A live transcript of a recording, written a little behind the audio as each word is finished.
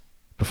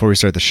Before we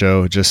start the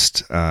show,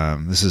 just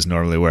this is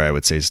normally where I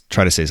would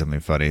try to say something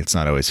funny. It's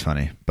not always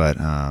funny, but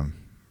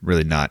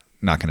really not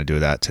going to do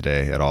that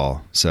today at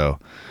all. So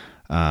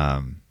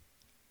I'm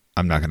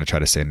not going to try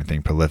to say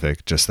anything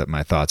prolific, just that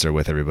my thoughts are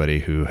with everybody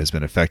who has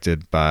been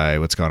affected by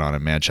what's going on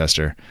in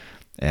Manchester.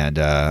 And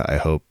I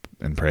hope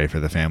and pray for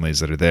the families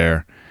that are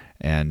there.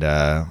 And,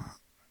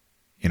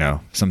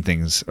 some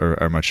things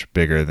are much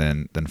bigger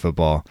than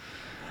football.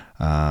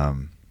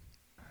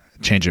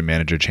 Change in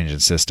manager, change in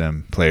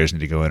system. Players need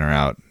to go in or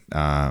out.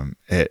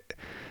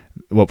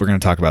 What we're going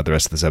to talk about the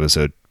rest of this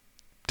episode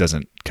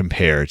doesn't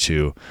compare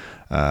to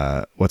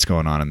what's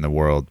going on in the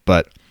world.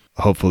 But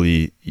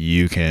hopefully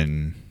you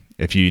can,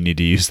 if you need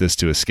to use this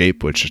to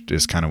escape, which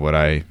is kind of what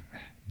I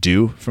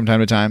do from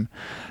time to time,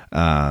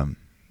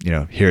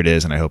 here it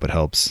is, and I hope it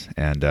helps.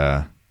 And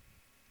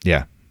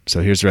so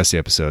here's the rest of the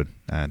episode.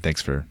 And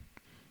thanks for,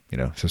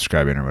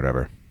 subscribing or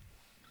whatever.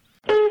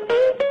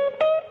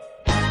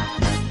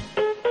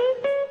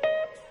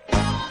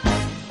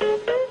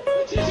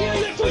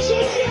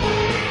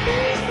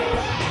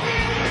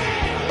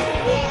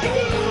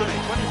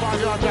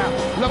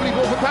 Lovely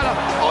ball for Pella.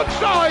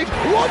 Onside.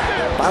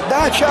 1-0.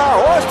 Подача.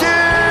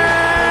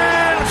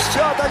 Остин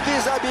все-таки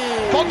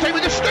забил. Fonte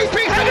with a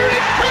scooping header.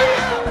 It's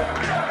 2-0.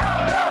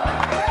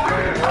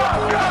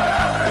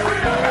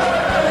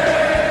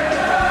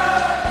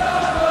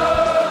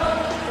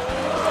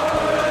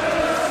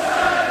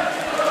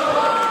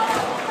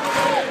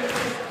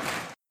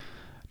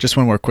 Just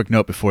one more quick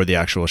note before the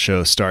actual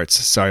show starts.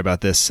 Sorry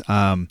about this.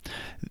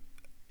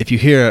 If you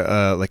hear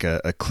like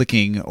a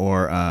clicking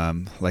or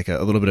like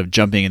a little bit of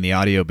jumping in the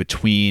audio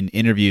between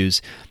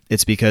interviews,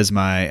 it's because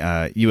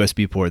my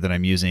USB port that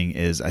I'm using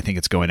I think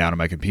it's going out on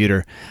my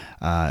computer.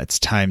 It's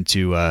time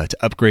to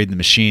upgrade the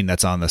machine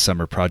that's on the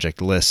summer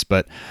project list.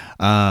 But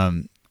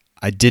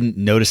I didn't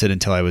notice it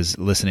until I was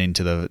listening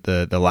to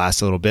the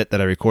last little bit that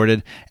I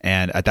recorded.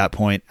 And at that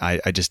point,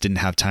 I just didn't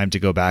have time to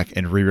go back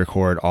and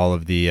re-record all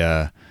of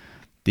the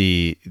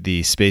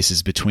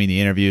spaces between the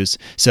interviews.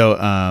 So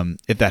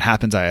if that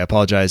happens, I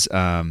apologize.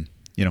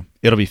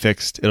 It'll be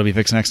fixed. It'll be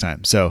fixed next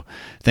time. So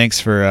thanks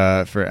for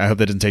I hope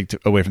that doesn't take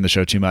away from the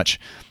show too much.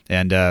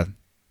 And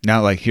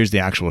now, here's the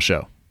actual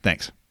show.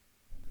 Thanks.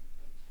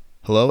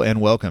 Hello and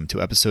welcome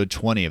to episode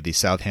 20 of the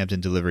Southampton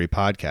Delivery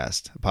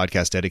Podcast, a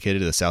podcast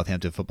dedicated to the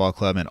Southampton Football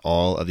Club and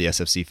all of the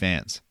SFC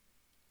fans.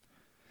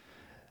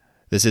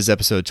 This is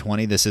episode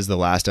 20. This is the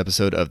last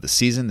episode of the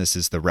season. This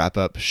is the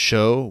wrap-up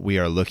show. We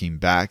are looking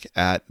back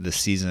at the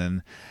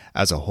season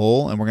as a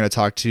whole, and we're going to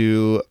talk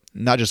to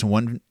not just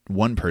one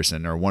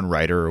person or one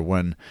writer or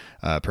one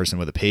person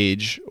with a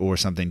page or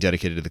something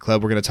dedicated to the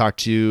club. We're going to talk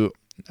to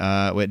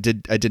I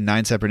did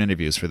 9 separate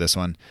interviews for this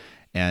one,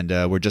 and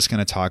we're just going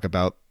to talk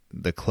about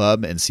the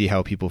club and see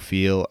how people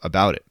feel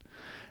about it.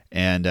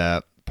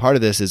 And part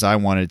of this is I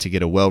wanted to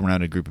get a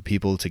well-rounded group of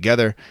people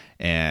together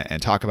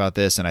and talk about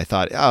this, and I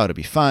thought, it'll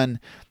be fun.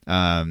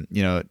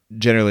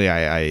 Generally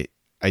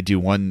I do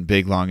one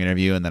big long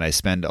interview and then I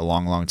spend a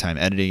long time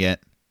editing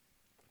it.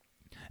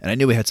 And I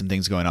knew we had some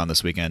things going on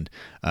this weekend.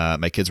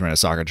 My kids were in a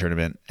soccer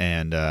tournament,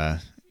 and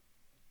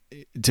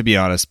to be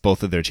honest,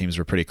 both of their teams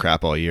were pretty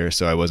crap all year,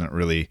 so I wasn't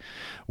really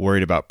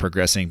worried about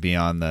progressing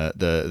beyond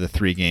the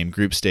 3-game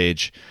group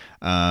stage.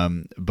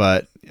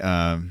 But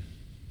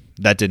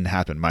that didn't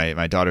happen.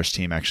 My daughter's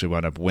team actually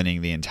wound up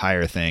winning the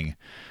entire thing,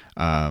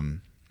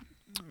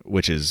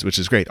 which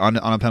is great on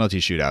a penalty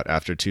shootout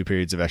after 2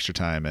 periods of extra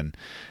time and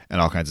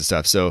all kinds of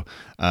stuff. So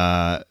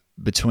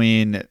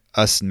between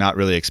us not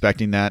really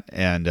expecting that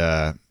and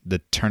the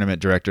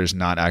tournament directors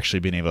not actually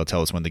being able to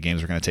tell us when the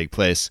games were going to take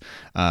place,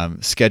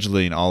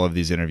 scheduling all of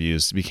these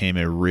interviews became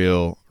a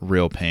real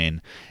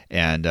pain.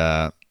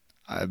 And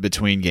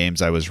between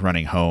games, I was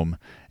running home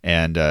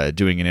and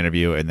doing an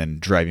interview and then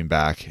driving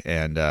back,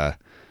 and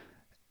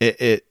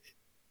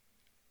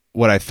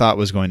what I thought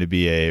was going to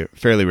be a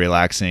fairly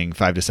relaxing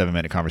 5 to 7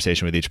 minute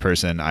conversation with each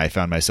person, I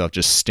found myself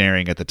just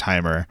staring at the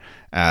timer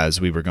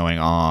as we were going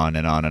on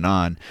and on and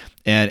on.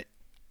 And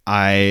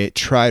I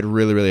tried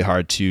really, really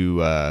hard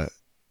to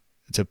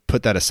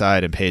put that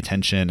aside and pay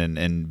attention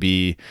and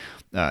be,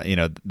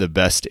 the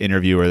best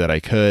interviewer that I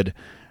could.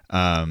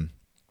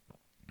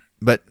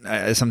 But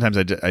sometimes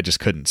I just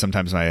couldn't.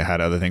 Sometimes I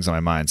had other things on my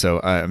mind. So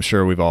I'm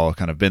sure we've all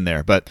kind of been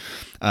there. But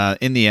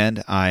in the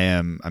end,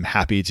 I'm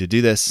happy to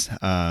do this.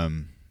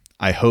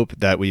 I hope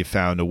that we've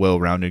found a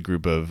well-rounded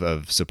group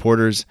of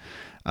supporters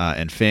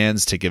and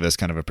fans to give us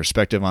kind of a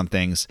perspective on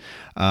things.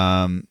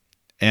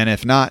 And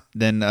if not,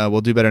 then we'll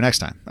do better next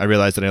time. I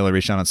realized that I only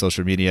reached out on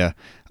social media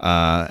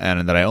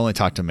and that I only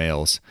talked to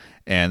males,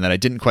 and that I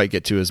didn't quite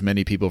get to as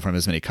many people from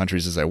as many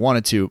countries as I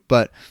wanted to.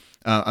 But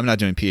I'm not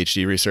doing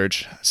PhD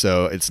research,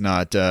 so it's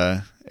not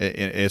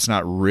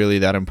really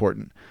that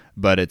important.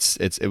 But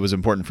it was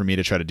important for me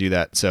to try to do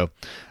that. So,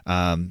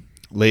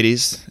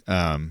 ladies,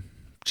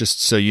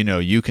 just so you know,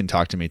 you can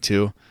talk to me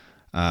too,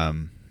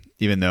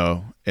 even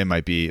though it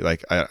might be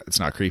it's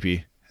not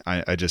creepy.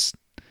 I just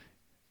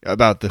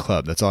about the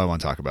club. That's all I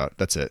want to talk about.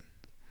 That's it.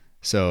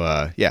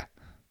 So yeah.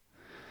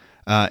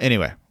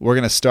 Anyway, we're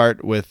going to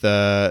start with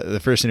the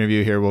first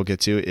interview here we'll get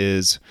to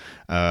is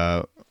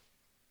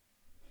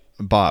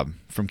Bob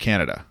from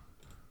Canada.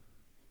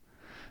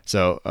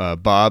 So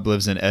Bob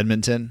lives in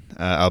Edmonton,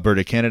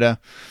 Alberta, Canada,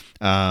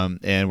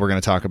 and we're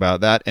going to talk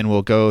about that. And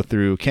we'll go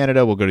through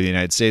Canada, we'll go to the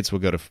United States, we'll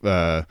go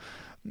to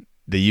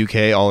the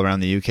UK, all around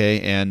the UK,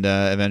 and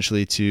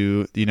eventually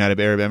to the United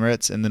Arab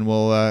Emirates, and then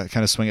we'll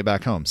kind of swing it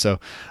back home.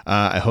 So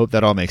I hope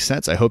that all makes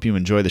sense. I hope you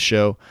enjoy the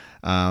show.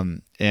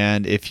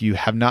 And if you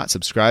have not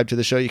subscribed to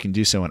the show, you can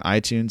do so on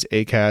iTunes,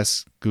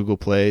 Acast, Google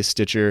Play,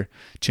 Stitcher,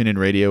 TuneIn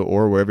Radio,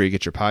 or wherever you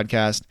get your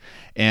podcast.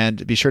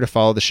 And be sure to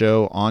follow the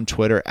show on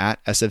Twitter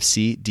at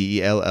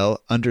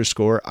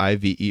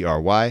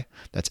SFCDELL_IVERY.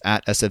 That's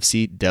at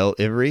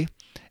SFCDelivery.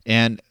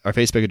 And our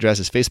Facebook address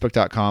is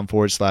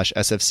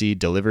facebook.com/SFC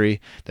Delivery.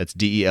 That's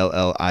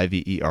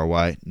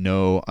DELLIVERY.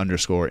 No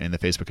underscore in the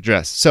Facebook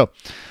address. So,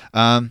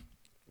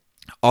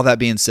 all that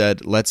being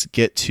said, let's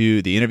get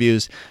to the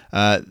interviews.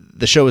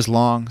 The show is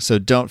long, so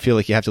don't feel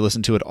like you have to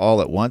listen to it all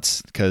at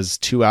once, because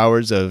 2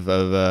 hours of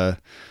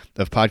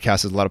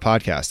podcast is a lot of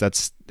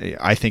podcasts.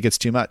 I think it's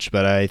too much,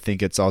 but I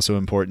think it's also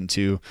important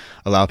to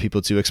allow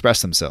people to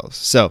express themselves.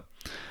 So,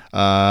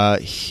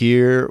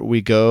 here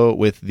we go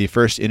with the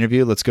first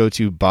interview. Let's go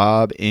to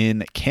Bob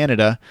in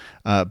Canada.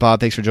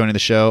 Bob, thanks for joining the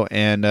show.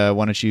 And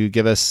why don't you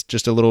give us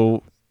just a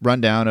little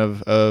rundown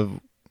of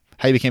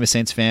how you became a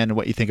Saints fan and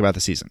what you think about the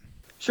season?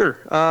 Sure.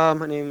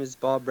 My name is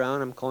Bob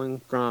Brown. I'm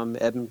calling from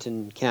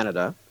Edmonton,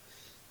 Canada.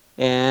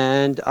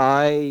 And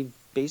I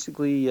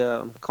basically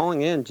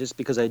calling in just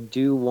because I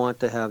do want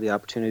to have the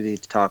opportunity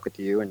to talk with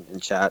you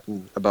and chat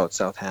about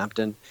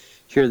Southampton,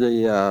 hear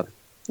the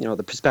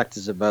the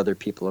perspectives of other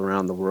people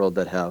around the world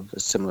that have a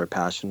similar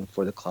passion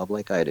for the club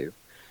like I do.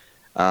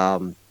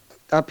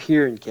 Up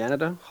here in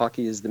Canada,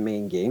 hockey is the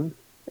main game.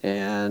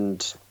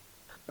 And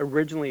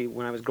originally,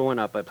 when I was growing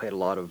up, I played a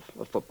lot of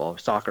football,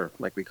 soccer,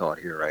 like we call it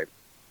here, right?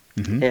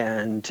 Mm-hmm.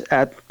 And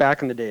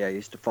back in the day, I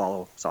used to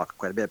follow soccer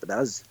quite a bit, but that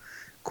was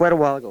quite a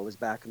while ago. It was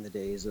back in the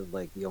days of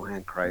like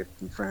Johan Cruyff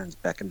and Franz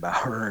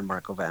Beckenbauer and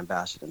Marco van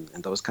Basten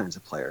and those kinds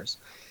of players.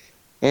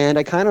 And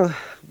I kind of,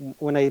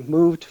 when I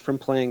moved from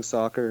playing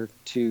soccer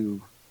to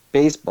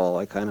baseball,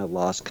 I kind of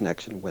lost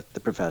connection with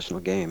the professional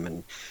game.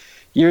 And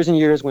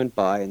years went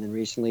by, and then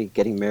recently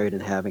getting married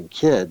and having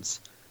kids,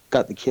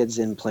 got the kids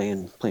in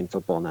playing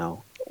football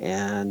now.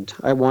 And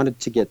I wanted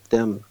to get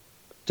them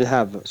to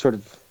have sort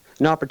of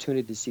an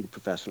opportunity to see the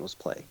professionals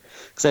play.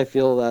 Because I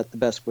feel that the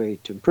best way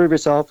to improve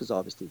yourself is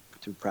obviously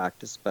through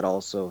practice, but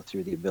also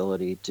through the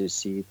ability to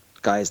see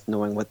guys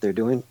knowing what they're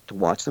doing, to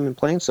watch them and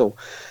playing. So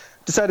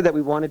decided that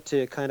we wanted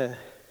to kind of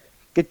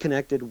get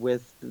connected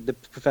with the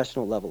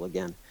professional level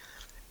again.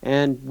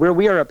 And where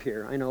we are up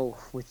here, I know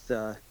with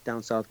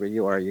down south where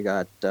you are, you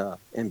got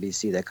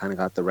NBC that kind of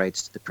got the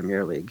rights to the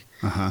Premier League.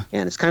 Uh-huh.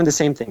 And it's kind of the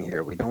same thing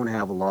here. We don't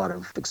have a lot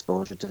of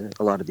exposure to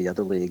a lot of the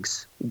other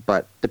leagues,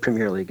 but the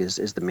Premier League is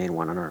the main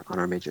one on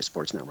our major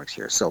sports networks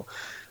here. So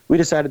we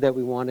decided that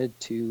we wanted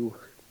to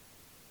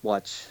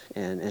watch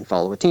and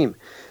follow a team.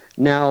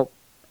 Now,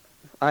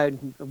 I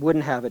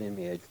wouldn't have it in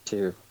me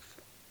to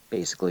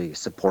basically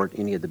support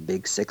any of the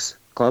big six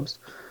clubs.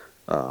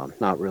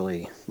 Not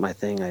really my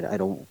thing. I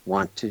don't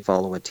want to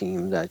follow a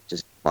team that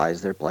just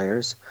buys their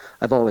players.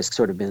 I've always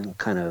sort of been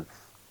kind of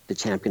the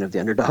champion of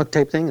the underdog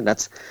type thing, and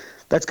that's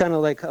kind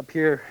of like up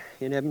here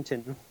in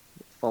Edmonton,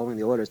 following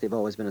the Oilers. They've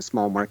always been a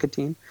small market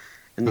team,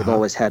 and they've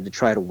always had to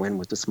try to win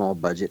with a small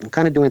budget and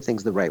kind of doing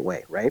things the right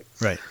way, right?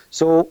 Right.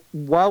 So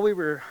while we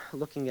were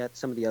looking at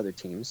some of the other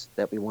teams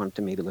that we wanted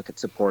to maybe look at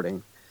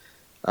supporting,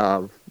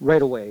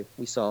 right away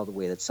we saw the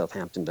way that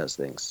Southampton does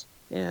things.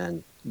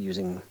 And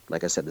using,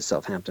 like I said, the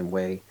Southampton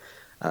way,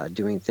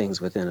 doing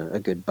things within a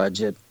good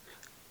budget,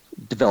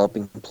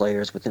 developing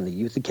players within the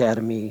youth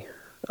academy.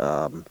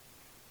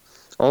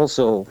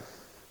 Also,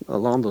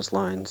 along those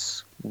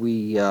lines,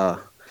 we have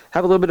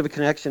a little bit of a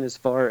connection as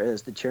far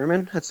as the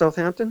chairman at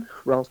Southampton,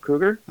 Ralph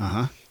Kruger.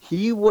 Uh-huh.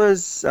 He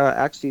was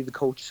actually the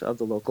coach of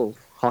the local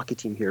hockey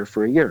team here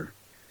for a year.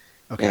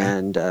 Okay.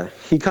 And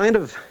he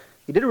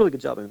did a really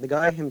good job. I mean, the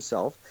guy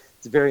himself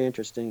is very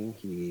interesting.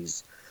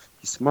 He's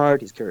smart,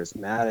 he's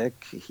charismatic,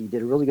 he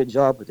did a really good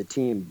job with the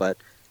team, but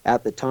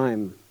at the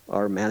time,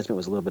 our management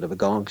was a little bit of a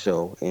gong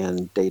show,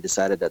 and they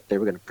decided that they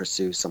were going to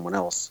pursue someone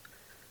else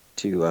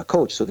to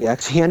coach. So they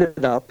actually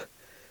ended up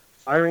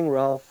firing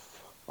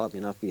Ralph, oddly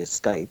enough, via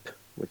Skype,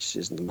 which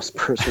isn't the most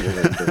personal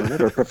way of doing it,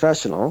 or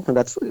professional, and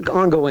that's an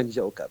ongoing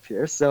joke up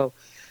here. So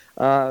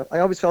I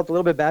always felt a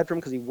little bit bad for him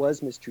because he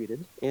was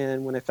mistreated,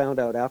 and when I found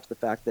out after the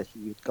fact that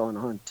he'd gone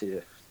on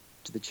to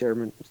the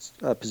chairman's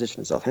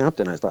position in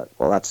Southampton, I thought,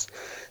 well, that's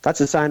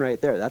a sign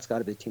right there. That's got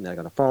to be the team that I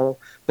got to follow.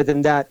 But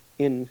then that,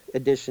 in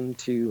addition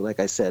to,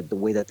 like I said, the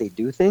way that they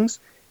do things,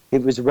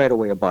 it was right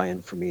away a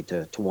buy-in for me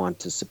to want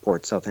to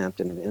support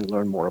Southampton and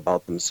learn more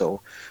about them.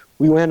 So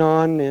we went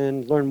on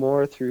and learned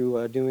more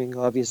through doing,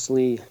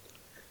 obviously,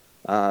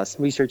 some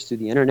research through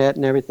the internet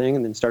and everything,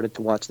 and then started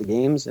to watch the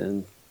games.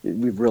 And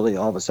we've really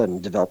all of a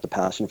sudden developed a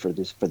passion for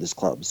this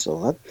club.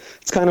 So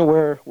that's kind of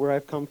where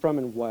I've come from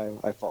and why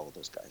I follow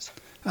those guys.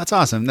 That's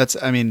awesome.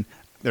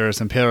 There are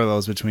some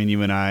parallels between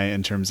you and I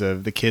in terms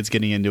of the kids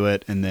getting into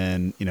it, and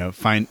then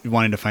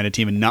wanting to find a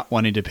team and not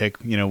wanting to pick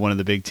one of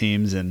the big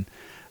teams. And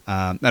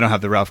I don't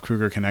have the Ralph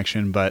Kruger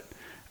connection, but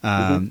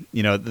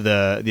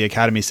the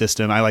academy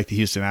system. I like the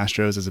Houston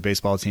Astros as a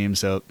baseball team,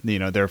 so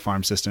their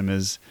farm system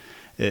is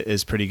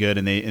pretty good,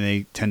 and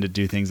they tend to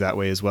do things that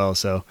way as well.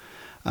 So,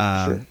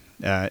 Sure.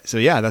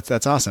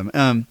 That's awesome.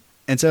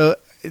 And so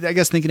I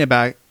guess thinking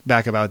back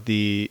about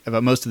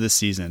most of this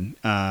season,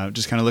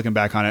 just kind of looking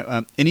back on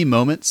it, any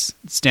moments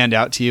stand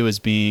out to you as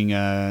being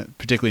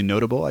particularly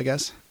notable, I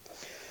guess?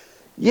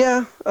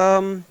 Yeah.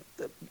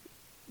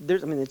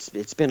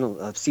 It's been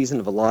a season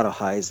of a lot of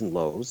highs and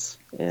lows,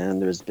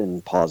 and there's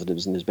been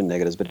positives and there's been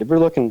negatives. But if we're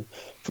looking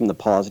from the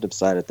positive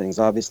side of things,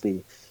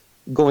 obviously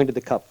going to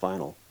the Cup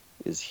final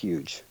is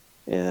huge.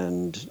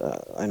 And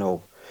I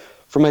know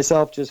for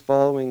myself, just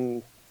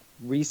following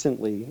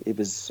recently, it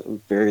was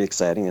very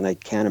exciting, and I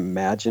can't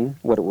imagine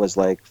what it was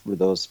like for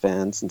those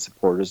fans and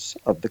supporters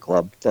of the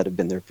club that have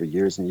been there for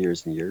years and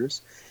years and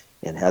years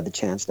and had the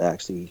chance to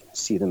actually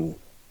see them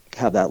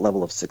have that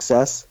level of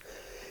success.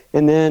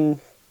 And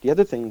then the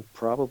other thing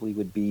probably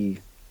would be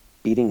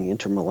beating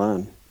Inter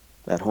Milan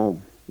at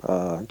home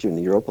during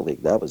the Europa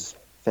League. That was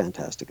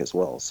fantastic as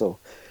well. So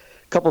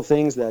a couple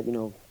things that,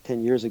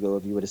 10 years ago,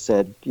 if you would have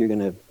said you're going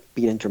to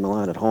beat Inter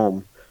Milan at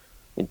home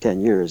in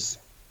 10 years,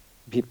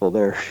 people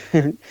there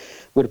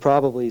would have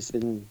probably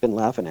been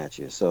laughing at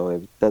you.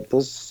 So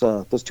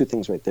those two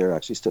things right there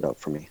actually stood out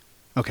for me.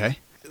 Okay.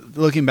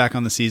 Looking back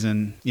on the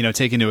season,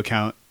 take into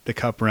account the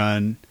Cup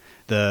run,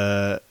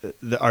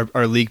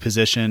 our league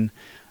position,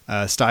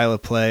 style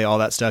of play, all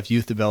that stuff,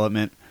 youth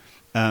development.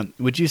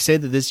 Would you say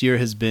that this year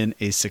has been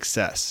a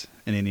success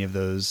in any of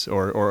those,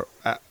 or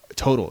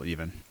total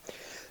even?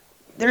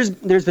 There's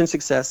been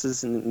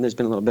successes and there's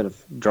been a little bit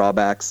of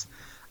drawbacks.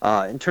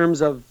 In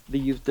terms of the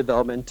youth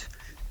development,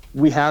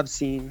 we have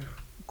seen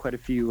quite a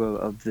few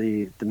of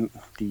the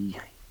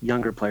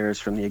younger players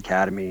from the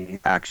academy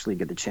actually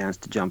get the chance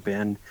to jump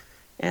in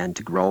and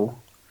to grow.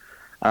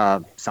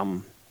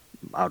 Some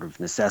out of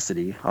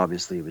necessity,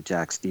 obviously, with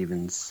Jack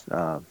Stevens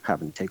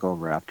having to take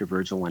over after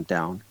Virgil went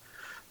down.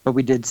 But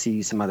we did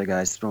see some other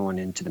guys thrown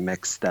into the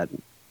mix that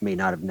may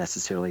not have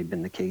necessarily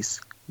been the case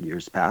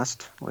years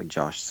past, like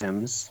Josh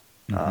Sims,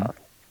 Sam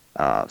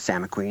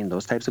McQueen,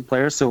 those types of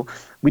players. So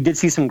we did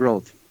see some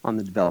growth on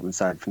the development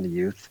side from the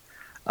youth.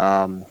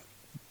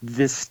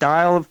 This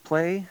style of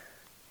play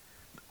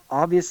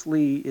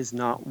obviously is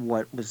not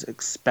what was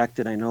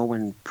expected. I know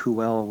when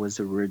Puel was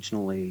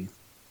originally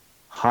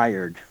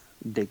hired,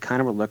 they kind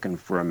of were looking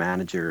for a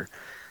manager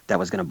that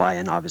was going to buy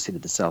in, obviously, to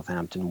the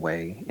Southampton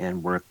way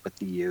and work with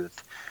the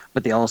youth.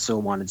 But they also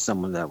wanted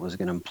someone that was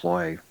going to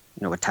employ,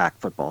 attack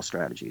football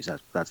strategies.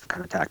 That's the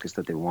kind of tactics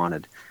that they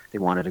wanted. They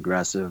wanted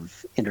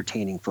aggressive,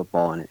 entertaining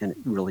football, and it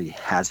really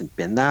hasn't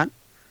been that.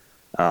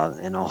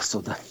 And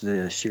also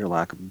the sheer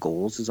lack of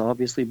goals has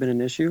obviously been an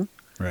issue.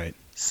 Right.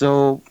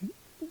 So,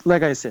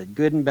 like I said,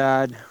 good and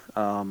bad.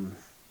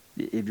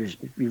 If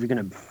you're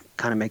going to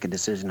kind of make a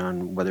decision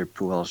on whether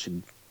Puel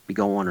should be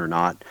going or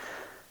not,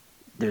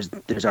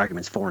 there's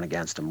arguments for and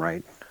against him,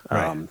 right?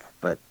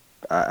 But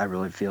I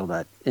really feel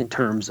that in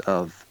terms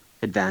of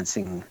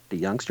advancing the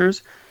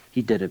youngsters,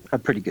 he did a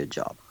pretty good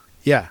job.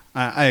 Yeah,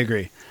 I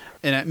agree.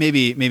 And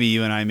maybe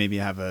you and I maybe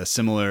have a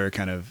similar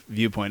kind of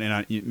viewpoint,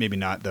 and maybe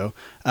not though.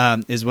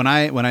 Is when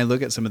I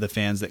look at some of the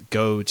fans that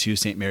go to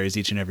St. Mary's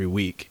each and every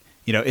week,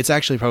 it's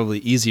actually probably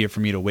easier for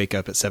me to wake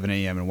up at 7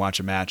 a.m. and watch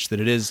a match than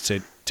it is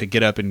to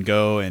get up and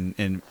go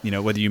and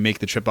whether you make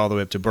the trip all the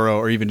way up to Borough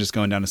or even just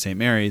going down to St.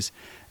 Mary's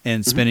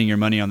and spending your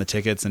money on the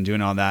tickets and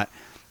doing all that.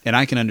 And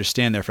I can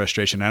understand their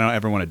frustration. I don't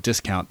ever want to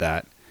discount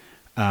that.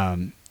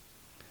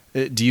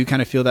 Do you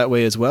kind of feel that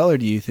way as well, or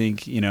do you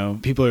think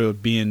people are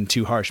being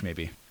too harsh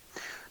maybe?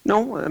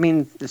 No, I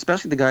mean,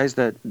 especially the guys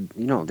that,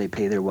 they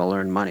pay their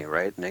well-earned money,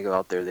 right? And they go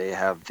out there, they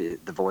have the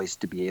voice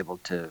to be able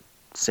to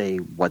say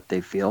what they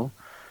feel.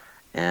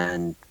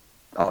 And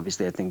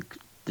obviously, I think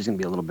there's going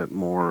to be a little bit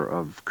more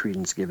of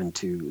credence given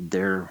to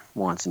their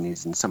wants and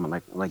needs than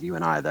someone like you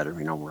and I that are,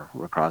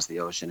 we're across the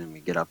ocean and we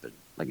get up at,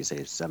 like you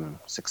say, 7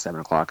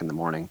 o'clock in the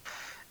morning.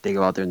 They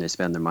go out there and they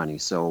spend their money.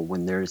 So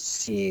when they're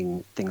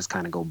seeing things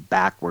kind of go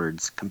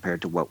backwards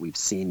compared to what we've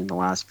seen in the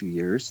last few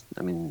years,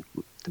 I mean,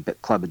 the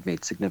club had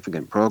made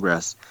significant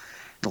progress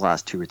in the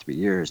last 2 or 3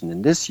 years. And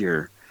then this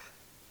year,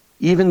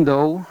 even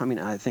though,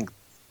 I think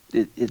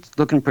it's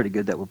looking pretty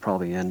good that we'll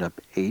probably end up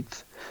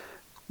 8th,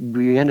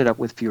 we ended up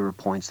with fewer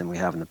points than we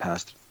have in the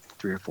past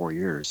 3 or 4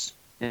 years.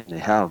 And they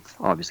have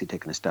obviously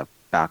taken a step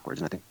backwards.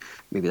 And I think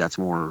maybe that's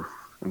more,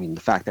 the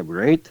fact that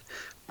we're 8th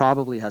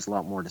probably has a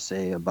lot more to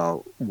say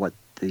about what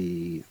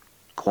the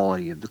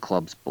quality of the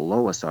clubs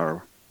below us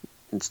are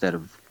instead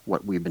of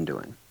what we've been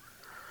doing.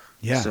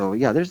 Yeah. So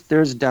yeah,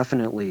 there's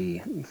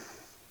definitely,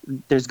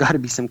 there's got to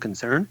be some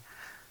concern.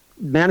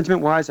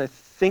 Management wise, I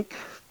think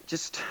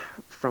just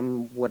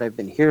from what I've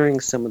been hearing,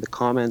 some of the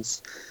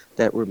comments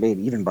that were made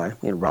even by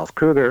Ralph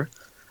Kruger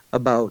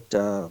about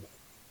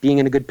being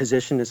in a good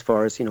position as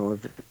far as,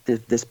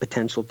 if this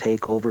potential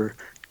takeover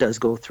does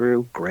go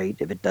through, great.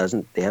 If it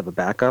doesn't, they have a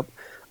backup.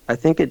 I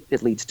think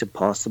it leads to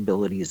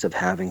possibilities of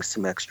having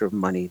some extra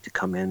money to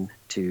come in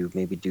to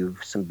maybe do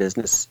some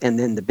business. And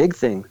then the big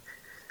thing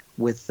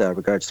with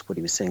regards to what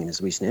he was saying in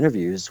his recent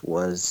interviews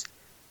was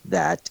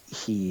that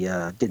he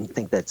didn't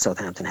think that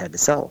Southampton had to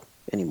sell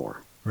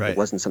anymore. Right. It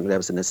wasn't something that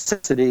was a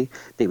necessity.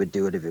 They would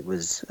do it if it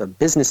was a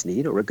business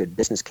need or a good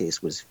business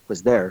case was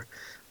there.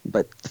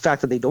 But the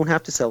fact that they don't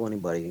have to sell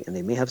anybody and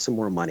they may have some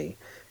more money,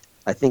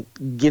 I think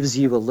gives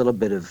you a little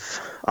bit of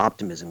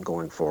optimism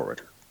going forward.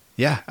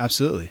 Yeah,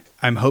 absolutely.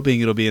 I'm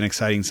hoping it'll be an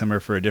exciting summer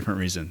for a different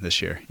reason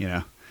this year,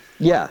 Yeah,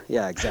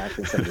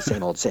 exactly. Instead of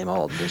the same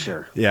old this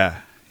year.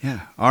 Yeah.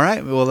 All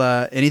right.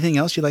 Well, anything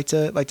else you'd like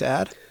to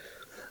add?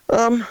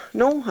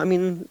 No, I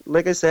mean,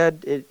 like I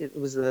said, it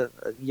was a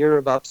year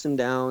of ups and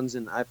downs,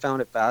 and I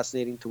found it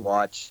fascinating to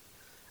watch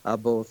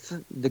both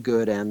the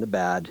good and the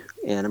bad,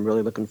 and I'm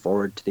really looking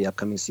forward to the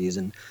upcoming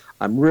season.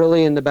 I'm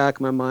really in the back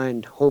of my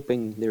mind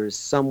hoping there is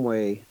some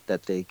way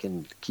that they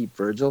can keep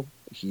Virgil.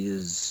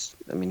 He's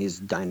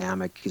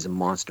dynamic. He's a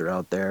monster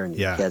out there, and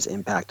he has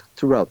impact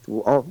throughout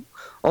all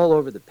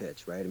over the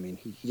pitch, right? I mean,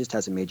 he just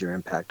has a major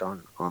impact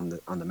on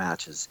the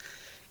matches.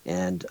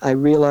 And I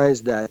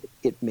realize that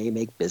it may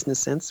make business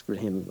sense for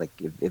him. Like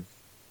if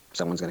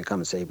someone's going to come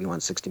and say, we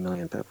want 60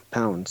 million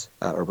pounds,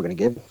 or we're going to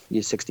give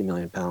you 60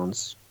 million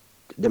pounds,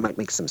 there might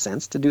make some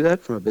sense to do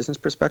that from a business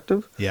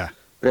perspective. Yeah.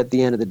 But at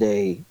the end of the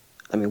day,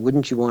 I mean,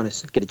 wouldn't you want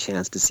to get a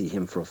chance to see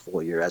him for a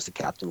full year as the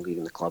captain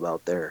leading the club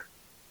out there?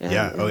 And,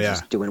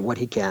 just doing what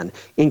he can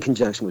in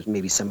conjunction with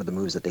maybe some of the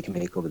moves that they can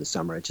make over the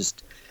summer.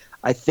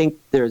 I think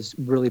there's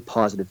really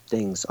positive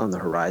things on the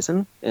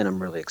horizon, and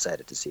I'm really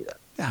excited to see that.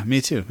 Yeah, me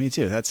too.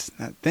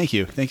 Thank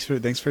you.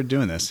 Thanks for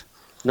doing this.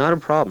 Not a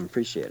problem.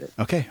 Appreciate it.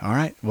 Okay. All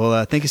right.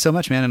 Well, thank you so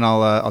much, man. And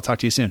I'll talk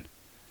to you soon.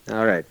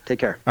 All right. Take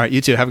care. All right.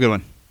 You too. Have a good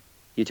one.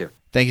 You too.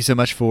 Thank you so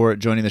much for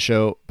joining the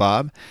show,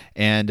 Bob.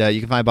 And you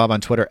can find Bob on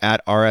Twitter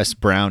at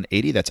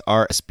RSBrown80. That's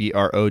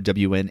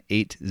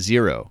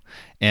RSBROWN80.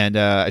 And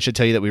I should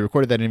tell you that we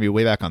recorded that interview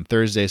way back on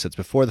Thursday, so it's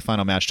before the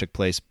final match took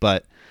place.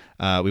 But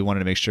we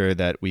wanted to make sure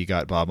that we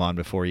got Bob on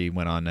before he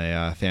went on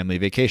a family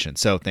vacation.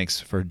 So thanks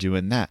for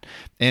doing that.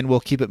 And we'll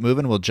keep it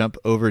moving. We'll jump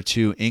over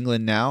to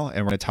England now,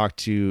 and we're going to talk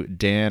to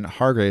Dan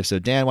Hargrave. So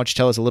Dan, why don't you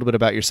tell us a little bit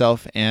about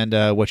yourself and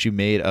what you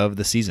made of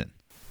the season?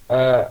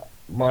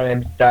 My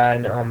name's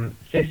Dan. I'm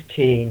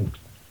 15,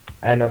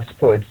 and I've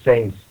supported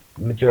Saints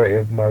the majority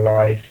of my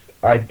life.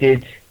 I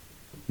did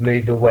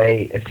move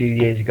away a few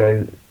years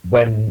ago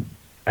and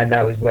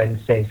that was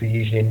when Saints were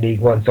usually in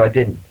League One, so I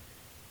didn't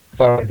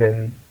follow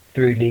them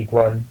through League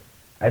One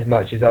as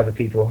much as other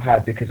people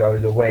had because I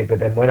was away. But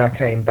then when I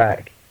came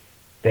back,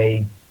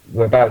 they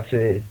were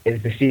it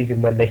was the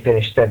season when they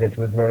finished 7th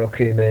with Ronald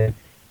Koeman,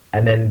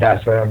 and then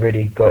that's when I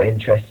really got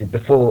interested.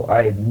 Before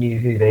I knew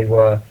who they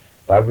were,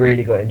 but I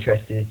really got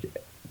interested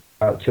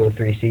about 2 or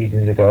 3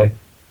 seasons ago.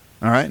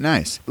 All right,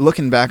 nice.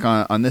 Looking back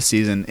on this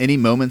season, any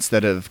moments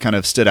that have kind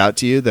of stood out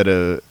to you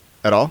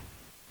at all?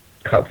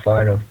 Cup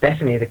final.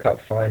 Definitely the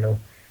cup final.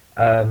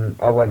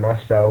 I went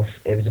myself.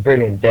 It was a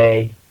brilliant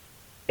day.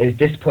 It was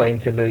disappointing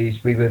to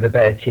lose. We were the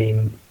better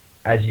team.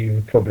 As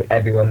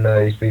everyone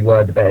knows, we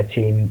were the better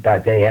team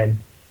that day. And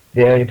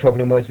the only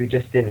problem was we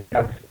just didn't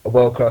have a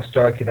world-class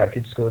striker that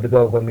could score the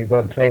goal when we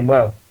weren't playing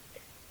well.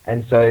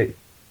 And so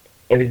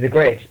it was a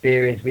great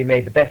experience. We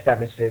made the best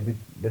atmosphere. We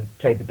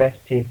played the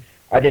best team.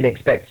 I didn't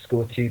expect to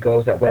score 2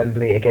 goals at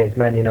Wembley against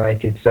Man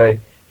United. So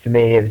for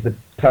me, it was the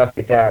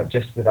perfect out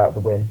just without the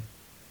win.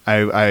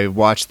 I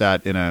watched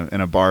that in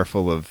a bar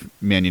full of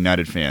Man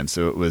United fans.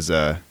 So it was,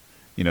 there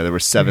were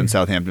 7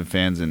 Southampton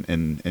fans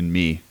and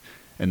me,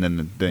 and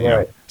then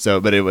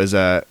but it was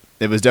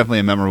definitely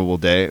a memorable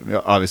day.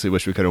 Obviously,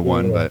 wish we could have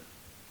won, but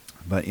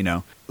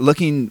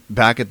looking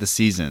back at the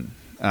season,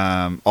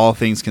 all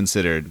things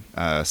considered,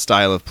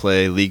 style of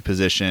play, league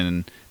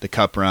position, the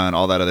cup run,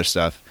 all that other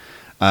stuff.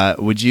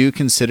 Would you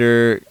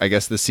consider, I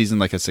guess, this season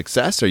like a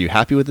success? Are you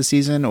happy with the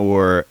season,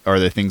 or are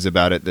there things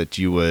about it that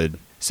you would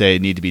say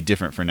need to be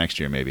different for next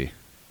year, maybe?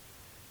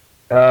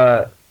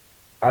 I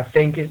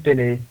think I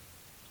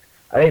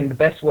think the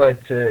best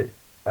word to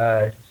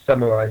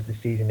summarize the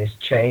season is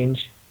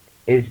change.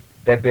 There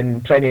have been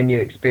plenty of new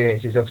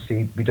experiences.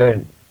 Obviously, we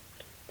don't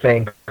play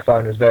in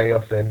finals very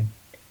often.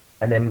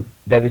 And then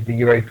there was the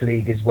Europa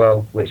League as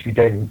well, which we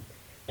don't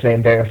play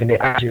in very often.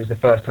 It actually was the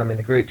first time in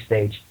the group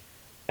stage.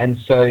 And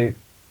so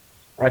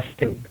I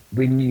think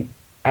we knew,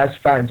 as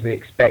fans, we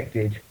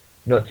expected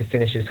not to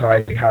finish as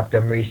high as we have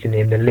done recently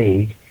in the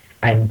league.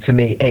 And for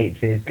me,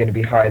 8th is going to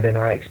be higher than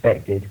I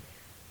expected.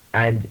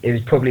 And it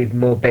was probably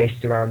more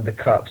based around the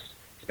cups,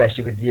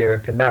 especially with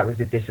Europe. And that was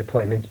a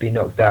disappointment to be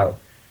knocked out.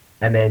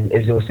 And then it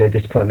was also a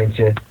disappointment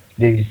to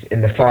lose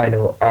in the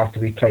final after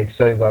we played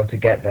so well to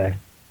get there.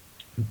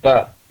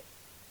 But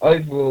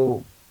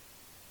overall,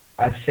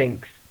 I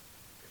think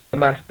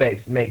some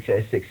aspects makes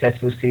it a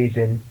successful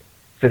season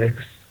for the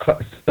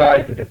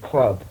side with the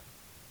club,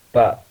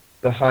 but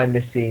behind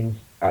the scenes,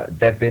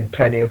 there have been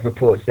plenty of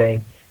reports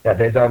saying that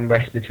there's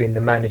unrest between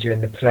the manager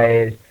and the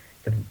players.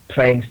 The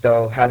playing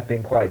style has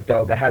been quite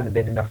dull. There hasn't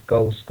been enough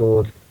goals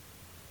scored.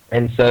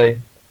 And so,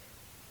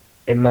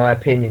 in my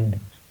opinion,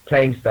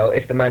 playing style,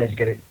 if the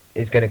manager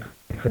is going to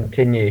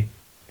continue,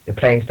 the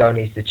playing style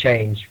needs to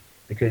change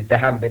because there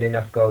haven't been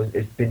enough goals.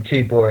 It's been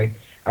too boring.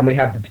 And we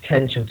have the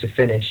potential to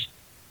finish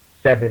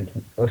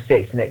 7th or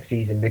 6th next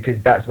season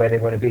because that's where they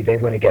want to be. They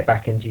want to get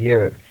back into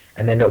Europe.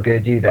 And they're not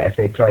going to do that if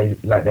they play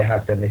like they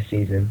have done this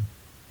season.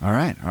 All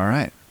right.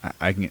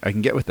 I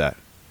can get with that.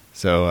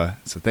 So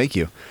thank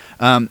you.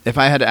 If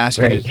I had to ask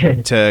you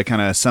to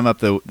kind of sum up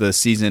the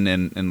season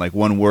in like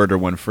one word or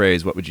one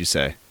phrase, what would you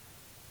say?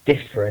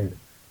 Different.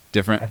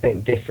 Different? I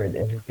think different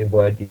is a good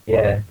word,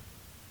 yeah.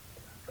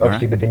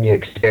 Obviously with the new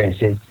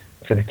experiences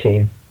for the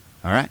team.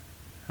 All right.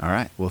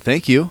 Well,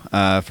 thank you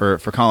for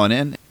calling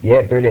in.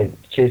 Yeah, brilliant.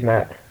 Cheers,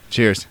 Matt.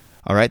 Cheers.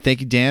 All right. Thank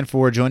you, Dan,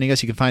 for joining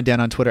us. You can find Dan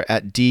on Twitter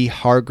at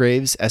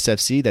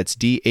DHargravesSFC. That's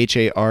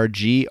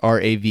DHARGRAVES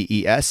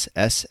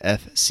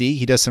SFC.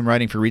 He does some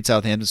writing for Read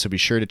Southampton, so be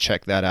sure to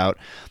check that out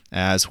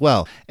as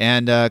well.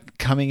 And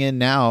coming in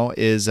now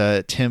is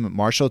Tim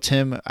Marshall.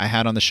 Tim, I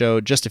had on the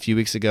show just a few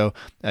weeks ago.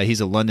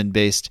 He's a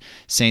London-based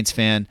Saints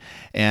fan,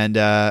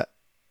 and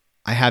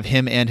I have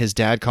him and his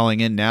dad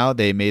calling in now.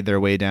 They made their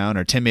way down,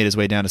 or Tim made his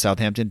way down to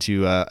Southampton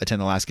to attend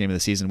the last game of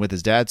the season with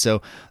his dad.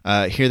 So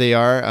here they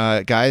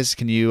are. Guys,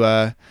 can you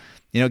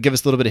give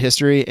us a little bit of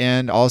history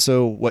and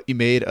also what you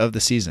made of the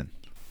season?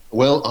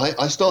 Well,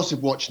 I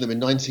started watching them in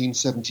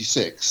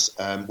 1976,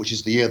 which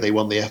is the year they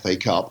won the FA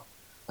Cup.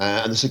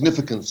 And the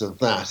significance of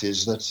that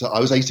is that I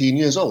was 18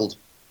 years old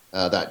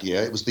that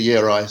year. It was the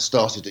year I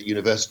started at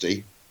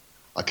university.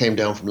 I came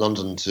down from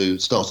London to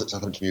start at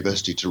Southampton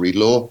University to read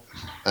law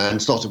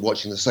and started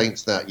watching the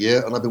Saints that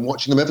year, and I've been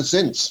watching them ever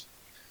since.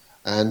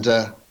 And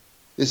I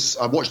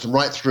watched them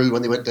right through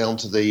when they went down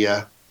to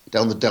the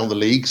down the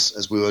leagues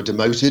as we were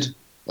demoted,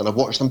 and I've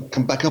watched them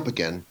come back up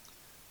again.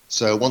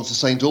 So once a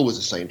Saint, always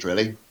a Saint,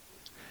 really.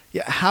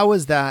 Yeah, how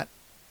was that?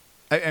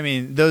 I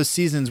mean, those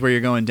seasons where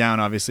you're going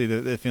down, obviously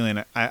the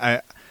feeling.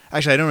 I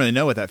actually I don't really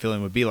know what that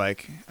feeling would be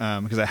like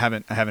because I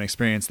haven't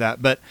experienced that,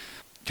 but.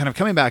 Kind of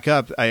coming back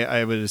up,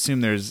 I would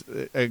assume there's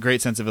a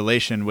great sense of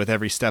elation with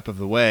every step of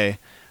the way.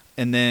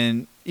 And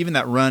then even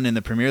that run in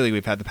the Premier League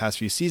we've had the past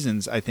few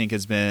seasons, I think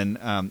has been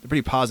a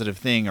pretty positive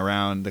thing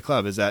around the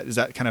club. Is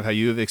that kind of how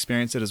you've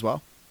experienced it as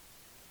well?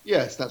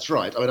 Yes, that's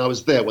right. I mean, I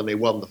was there when they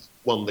won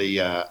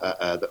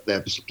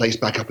their place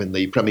back up in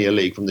the Premier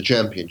League from the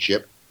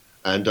Championship,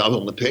 and I was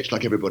on the pitch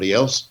like everybody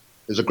else.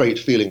 There's a great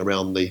feeling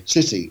around the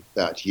city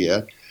that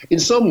year. In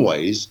some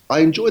ways, I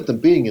enjoyed them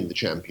being in the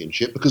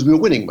Championship because we were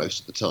winning most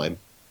of the time.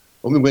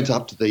 When we went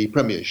up to the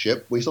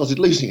Premiership, we started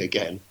losing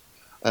again.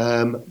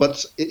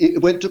 But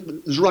it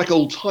was like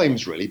old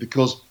times, really,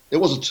 because there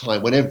was a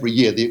time when every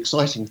year the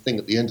exciting thing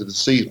at the end of the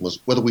season was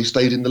whether we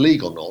stayed in the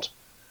league or not.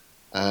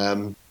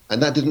 And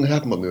that didn't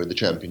happen when we were in the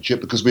Championship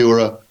because we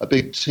were a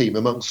big team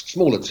amongst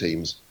smaller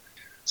teams.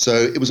 So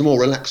it was a more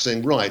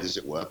relaxing ride, as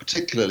it were,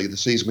 particularly the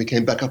season we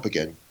came back up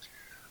again.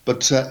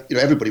 But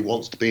everybody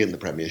wants to be in the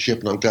Premiership,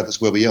 and I'm glad that's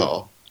where we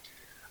are.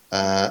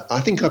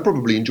 I think I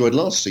probably enjoyed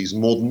last season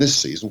more than this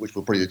season, which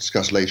we'll probably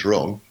discuss later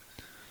on.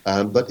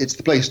 But it's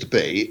the place to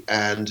be,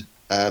 and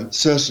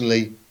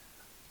certainly,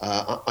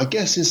 I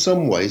guess in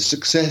some ways,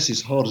 success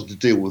is harder to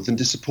deal with than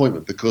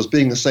disappointment, because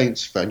being a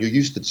Saints fan, you're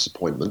used to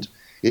disappointment.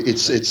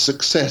 It's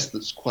success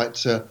that's quite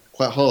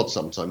hard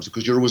sometimes,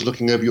 because you're always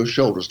looking over your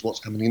shoulder as to what's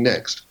coming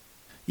next.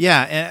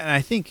 Yeah, and I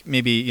think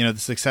maybe the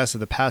success of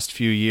the past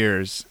few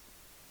years,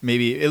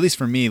 maybe at least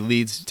for me,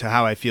 leads to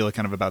how I feel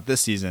kind of about this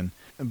season.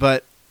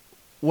 But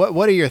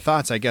What are your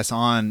thoughts, I guess,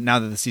 on now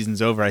that the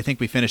season's over? I think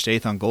we finished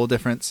 8th on goal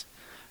difference.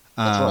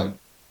 That's right.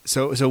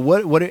 So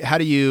what? How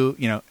do you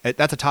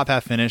that's a top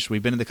half finish.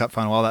 We've been in the cup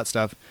final, all that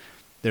stuff.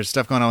 There's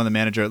stuff going on with the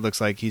manager. It looks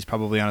like he's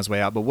probably on his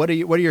way out. But what are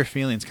your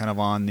feelings kind of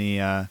on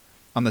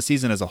the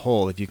season as a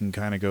whole? If you can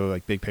kind of go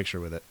like big picture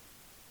with it.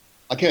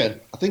 Again,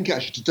 I think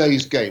actually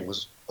today's game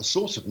was a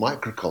sort of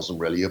microcosm,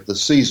 really, of the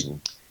season,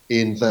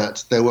 in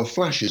that there were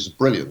flashes of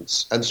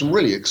brilliance and some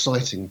really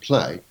exciting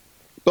play,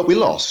 but we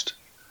lost.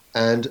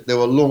 And there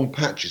were long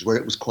patches where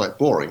it was quite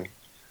boring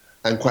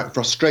and quite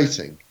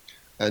frustrating.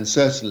 And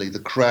certainly the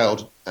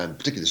crowd, and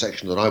particularly the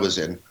section that I was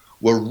in,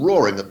 were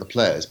roaring at the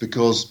players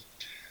because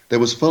there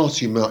was far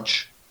too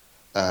much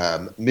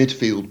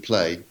midfield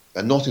play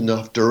and not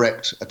enough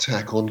direct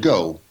attack on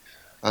goal.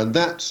 And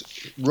that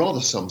rather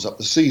sums up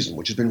the season,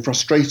 which has been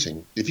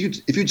frustrating. If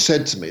you'd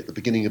said to me at the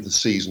beginning of the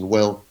season,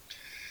 well,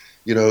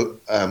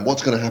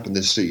 what's going to happen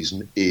this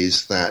season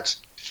is that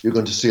you're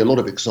going to see a lot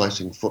of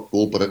exciting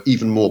football, but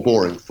even more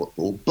boring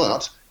football.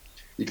 But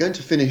you're going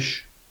to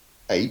finish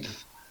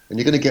 8th, and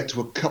you're going to get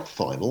to a cup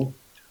final.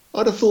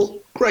 I'd have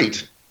thought,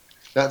 great,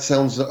 that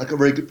sounds like a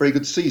very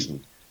good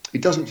season.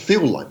 It doesn't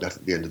feel like that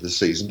at the end of the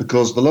season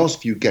because the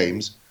last few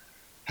games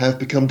have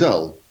become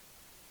dull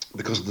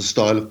because of the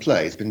style of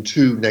play. It's been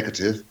too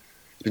negative.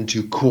 It's been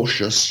too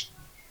cautious.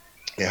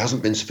 It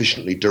hasn't been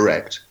sufficiently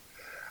direct.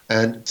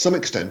 And to some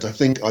extent, I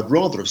think I'd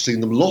rather have seen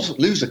them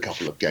lose a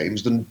couple of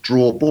games than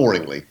draw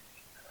boringly.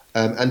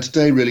 And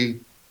today really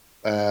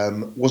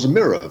was a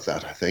mirror of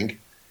that, I think,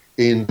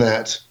 in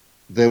that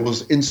there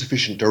was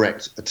insufficient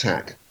direct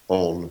attack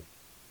on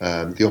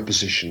the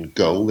opposition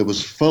goal. There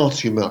was far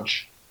too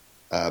much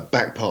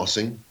back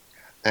passing.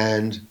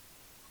 And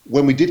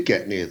when we did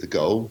get near the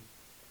goal,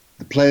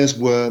 the players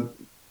were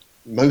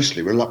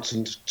mostly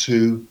reluctant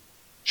to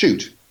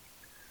shoot.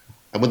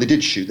 And when they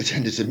did shoot, they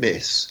tended to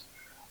miss.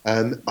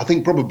 I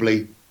think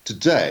probably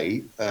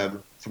today,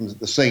 from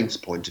the Saints'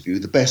 point of view,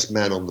 the best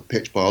man on the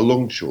pitch by a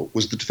long chalk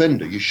was the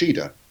defender,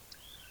 Yoshida,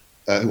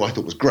 who I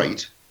thought was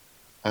great,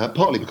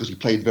 partly because he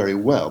played very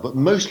well, but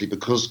mostly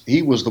because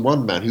he was the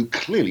one man who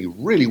clearly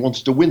really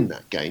wanted to win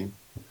that game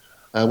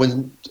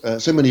when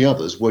so many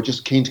others were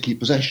just keen to keep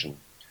possession.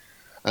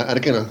 And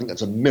again, I think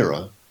that's a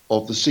mirror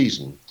of the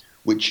season,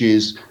 which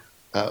is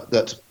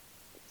that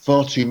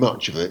far too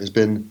much of it has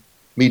been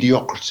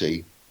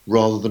mediocrity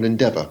rather than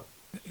endeavour.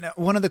 Now,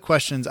 one of the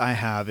questions I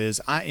have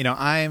is,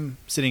 I'm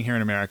sitting here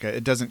in America.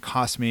 It doesn't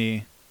cost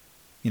me,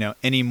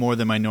 any more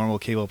than my normal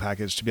cable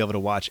package to be able to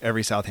watch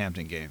every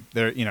Southampton game.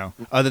 There,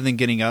 other than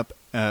getting up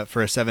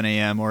for a 7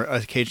 a.m. or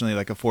occasionally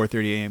like a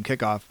 4:30 a.m.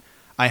 kickoff,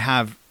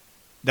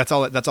 that's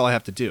all I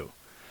have to do.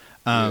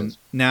 Yes.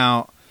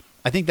 Now,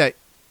 I think that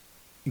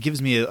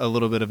gives me a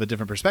little bit of a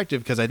different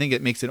perspective, because I think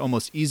it makes it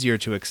almost easier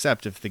to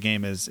accept if the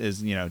game is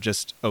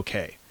just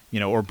okay,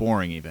 or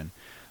boring even.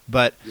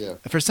 But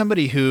for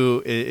somebody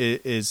who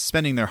is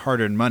spending their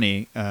hard-earned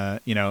money,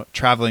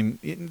 traveling,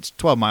 it's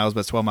 12 miles,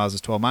 but 12 miles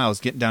is 12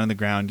 miles, getting down on the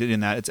ground, doing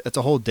that, it's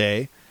a whole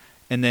day.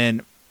 And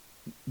then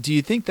do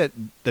you think that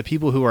the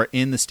people who are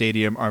in the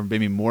stadium are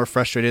maybe more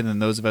frustrated than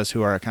those of us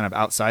who are kind of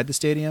outside the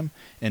stadium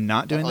and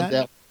not doing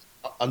that?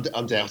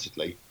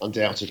 Undoubtedly.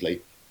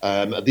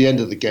 At the end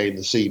of the game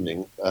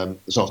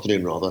this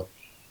afternoon rather,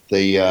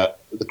 the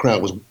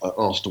crowd was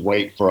asked to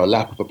wait for a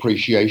lap of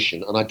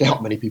appreciation, and I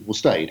doubt many people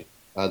stayed.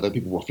 Though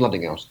people were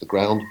flooding out of the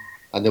ground,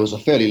 and there was a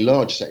fairly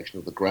large section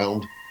of the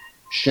ground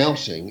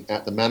shouting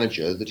at the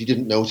manager that he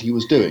didn't know what he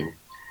was doing.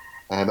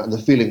 And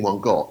the feeling one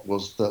got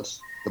was that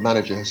the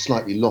manager has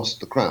slightly lost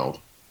the crowd.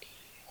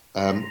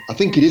 I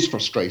think it is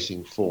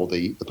frustrating for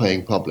the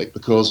paying public,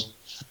 because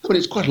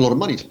it's quite a lot of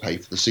money to pay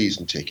for the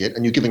season ticket,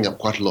 and you're giving up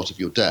quite a lot of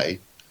your day.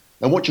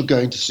 And what you're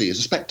going to see is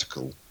a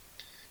spectacle.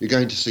 You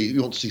want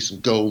to see some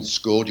goals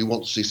scored, you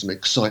want to see some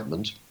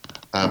excitement,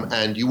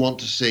 and you want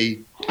to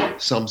see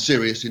some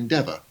serious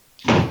endeavour.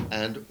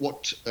 And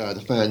what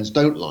the fans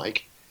don't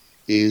like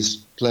is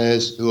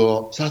players who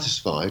are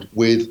satisfied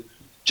with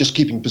just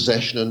keeping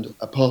possession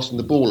and passing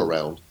the ball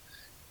around.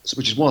 So,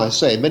 which is why I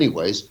say, in many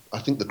ways, I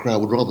think the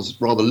crowd would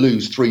rather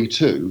lose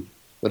 3-2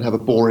 than have a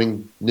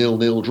boring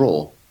 0-0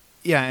 draw.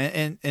 Yeah,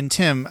 and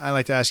Tim, I'd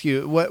like to ask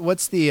you,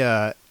 what's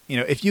the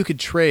if you could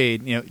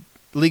trade,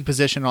 league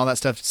position and all that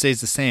stuff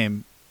stays the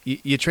same.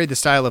 You trade the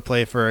style of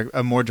play for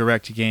a more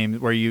direct game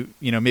where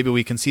maybe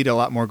we concede a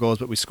lot more goals,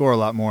 but we score a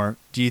lot more.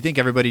 Do you think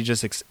everybody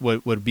just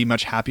would be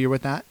much happier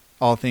with that?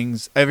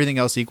 Everything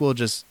else equal,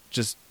 just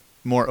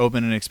more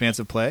open and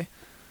expansive play?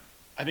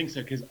 I think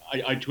so, because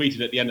I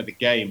tweeted at the end of the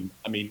game,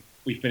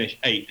 we finished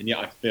 8th, and yet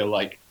I feel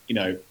like,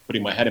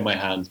 putting my head in my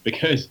hands,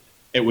 because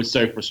it was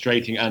so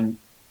frustrating. And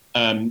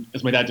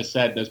as my dad just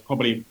said, there's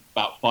probably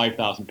about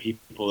 5,000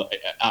 people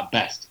at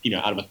best,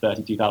 out of a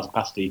 32,000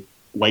 capacity,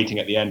 waiting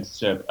at the end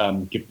to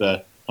give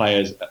the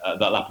players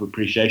that lap of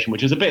appreciation,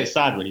 which is a bit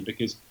sad, really,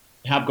 because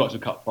they have got to a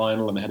cup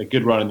final and they had a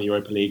good run in the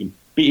Europa League and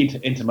beat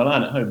Inter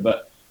Milan at home.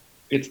 But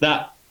it's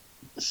that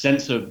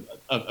sense of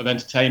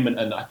entertainment.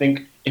 And I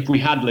think if we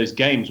had those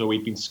games where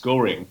we've been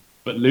scoring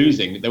but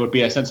losing, there would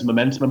be a sense of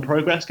momentum and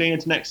progress going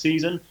into next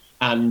season.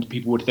 And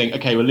people would think,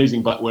 okay, we're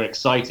losing, but we're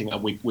exciting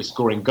and we're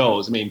scoring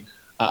goals.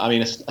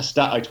 A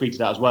stat I tweeted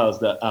out as well is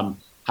that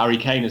Harry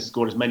Kane has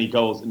scored as many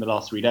goals in the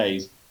last 3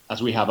 days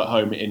as we have at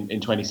home in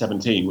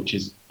 2017, which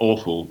is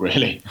awful,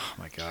 really. Oh,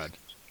 my God.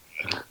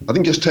 I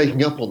think just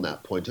taking up on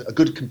that point, a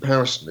good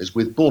comparison is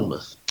with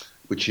Bournemouth,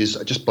 which is,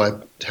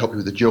 to help you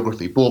with the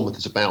geography, Bournemouth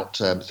is about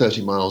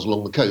 30 miles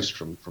along the coast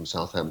from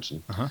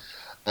Southampton.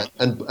 Uh-huh.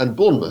 And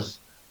Bournemouth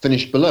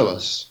finished below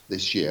us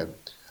this year,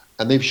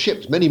 and they've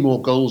shipped many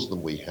more goals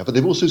than we have, but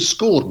they've also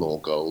scored more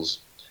goals.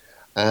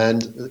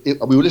 And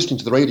we were listening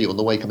to the radio on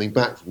the way coming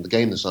back from the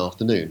game this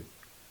afternoon,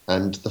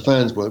 and the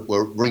fans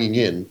were ringing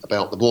in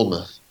about the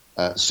Bournemouth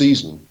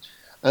season,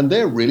 and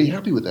they're really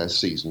happy with their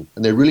season,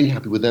 and they're really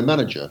happy with their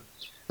manager.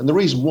 And the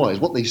reason why is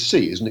what they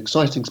see is an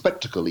exciting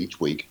spectacle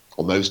each week,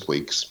 or most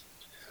weeks.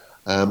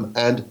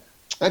 And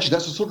actually,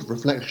 that's a sort of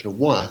reflection of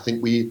why I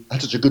think we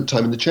had such a good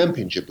time in the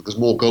Championship, because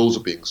more goals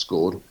are being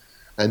scored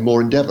and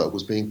more endeavour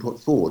was being put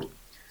forward.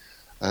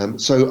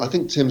 So I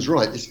think Tim's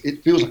right.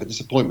 It feels like a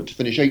disappointment to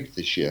finish 8th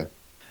this year.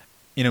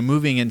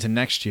 Moving into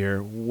next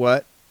year,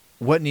 what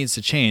needs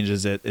to change?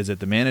 Is it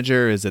the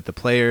manager? Is it the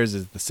players?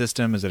 Is it the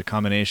system? Is it a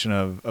combination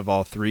of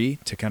all three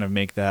to kind of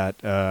make that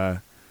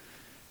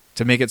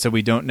to make it so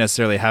we don't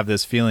necessarily have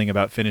this feeling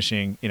about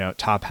finishing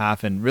top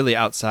half and really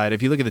outside?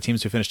 If you look at the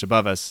teams who finished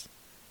above us,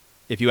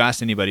 if you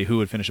asked anybody who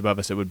would finish above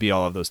us, it would be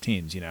all of those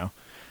teams.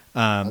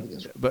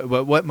 But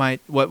what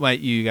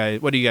do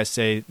you guys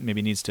say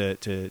maybe needs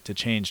to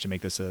change to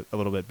make this a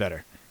little bit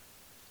better?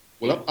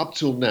 Well, up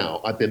till now,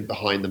 I've been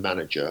behind the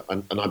manager,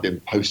 and I've been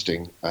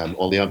posting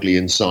on the Ugly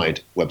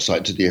Inside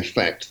website to the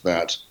effect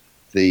that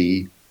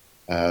the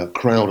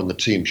crowd and the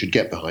team should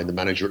get behind the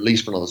manager at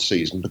least for another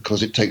season,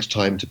 because it takes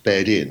time to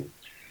bed in.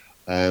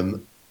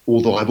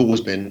 Although I've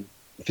always been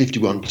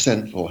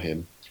 51% for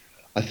him.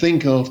 I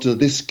think after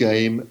this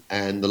game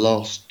and the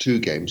last two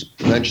games,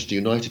 the Manchester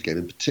United game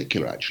in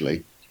particular,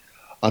 actually,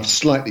 I've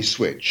slightly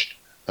switched.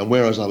 And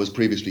whereas I was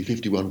previously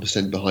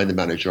 51% behind the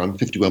manager, I'm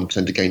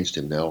 51% against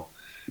him now,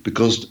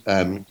 because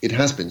it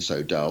has been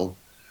so dull,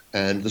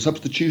 and the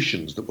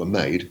substitutions that were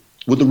made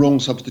were the wrong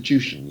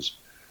substitutions.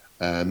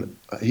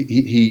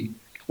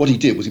 What he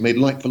did was he made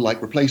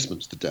like-for-like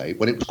replacements today,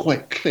 when it was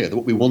quite clear that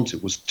what we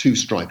wanted was two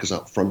strikers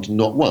up front and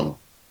not one,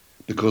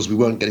 because we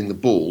weren't getting the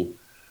ball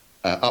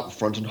up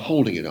front and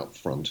holding it up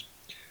front.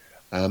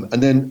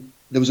 And then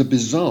there was a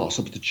bizarre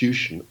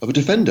substitution of a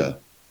defender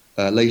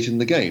late in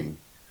the game,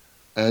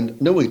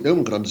 and no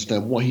one could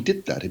understand why he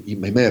did that. He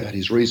may have had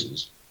his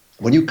reasons.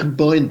 When you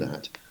combine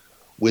that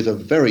with a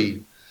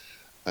very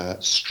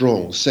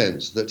strong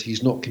sense that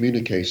he's not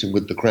communicating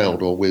with the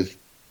crowd or with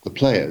the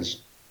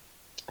players,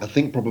 I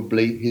think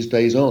probably his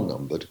days are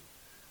numbered.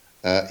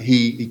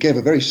 He gave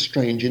a very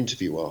strange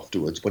interview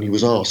afterwards when he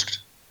was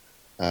asked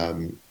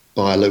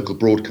by a local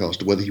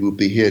broadcaster whether he would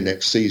be here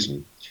next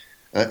season.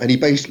 And he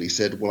basically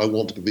said, well, I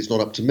want to, but it's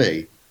not up to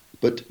me.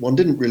 But one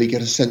didn't really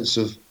get a sense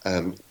of,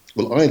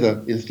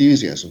 either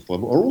enthusiasm for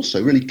him or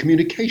also really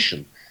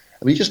communication.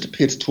 I mean, he just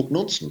appeared to talk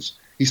nonsense.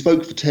 He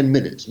spoke for 10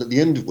 minutes, and at the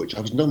end of which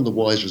I was none the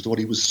wiser as to what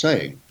he was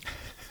saying.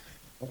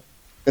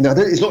 And now,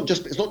 it's not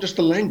just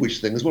the language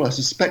thing as well. I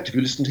suspect if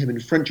you listen to him in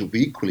French, it will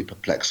be equally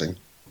perplexing.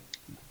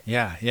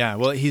 Yeah.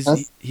 Well,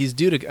 he's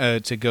due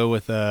to go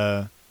with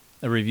a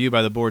review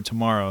by the board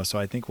tomorrow, so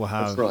I think we'll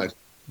have a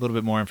little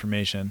bit more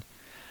information.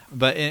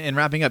 But in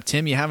wrapping up,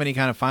 Tim, you have any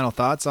kind of final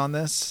thoughts on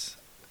this,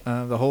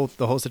 the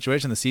whole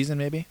situation, the season,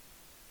 maybe?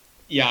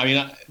 Yeah, I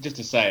mean, just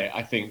to say,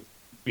 I think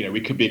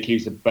we could be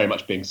accused of very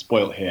much being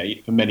spoilt here.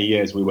 For many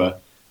years, we were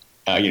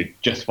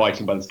just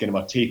fighting by the skin of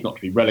our teeth not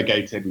to be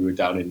relegated. We were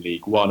down in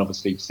League One,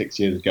 obviously, 6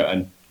 years ago,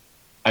 and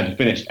to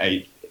finish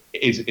eighth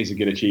is a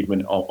good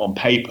achievement on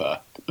paper.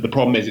 But the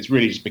problem is, it's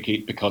really just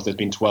because there's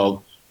been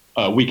 12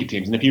 weaker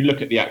teams. And if you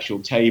look at the actual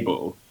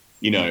table,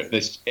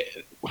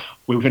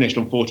 we finished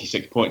on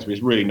 46 points, which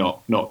is really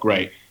not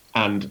great.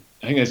 And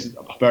I think there's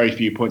very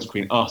few points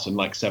between us and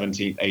like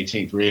 17th,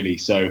 18th, really.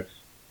 So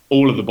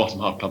all of the bottom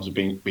half clubs are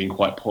being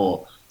quite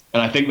poor.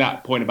 And I think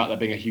that point about there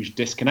being a huge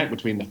disconnect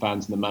between the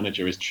fans and the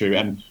manager is true.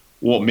 And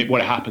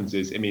what happens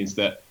is it means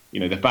that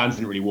the fans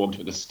didn't really warm to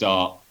him at the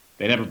start.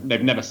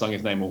 They've never sung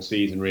his name all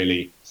season,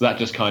 really. So that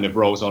just kind of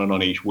rolls on and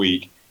on each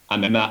week.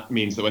 And then that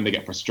means that when they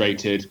get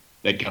frustrated,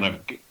 they kind of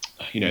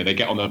they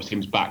get on the other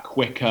team's back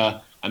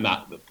quicker, and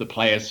that the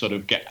players sort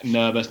of get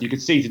nervous. You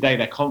could see today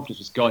their confidence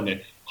was gone.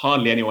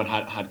 Hardly anyone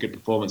had good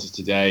performances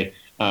today.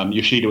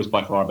 Yoshida was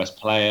by far our best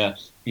player.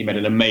 He made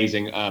an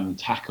amazing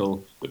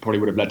tackle that probably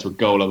would have led to a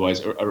goal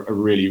otherwise. A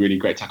really, really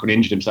great tackle, and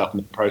injured himself in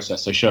the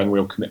process. So showing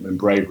real commitment and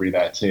bravery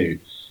there too.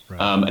 Right.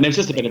 And it was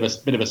just a bit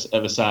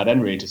of a sad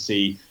end really to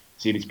see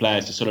these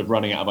players just sort of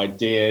running out of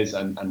ideas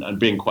and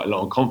being quite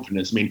low on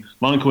confidence. I mean,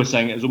 Monaco was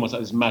saying it was almost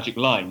like this magic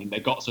line. They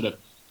got sort of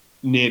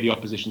near the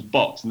opposition's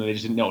box and then they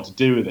just didn't know what to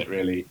do with it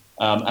really.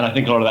 And I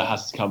think a lot of that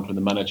has to come from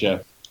the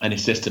manager and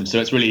his system.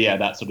 So it's really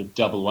that sort of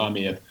double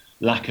whammy of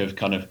lack of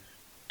kind of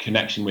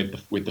connection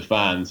with the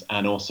fans,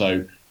 and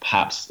also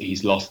perhaps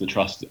he's lost the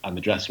trust and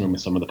the dressing room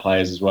with some of the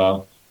players as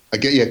well. I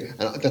get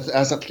and that's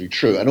absolutely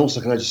true. And also,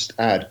 can I just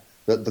add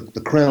that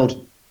the crowd,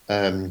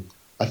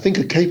 I think,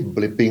 are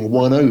capable of being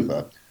won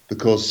over,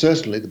 because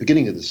certainly at the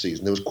beginning of the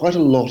season there was quite a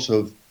lot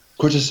of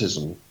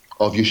criticism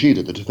of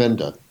Yoshida, the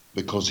defender,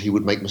 because he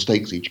would make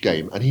mistakes each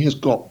game, and he has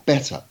got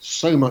better,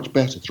 so much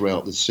better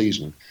throughout this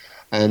season.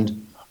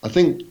 And I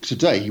think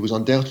today he was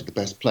undoubtedly the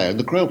best player, and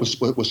the crowd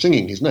was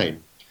singing his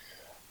name.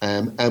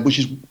 And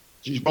which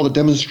rather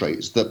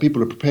demonstrates that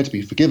people are prepared to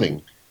be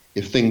forgiving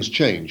if things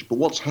change. But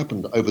what's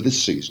happened over this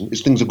season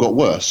is things have got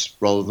worse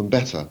rather than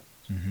better.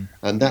 Mm-hmm.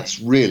 And that's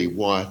really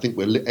why I think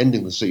we're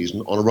ending the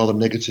season on a rather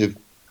negative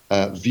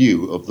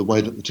view of the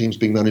way that the team's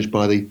being managed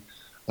by the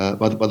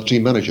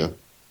team manager.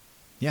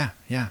 Yeah.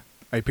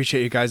 I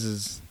appreciate you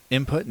guys'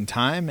 input and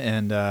time,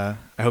 and I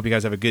hope you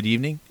guys have a good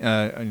evening,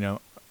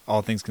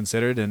 all things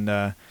considered.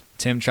 And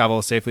Tim,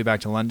 travel safely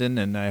back to London,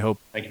 and I hope...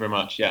 Thank you very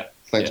much, yeah.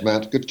 Thanks,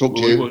 Matt. Good to talk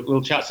to you.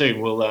 We'll chat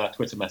soon. We'll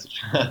Twitter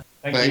message.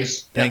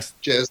 Thanks. Thanks.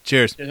 Cheers.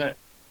 Cheers.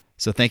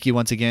 So thank you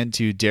once again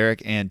to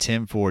Derek and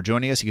Tim for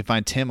joining us. You can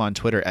find Tim on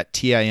Twitter at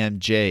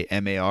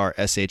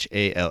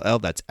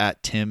TimJMarshall. That's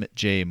at Tim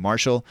J.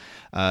 Marshall.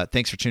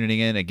 Thanks for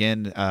tuning in.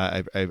 Again,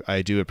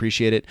 I do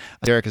appreciate it.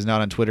 Derek is not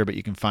on Twitter, but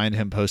you can find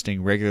him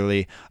posting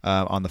regularly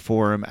on the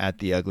forum at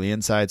The Ugly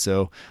Inside.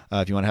 So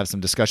if you want to have some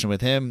discussion with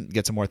him,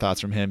 get some more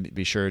thoughts from him,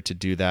 be sure to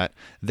do that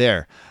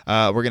there.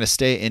 We're going to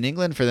stay in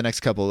England for the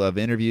next couple of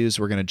interviews.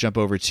 We're going to jump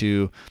over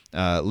to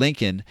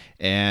Lincoln.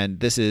 And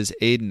this is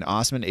Aiden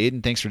Osman.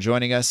 Aiden, thanks for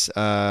joining us.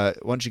 Why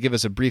don't you give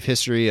us a brief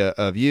history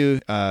of you,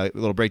 a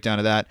little breakdown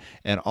of that,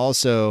 and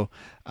also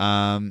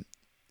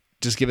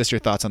just give us your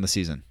thoughts on the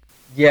season.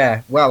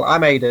 Yeah, well,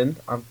 I'm Aiden.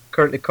 I'm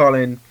currently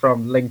calling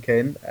from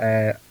Lincoln.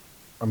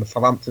 I'm a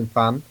Southampton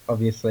fan,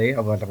 obviously,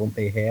 otherwise I wouldn't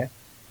be here.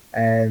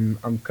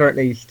 I'm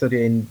currently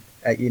studying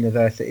at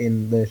university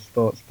in the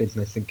sports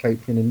business and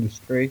coaching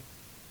industry,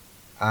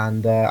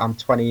 and I'm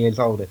 20 years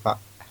old, if that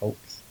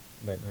helps.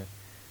 I don't know.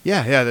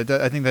 Yeah,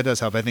 I think that does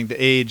help. I think the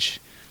age,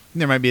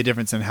 there might be a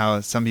difference in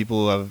how some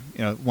people of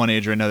one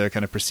age or another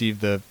kind of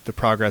perceive the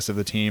progress of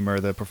the team or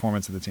the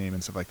performance of the team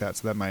and stuff like that.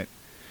 So that might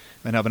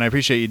help. And I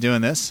appreciate you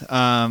doing this.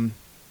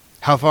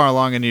 How far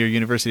along into your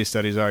university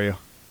studies are you?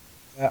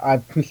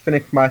 I've just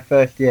finished my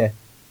first year.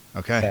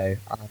 Okay.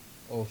 So I'm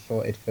all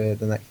sorted for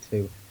the next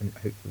two, and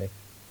hopefully.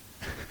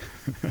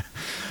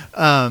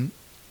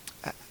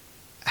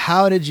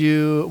 When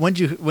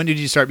did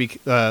you start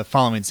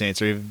following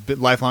Saints? Are you a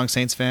lifelong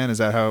Saints fan? Is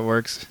that how it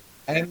works?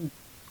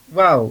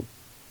 Well,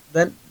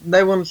 then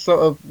no one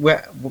sort of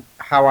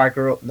how I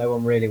grew up. No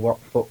one really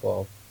watched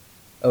football,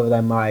 other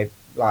than my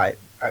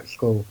at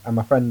school and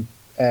my friend.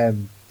 I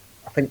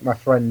think my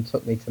friend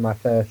took me to my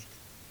first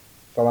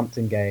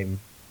Southampton game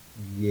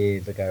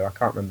years ago. I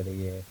can't remember the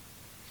year,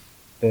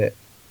 but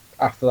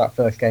after that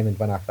first game is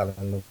when I fell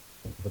in love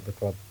with the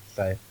club.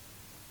 So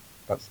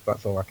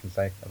that's all I can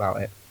say about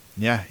it.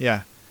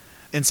 Yeah.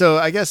 And so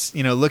I guess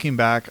looking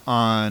back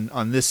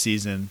on this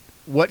season,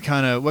 what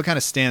kind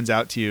of stands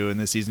out to you in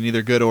this season,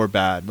 either good or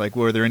bad? Like,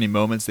 were there any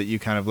moments that you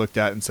kind of looked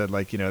at and said,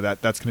 like,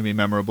 that's going to be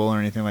memorable or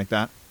anything like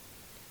that?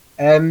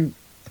 The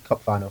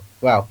cup final.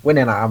 Well,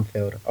 winning at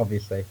Anfield,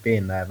 obviously,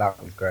 being there,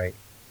 that was great.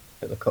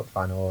 But the cup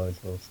final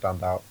always will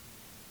stand out.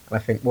 And I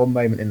think one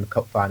moment in the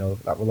cup final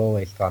that will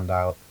always stand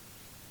out.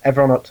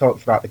 Everyone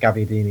talks about the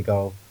Gabbiadini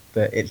goal,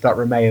 but it's that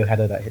Romeo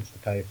header that hits the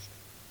post.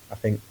 I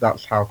think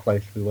that's how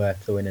close we were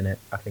to winning it.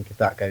 I think if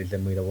that goes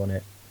in, we'd have won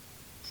it.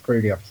 Screw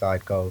the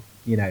offside goal.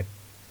 That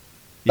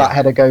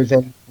header goes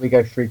in, we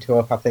go 3-2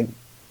 up. I think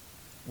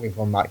we've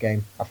won that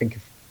game. I think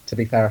to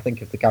be fair, I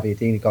think if the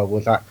Gabbiadini goal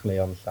was actually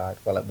onside,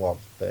 well, it was,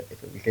 but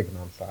if it was given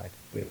onside,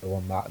 we'd have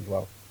won that as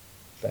well.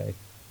 So I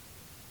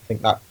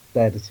think that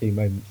they're the two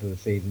moments of the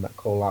season that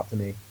call out to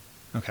me.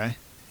 Okay.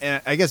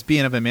 And I guess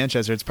being up in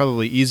Manchester, it's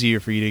probably easier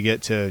for you to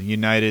get to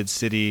United,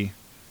 City,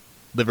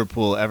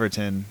 Liverpool,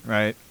 Everton,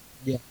 right?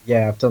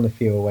 Yeah, I've done a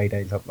few away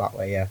days up that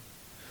way, yeah.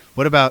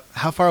 What about,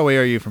 how far away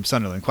are you from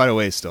Sunderland? Quite a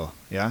ways still,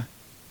 yeah?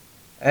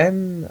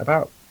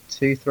 About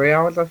 2-3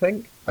 hours, I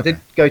think. I did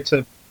go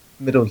to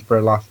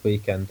Middlesbrough last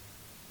weekend.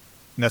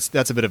 And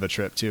that's a bit of a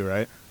trip too,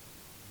 right?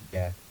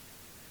 Yeah.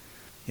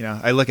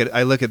 I look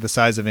at the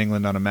size of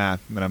England on a map,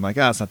 and I'm like,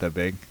 it's not that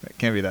big. It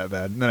can't be that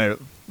bad. And then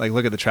I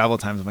look at the travel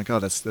times. I'm like,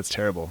 that's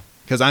terrible.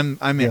 Because I'm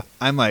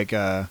like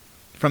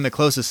from the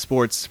closest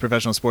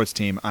professional sports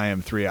team, I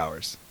am 3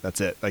 hours. That's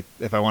it. Like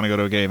if I want to go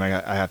to a game, I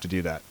have to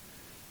do that.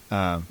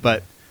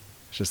 But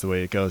it's just the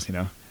way it goes,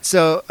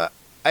 So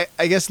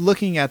I guess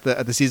looking at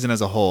the season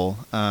as a whole,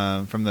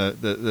 from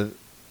the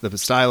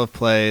style of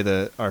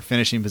play, our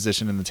finishing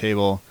position in the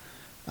table,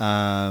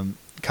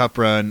 cup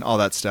run, all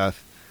that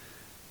stuff.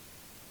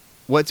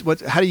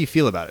 How do you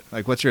feel about it?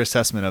 Like, what's your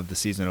assessment of the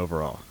season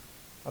overall?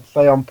 I'd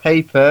say on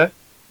paper,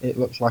 it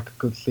looks like a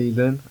good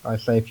season. I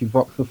say if you've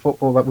watched the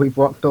football that we've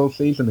watched all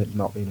season, it's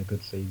not been a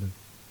good season.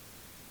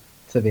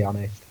 To be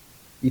honest,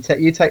 you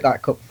take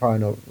that cup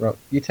final,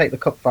 you take the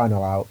cup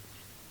final out.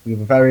 We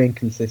were very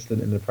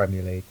inconsistent in the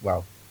Premier League.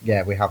 Well,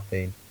 yeah, we have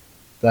been.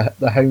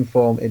 The home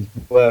form is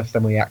worse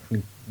than we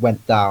actually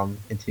went down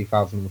in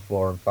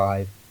 2004 and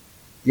 5.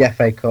 The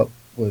FA Cup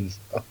was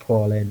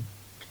appalling,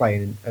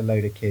 playing a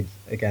load of kids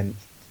against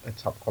a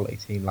top quality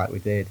team like we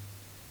did.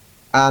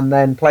 And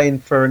then playing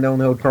for a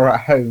 0-0 draw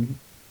at home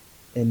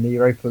in the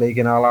Europa League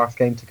in our last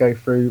game to go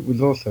through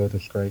was also a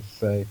disgrace.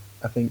 So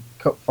I think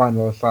cup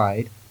final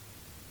aside,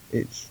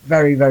 it's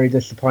very, very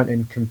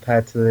disappointing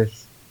compared to the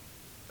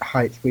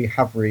heights we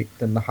have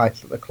reached and the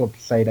heights that the club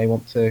say they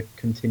want to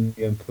continue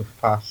and push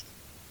past.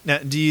 Now,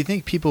 do you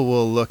think people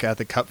will look at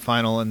the cup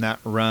final and that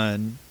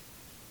run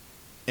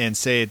and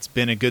say it's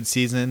been a good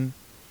season,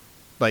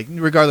 like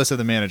regardless of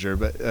the manager,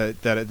 but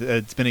that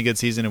it's been a good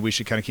season and we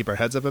should kind of keep our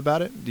heads up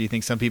about it? Do you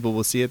think some people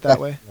will see it that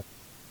way?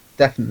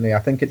 Definitely. I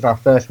think it's our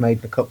first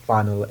major cup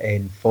final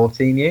in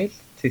 14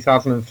 years.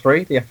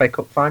 2003, the FA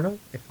Cup final,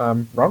 if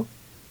I'm wrong.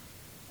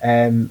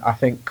 I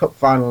think cup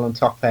final and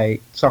top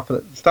 8, top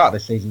at the start of the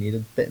season, you'd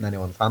have bitten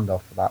anyone's hand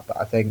off for that. But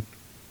I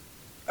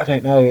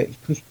don't know. It's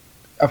just,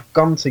 I've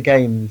gone to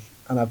games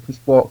and I've just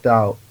walked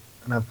out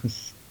and I've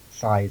just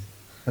sighed.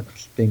 I've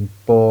just been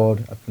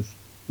bored. I've just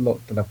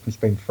looked and I've just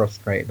been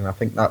frustrated. And I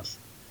think that's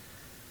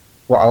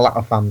what a lot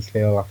of fans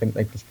feel. I think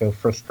they just feel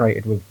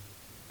frustrated with,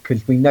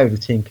 because we know the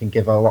team can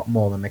give a lot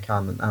more than they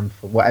can, and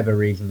for whatever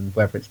reason,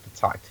 whether it's the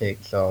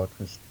tactics or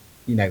just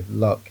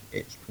luck,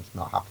 it's just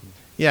not happened.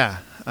 Yeah,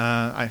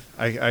 I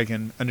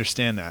can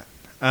understand that.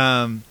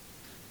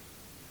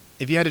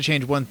 If you had to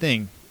change one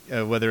thing,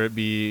 whether it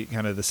be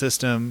kind of the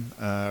system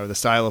or the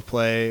style of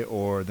play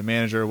or the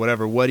manager or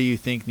whatever? What do you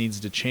think needs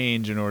to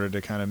change in order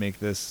to kind of make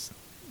this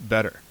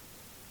better?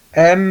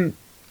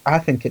 I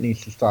think it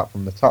needs to start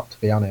from the top,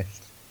 to be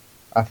honest.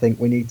 I think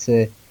we need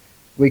to.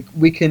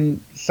 We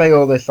can say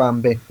all this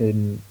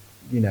ambition,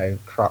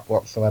 crap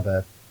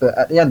whatsoever, but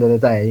at the end of the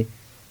day,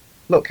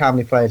 look how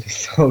many players we've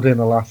sold in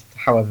the last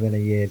however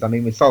many years. I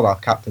mean, we sold our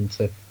captain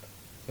to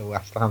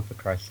West Ham, for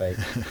Christ's sake.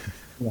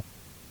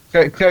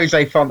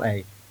 Jose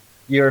Fonte,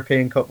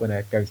 European Cup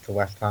winner, goes to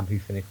West Ham, who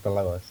finished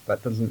below us.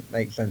 That doesn't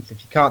make sense.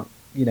 If you can't,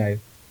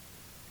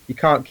 you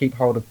can't keep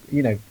hold of,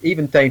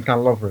 even Dave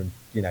Lovren,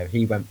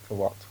 he went for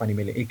what, 20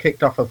 million. He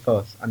kicked off a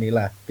fuss and he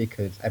left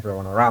because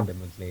everyone around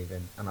him was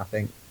leaving. And I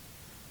think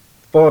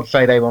the board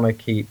say they want to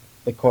keep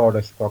the core of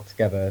the squad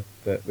together,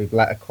 but we've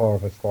let a core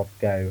of the squad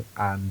go,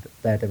 and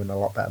they're doing a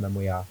lot better than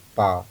we are,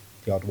 bar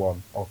the odd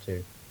one or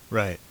two.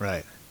 Right.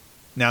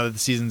 Now that the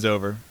season's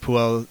over,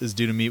 Puel is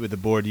due to meet with the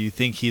board. Do you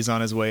think he's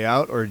on his way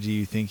out, or do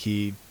you think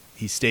he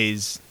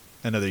stays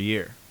another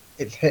year?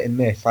 It's hit and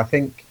miss. I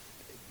think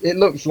it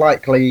looks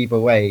likely either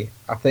way.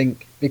 I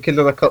think because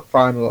of the cup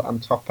final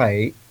and top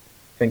 8, I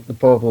think the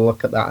board will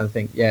look at that and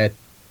think, yeah,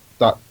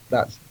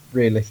 that's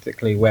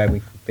realistically where we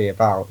could be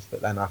about.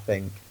 But then I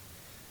think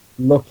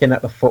looking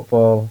at the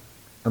football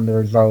and the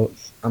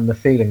results and the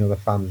feeling of the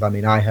fans, I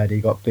mean, I heard he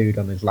got booed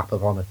on his lap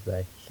of honour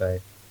today. So,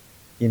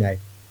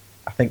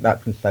 I think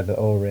that can say it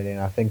all, really.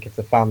 And I think if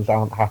the fans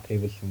aren't happy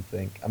with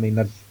something, I mean,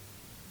 there's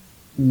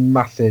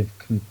massive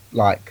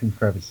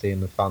controversy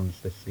in the fans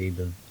this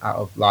season, out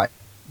of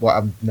what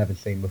I've never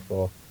seen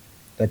before.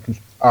 There's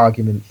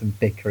arguments and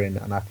bickering,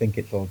 and I think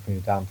it's all coming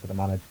down to the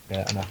manager.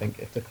 And I think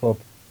if the club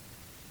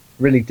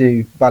really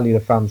do value the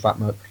fans that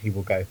much, he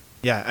will go.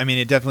 Yeah, I mean,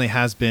 it definitely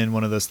has been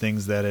one of those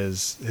things that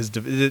has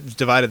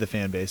divided the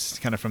fan base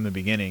kind of from the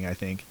beginning, I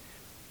think.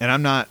 And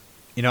I'm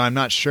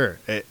not sure.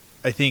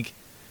 I think,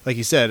 like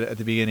you said at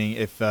the beginning,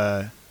 if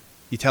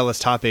you tell us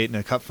top 8 in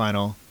a cup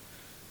final,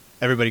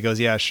 everybody goes,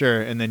 yeah,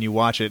 sure. And then you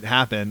watch it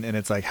happen, and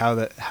it's like, how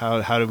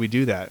did we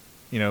do that?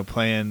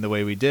 Playing the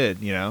way we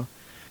did,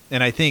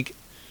 And I think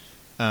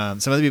some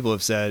other people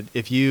have said,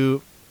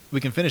 we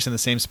can finish in the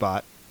same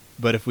spot,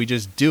 but if we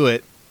just do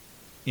it,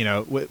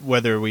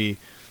 whether we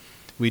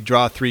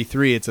draw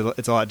 3-3,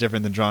 it's a lot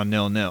different than drawing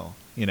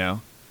 0-0.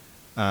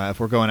 If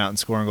we're going out and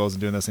scoring goals and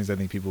doing those things, I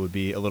think people would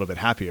be a little bit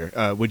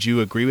happier. Would you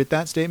agree with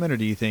that statement, or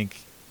do you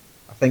think?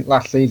 I think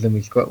last season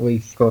we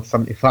scored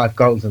 75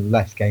 goals in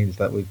less games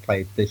that we've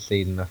played this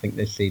season. I think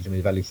this season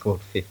we've only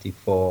scored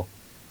 54,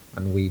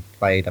 and we've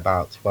played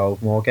about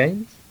 12 more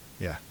games.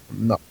 Yeah.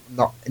 Not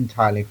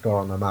entirely sure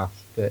on the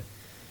maths, but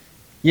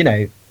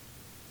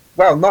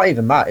well, not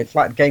even that. It's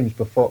like games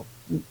before,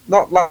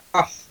 not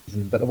last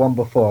season, but the one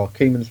before,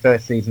 Koeman's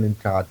first season in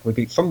charge. We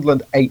beat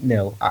Sunderland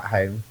 8-0 at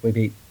home. We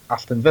beat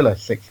Aston Villa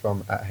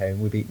 6-1 at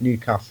home. We beat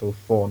Newcastle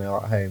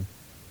 4-0 at home.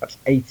 That's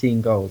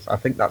 18 goals. I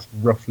think that's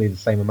roughly the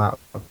same amount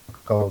of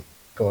goals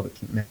scored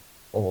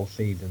all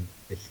season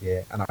this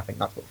year, and I think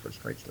that's what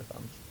frustrates the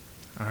fans.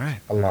 All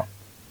right. A lot.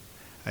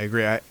 I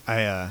agree.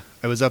 I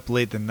was up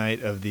late the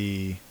night of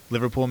the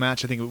Liverpool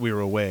match. I think we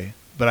were away,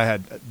 but I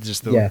had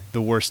just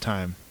the worst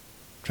time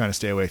trying to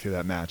stay away through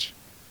that match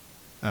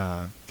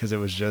because it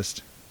was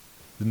just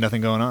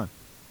nothing going on.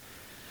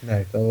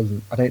 No, there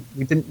wasn't.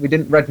 We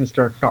didn't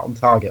register a shot on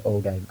target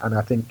all game, and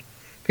I think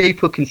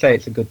people can say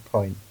it's a good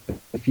point. But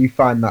if you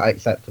find that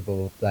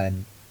acceptable,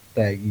 then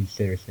you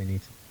seriously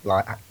need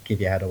to give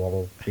your head a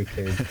wobble,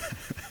 because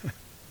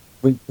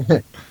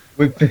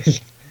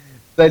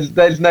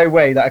there's no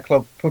way that a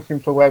club pushing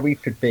for where we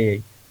should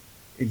be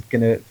is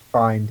going to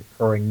find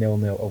throwing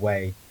 0-0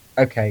 away.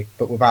 Okay,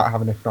 but without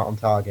having a shot on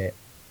target,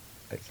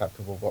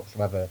 acceptable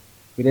whatsoever.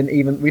 We didn't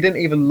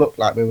even look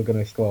like we were going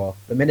to score.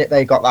 The minute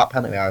they got that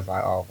penalty, I was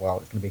like, oh well,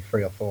 it's going to be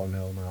 3 or 4-0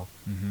 now.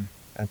 Mm-hmm.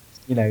 And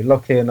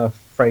lucky enough,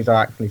 Fraser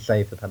actually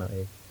saved the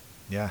penalty.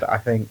 Yeah. But I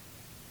think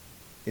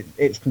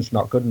it's just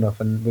not good enough,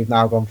 and we've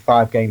now gone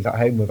 5 games at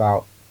home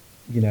without,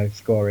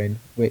 scoring,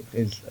 which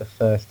is a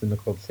first in the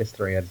club's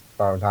history as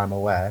far as I'm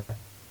aware.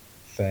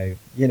 So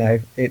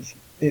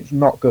it's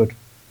not good.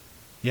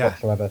 Yeah.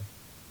 Whatsoever.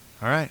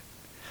 All right.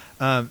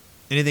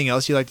 Anything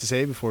else you'd like to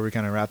say before we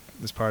kind of wrap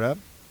this part up?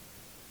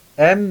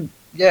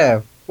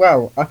 Yeah.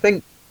 Well, I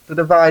think the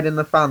divide in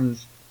the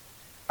fans,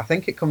 I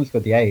think it comes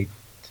with the age,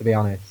 to be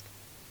honest.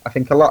 I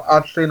think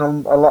I've seen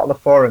on a lot of the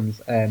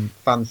forums,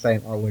 fans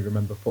saying, "Oh, we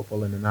remember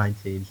football in the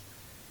 90s,"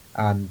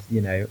 and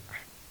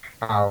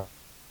how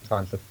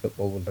sometimes the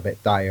football was a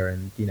bit dire,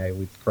 and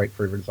we'd scrape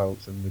through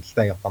results and we'd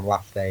stay up on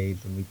last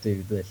days and we'd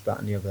do this, that,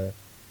 and the other.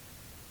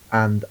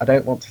 And I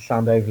don't want to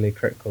sound overly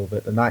critical,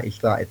 but the 90s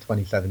started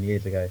 27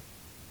 years ago.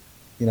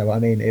 You know what I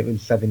mean? It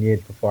was 7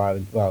 years before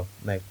I was.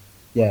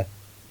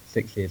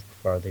 6 years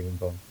before I was even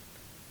born.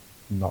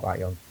 I'm not that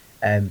young.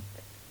 And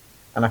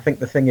I think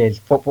the thing is,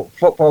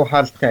 football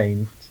has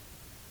changed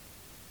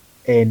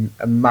in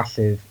a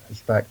massive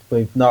aspect.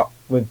 We've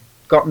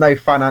got no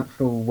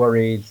financial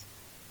worries.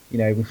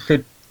 We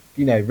should,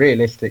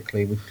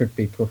 realistically, we should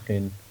be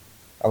pushing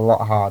a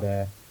lot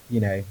harder.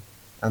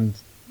 And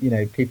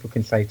people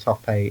can say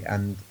top 8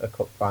 and a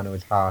cup final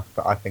is hard,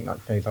 but I think that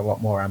shows a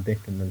lot more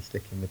ambition than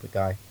sticking with the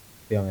guy.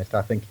 To be honest,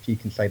 I think if you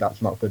can say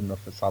that's not good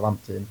enough for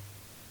Southampton,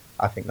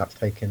 I think that's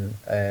taken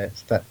a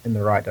step in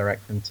the right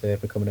direction to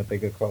becoming a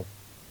bigger club.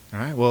 All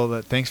right.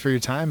 Well, thanks for your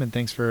time and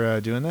thanks for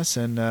doing this,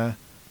 and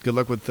good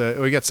luck with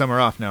we got summer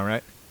off now,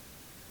 right?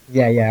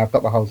 Yeah. I've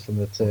got the whole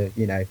summer to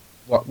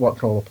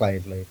watch all the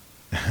players leave.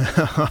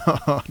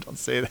 Don't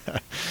say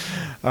that.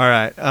 All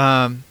right.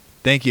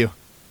 Thank you.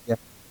 Yeah.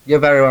 You're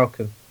very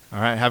welcome. All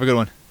right. Have a good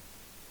one.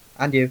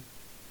 And you.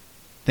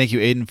 Thank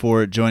you, Aidan,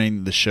 for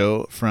joining the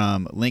show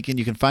from Lincoln.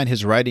 You can find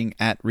his writing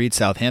at Read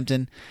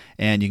Southampton,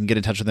 and you can get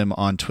in touch with him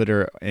on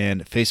Twitter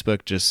and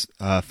Facebook. Just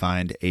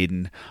find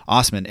Aidan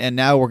Osman. And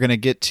now we're going to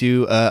get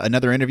to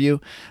another interview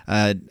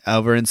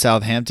over in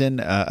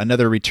Southampton,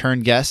 another return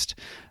guest.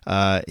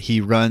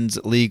 He runs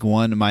League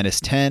One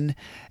 -10,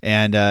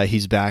 and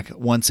he's back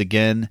once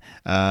again.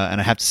 And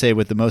I have to say,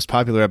 with the most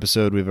popular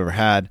episode we've ever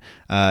had,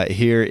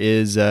 here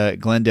is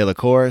Glenn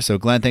Delacour. So,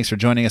 Glenn, thanks for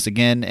joining us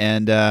again.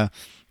 And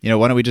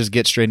why don't we just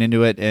get straight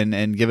into it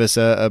and give us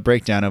a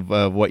breakdown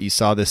of what you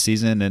saw this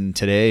season and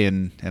today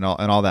and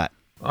all that.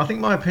 I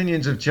think my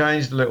opinions have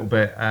changed a little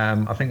bit.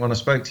 I think when I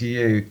spoke to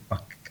you,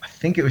 I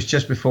think it was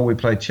just before we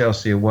played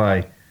Chelsea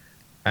away.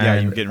 Yeah,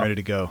 you were getting ready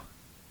to go.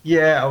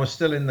 Yeah, I was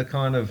still in the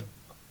kind of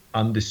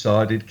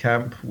undecided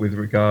camp with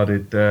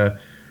regarded our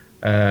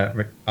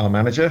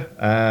manager,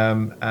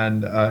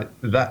 and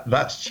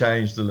that's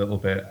changed a little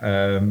bit.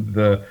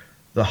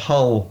 The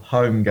whole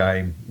home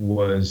game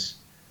was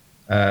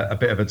a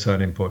bit of a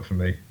turning point for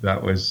me.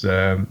 That was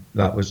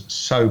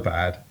so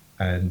bad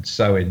and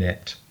so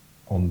inept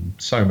on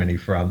so many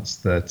fronts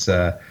that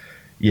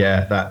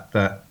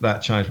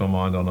that changed my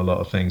mind on a lot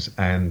of things,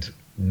 and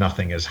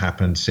nothing has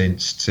happened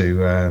since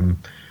to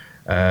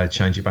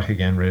change it back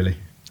again, really.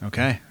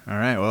 Okay, all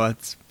right. Well,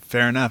 that's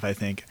fair enough, I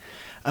think.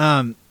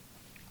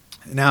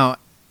 Now,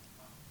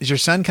 does your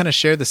son kind of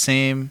share the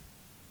same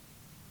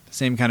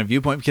kind of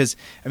viewpoint? Because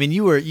I mean,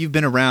 you've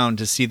been around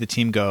to see the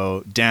team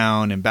go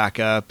down and back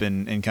up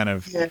and kind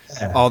of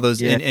all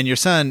those. Yeah. And your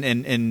son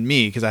and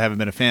me, because I haven't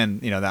been a fan,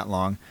 that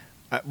long.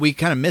 We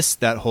kind of missed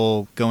that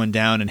whole going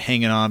down and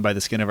hanging on by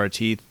the skin of our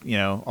teeth,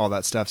 all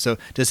that stuff. So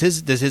does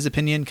his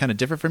opinion kind of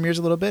differ from yours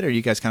a little bit, or are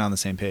you guys kind of on the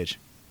same page?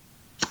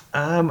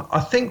 I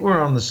think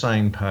we're on the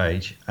same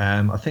page.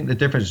 I think the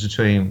difference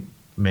between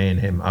me and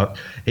him,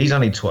 he's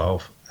only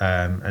 12,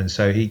 and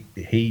so he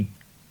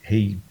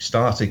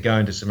started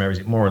going to St Mary's.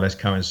 It more or less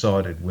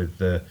coincided with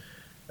the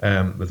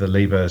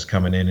Leavers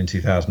coming in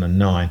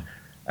 2009.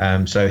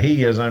 So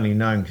he has only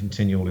known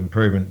continual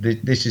improvement.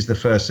 This is the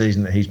first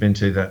season that he's been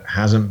to that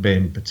hasn't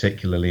been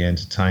particularly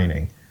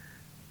entertaining.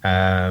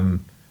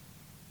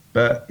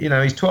 But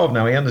he's 12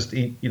 now.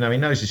 He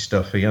knows his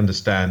stuff. He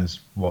understands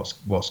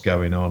what's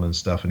going on and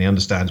stuff, and he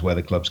understands where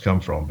the club's come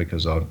from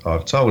because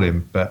I've told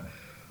him. But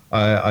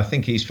I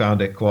think he's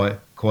found it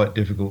quite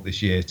difficult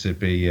this year to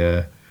be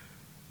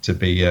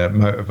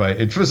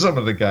motivated for some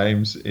of the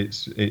games.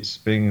 It's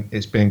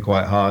been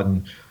quite hard.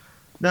 And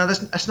no,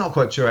 that's not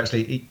quite true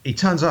actually. He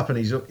turns up and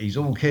he's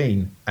all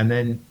keen, and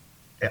then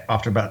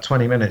after about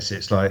 20 minutes,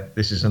 it's like,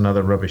 this is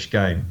another rubbish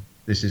game.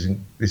 This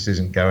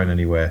isn't going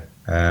anywhere.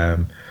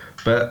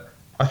 But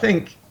I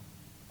think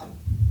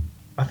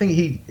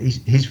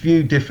his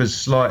view differs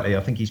slightly. I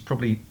think he's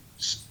probably,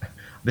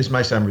 this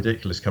may sound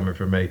ridiculous coming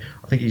from me,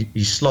 I think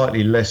he's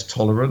slightly less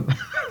tolerant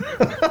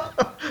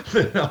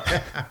than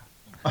I am.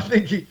 I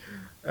think he,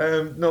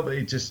 not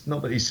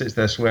that he sits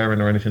there swearing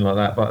or anything like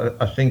that, but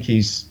I think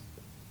he's,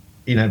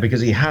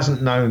 because he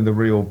hasn't known the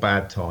real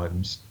bad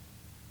times.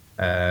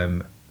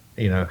 I'll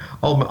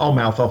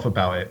mouth off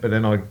about it, but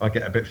then I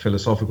get a bit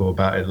philosophical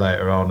about it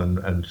later on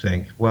and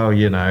think, well,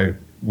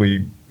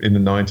 we in the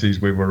 90s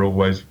we were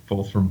always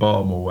fourth from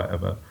bottom or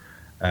whatever.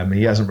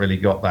 He hasn't really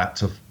got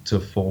that to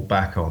fall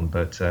back on,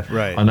 but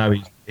right. I know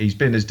he's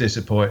been as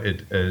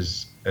disappointed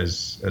as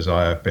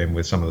I have been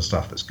with some of the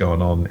stuff that's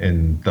going on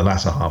in the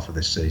latter half of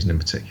this season in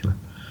particular.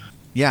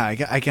 Yeah,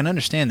 I can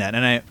understand that,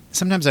 and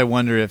sometimes I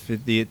wonder if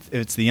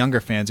it's the younger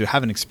fans who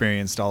haven't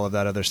experienced all of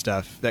that other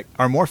stuff that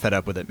are more fed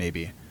up with it,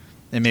 maybe,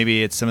 and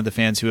maybe it's some of the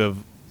fans who have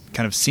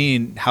kind of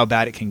seen how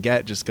bad it can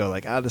get, just go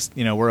like,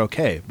 we're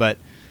okay, but.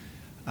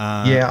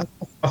 I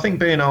think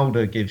being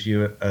older gives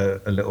you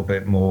a little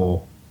bit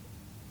more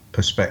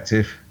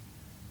perspective.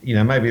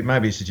 Maybe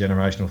it's a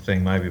generational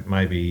thing.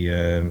 Maybe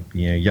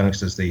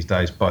youngsters these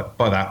days. But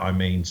by that I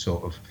mean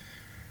sort of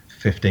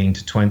 15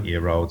 to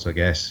 20-year-olds, I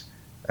guess.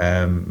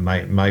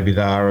 Maybe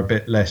they are a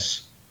bit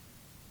less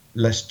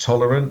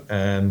tolerant.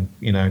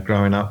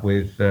 Growing up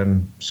with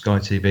Sky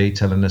TV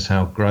telling us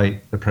how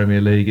great the Premier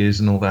League is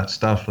and all that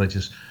stuff, they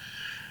just.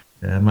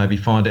 Maybe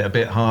find it a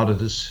bit harder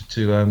to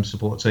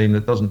support a team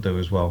that doesn't do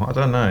as well. I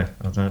don't know.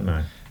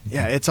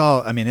 Yeah, it's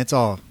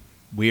all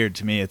weird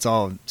to me. It's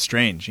all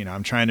strange.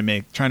 I'm trying to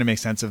make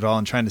sense of it all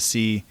and trying to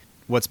see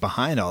what's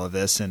behind all of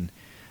this. And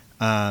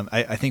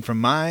I think from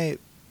my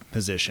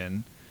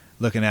position,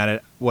 looking at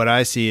it, what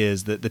I see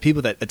is that the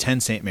people that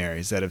attend St.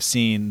 Mary's that have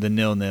seen the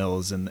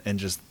 0-0s and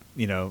just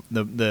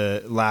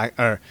the lack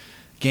or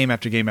game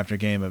after game after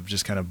game of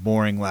just kind of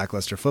boring,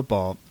 lackluster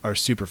football are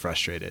super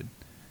frustrated.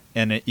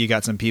 And you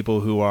got some people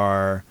who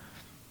are,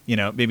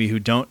 maybe who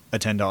don't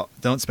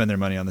spend their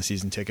money on the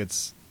season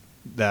tickets,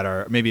 that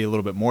are maybe a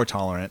little bit more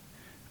tolerant.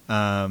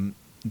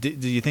 Do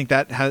you think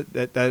that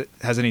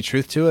has any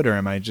truth to it, or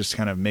am I just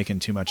kind of making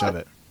too much of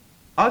it?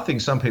 I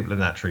think some people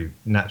are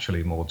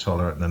naturally more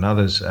tolerant than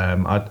others.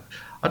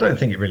 I don't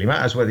think it really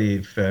matters whether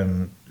you've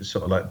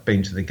sort of like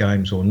been to the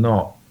games or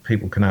not.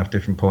 People can have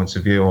different points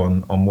of view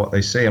on what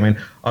they see. I mean,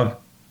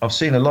 I've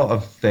seen a lot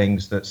of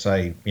things that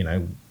say,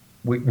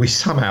 we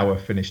somehow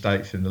have finished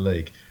 8th in the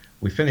league.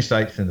 We finished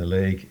 8th in the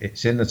league.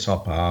 It's in the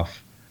top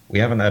half. We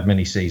haven't had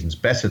many seasons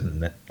better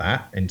than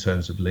that in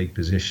terms of league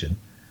position.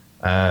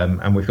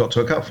 And we've got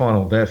to a cup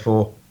final.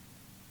 Therefore,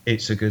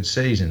 it's a good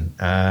season.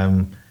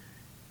 And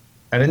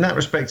in that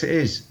respect, it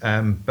is.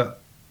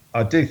 But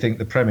I do think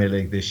the Premier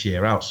League this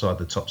year, outside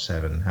the top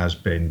 7, has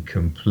been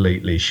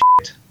completely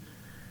shit.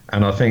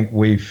 And I think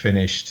we've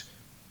finished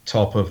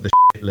top of the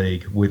shit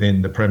league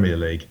within the Premier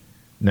League.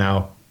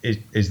 Now,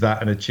 is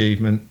that an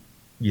achievement?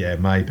 Yeah,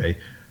 maybe.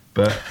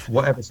 But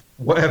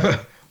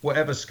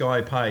whatever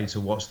Sky pay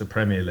to watch the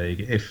Premier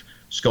League, if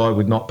Sky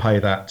would not pay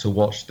that to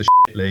watch the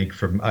shit league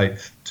from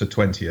 8th to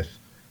 20th,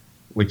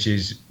 which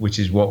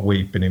is what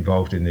we've been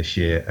involved in this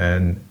year.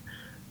 And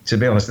to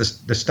be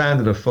honest, the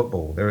standard of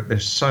football,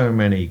 there's so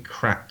many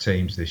crap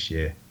teams this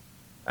year.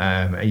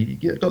 And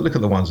you've got to look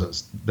at the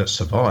ones that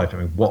survived. I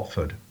mean,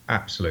 Watford,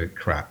 absolute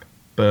crap.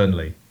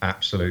 Burnley,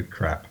 absolute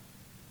crap.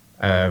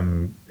 I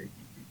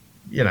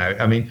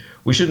mean,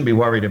 we shouldn't be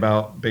worried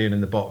about being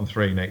in the bottom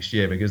 3 next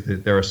year because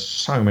there are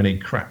so many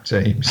crap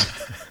teams.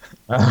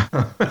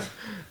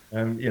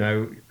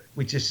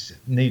 We just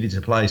needed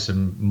to play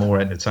some more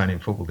entertaining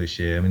football this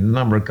year. I mean, the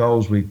number of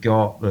goals we've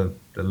got, the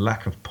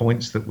lack of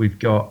points that we've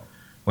got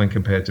when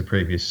compared to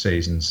previous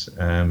seasons,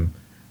 and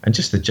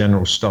just the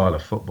general style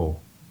of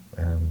football.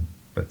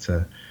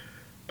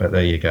 But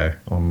there you go.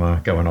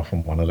 I'm going off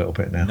on one a little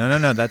bit now.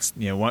 No. That's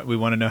we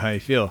want to know how you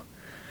feel.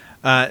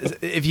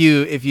 If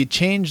you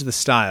change the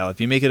style,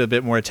 if you make it a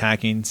bit more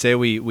attacking, say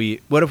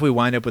what if we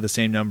wind up with the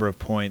same number of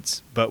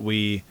points, but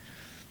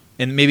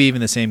and maybe even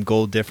the same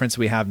goal difference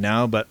we have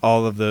now, but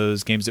all of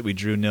those games that we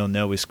drew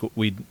 0-0,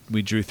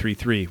 we drew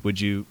 3-3.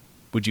 Would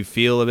you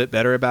feel a bit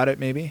better about it?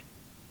 Maybe.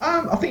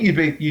 I think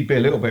you'd be a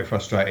little bit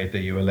frustrated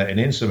that you were letting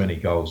in so many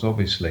goals,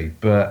 obviously,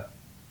 but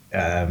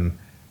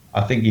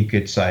I think you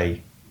could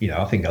say,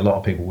 I think a lot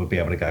of people would be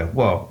able to go,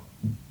 well,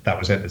 that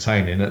was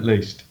entertaining at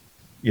least.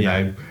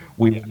 There's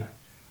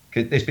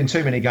been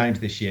too many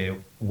games this year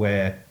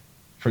where,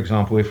 for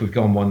example, if we've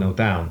gone 1-0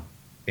 down,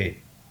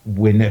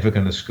 we're never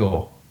going to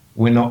score.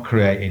 We're not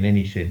creating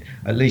anything.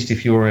 At least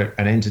if you're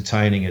an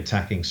entertaining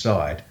attacking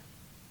side,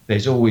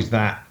 there's always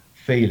that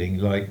feeling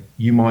like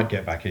you might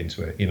get back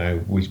into it.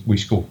 We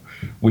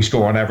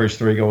score on average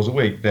 3 goals a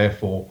week.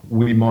 Therefore,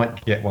 we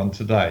might get one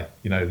today.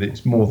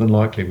 It's more than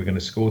likely we're going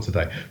to score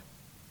today.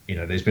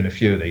 There's been a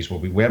few of these where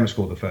we haven't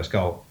scored the first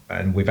goal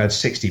and we've had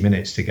 60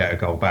 minutes to get a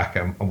goal back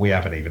and we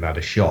haven't even had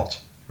a shot.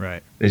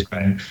 Right. There's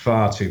been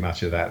far too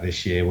much of that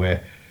this year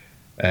where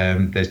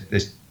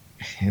there's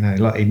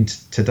like in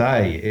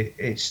today,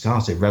 it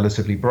started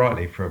relatively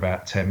brightly for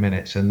about 10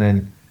 minutes and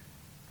then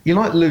you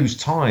lose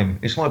time.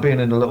 It's like being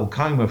in a little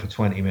coma for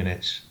 20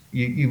 minutes.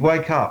 You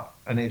wake up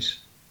and it's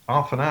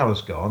half an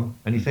hour's gone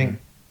and you think,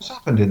 what's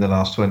happened in the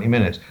last 20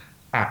 minutes?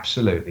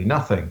 Absolutely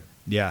nothing.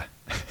 Yeah.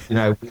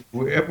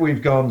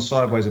 We've gone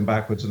sideways and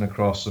backwards and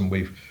across, and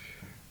we've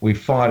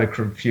fired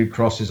a few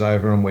crosses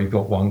over, and we've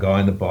got one guy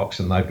in the box,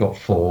 and they've got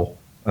 4,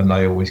 and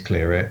they always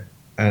clear it,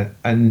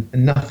 and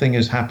nothing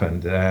has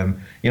happened.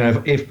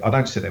 If I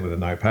don't sit there with a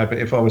notepad, but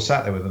if I was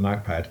sat there with a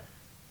notepad,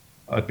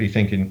 I'd be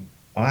thinking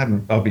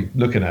I'd be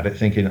looking at it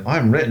thinking I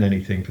haven't written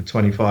anything for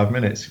 25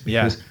 minutes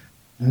because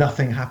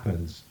nothing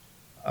happens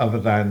other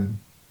than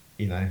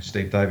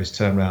Steve Davis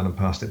turned around and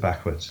passed it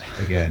backwards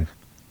again.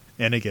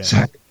 And again,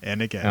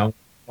 and again. I'm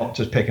not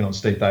just picking on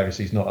Steve Davis;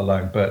 he's not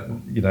alone. But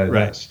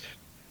right.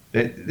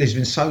 There's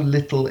been so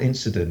little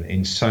incident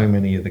in so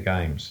many of the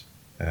games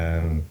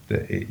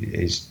that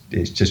it's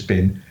just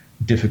been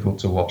difficult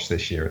to watch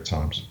this year at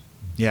times.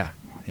 Yeah.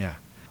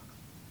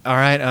 All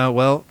right.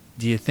 Well,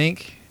 do you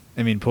think?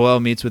 I mean,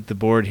 Puel meets with the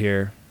board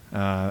here.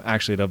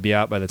 Actually, it'll be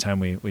out by the time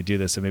we do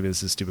this, so maybe this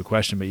is a stupid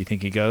question, but you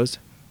think he goes?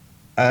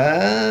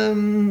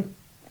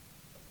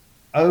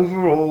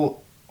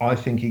 Overall, I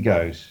think he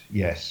goes.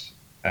 Yes.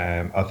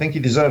 I think he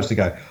deserves to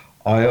go.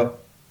 I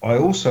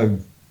also,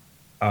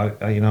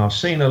 I've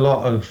seen a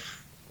lot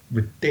of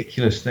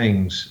ridiculous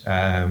things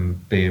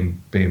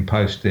being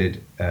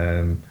posted,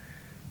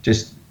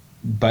 just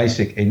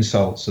basic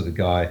insults to the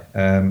guy.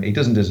 He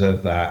doesn't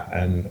deserve that,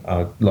 and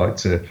I'd like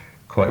to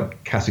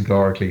quite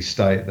categorically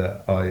state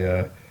that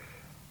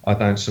I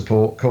don't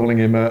support calling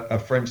him a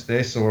French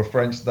this or a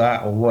French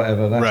that or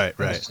whatever.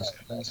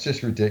 That's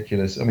just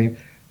ridiculous. I mean,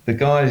 the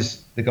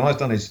guy's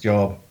done his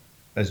job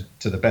as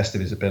to the best of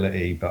his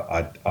ability, but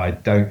I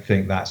don't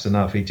think that's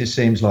enough. He just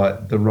seems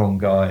like the wrong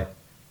guy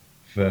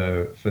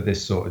for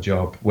this sort of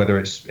job, whether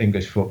it's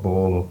English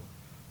football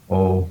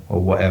or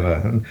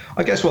whatever. And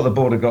I guess what the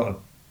board have got,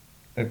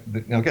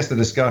 I guess the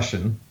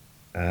discussion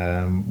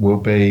will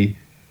be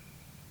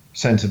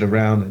centred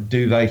around,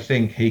 do they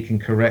think he can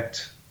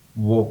correct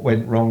what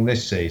went wrong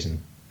this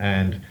season?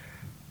 And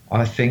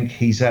I think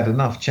he's had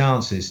enough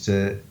chances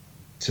to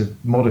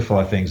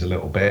modify things a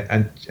little bit,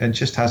 and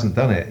just hasn't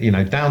done it. You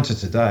know, down to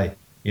today,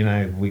 you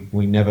know,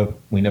 we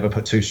never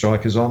put two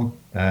strikers on.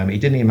 He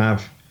didn't even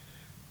have.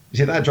 You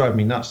see, that drove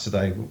me nuts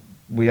today.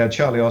 We had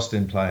Charlie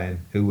Austin playing,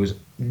 who was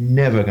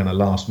never going to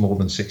last more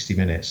than 60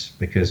 minutes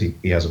because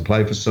he hasn't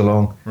played for so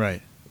long.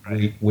 Right.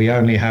 We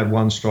only had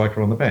one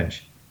striker on the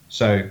bench.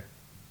 So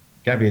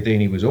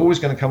Gabbiadini was always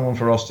going to come on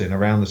for Austin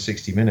around the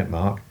 60-minute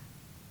mark,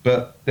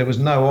 but there was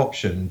no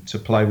option to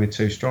play with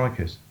two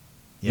strikers.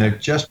 Yeah. You know,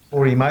 just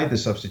before he made the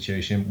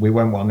substitution, we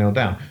went 1-0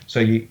 down. So,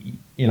 you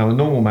know, a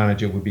normal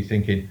manager would be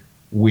thinking,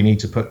 we need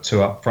to put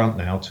two up front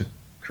now to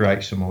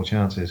create some more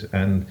chances.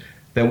 And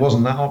there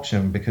wasn't that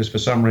option because for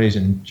some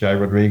reason Jay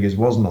Rodriguez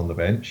wasn't on the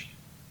bench,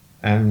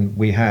 and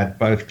we had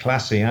both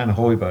Classy and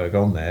Højbjerg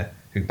on there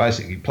who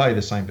basically play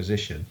the same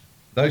position.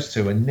 Those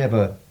two are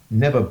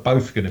never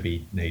both going to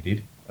be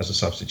needed as a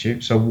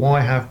substitute, so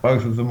why have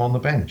both of them on the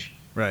bench?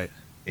 Right.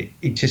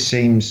 It just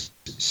seems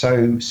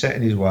so set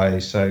in his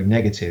ways, so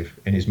negative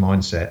in his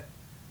mindset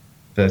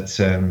that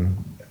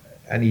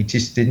and he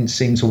just didn't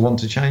seem to want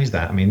to change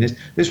that. I mean,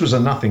 this was a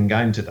nothing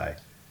game today.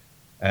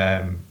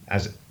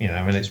 As you know,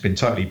 and it's been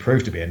totally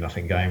proved to be a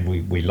nothing game.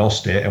 We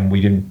lost it,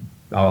 and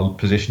our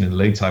position in the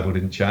league table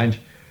didn't change.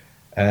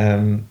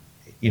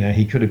 You know,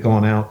 he could have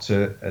gone out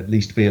to at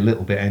least be a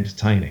little bit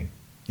entertaining.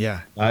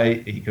 Yeah.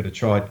 He could have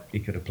tried. He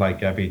could have played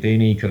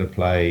Gabbiadini. He could have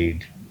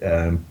played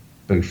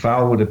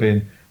Boufal. Would have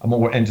been a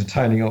more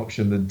entertaining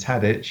option than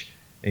Tadic,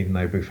 even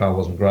though Boufal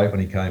wasn't great when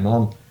he came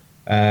on.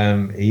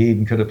 He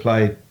even could have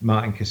played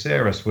Martin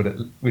Caceres,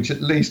 which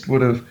at least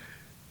would have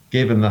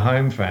given the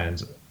home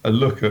fans a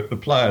look at the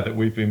player that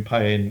we've been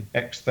paying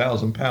X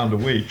 £1,000 a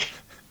week.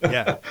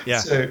 Yeah, yeah.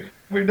 So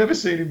we've never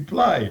seen him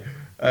play.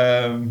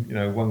 You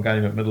know, one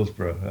game at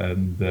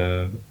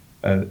Middlesbrough,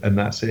 and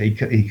that's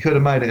it. He could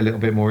have made it a little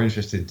bit more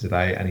interesting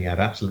today, and he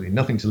had absolutely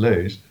nothing to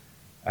lose.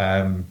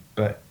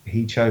 But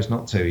he chose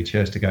not to. He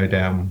chose to go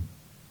down,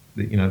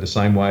 the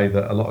same way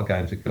that a lot of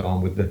games have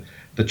gone, with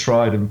the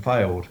tried and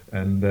failed.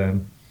 And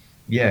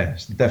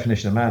it's the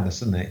definition of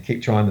madness, isn't it?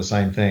 Keep trying the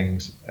same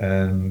things,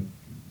 and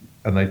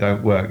they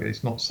don't work.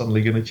 It's not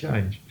suddenly going to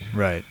change.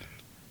 Right.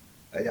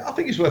 I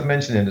think it's worth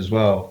mentioning as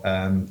well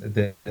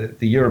the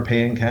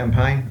European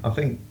campaign. I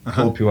think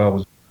Claude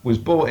Puel was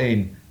brought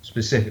in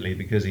specifically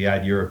because he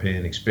had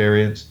European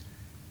experience,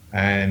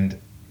 and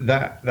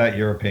that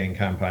European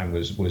campaign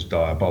was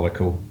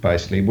diabolical.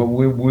 Basically,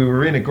 we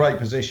were in a great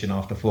position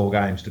after 4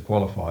 games to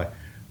qualify.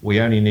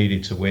 We only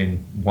needed to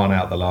win 1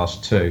 out of the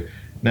last 2.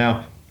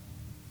 Now,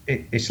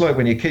 it's like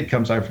when your kid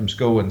comes home from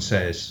school and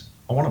says,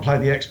 "I want to play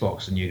the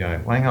Xbox," and you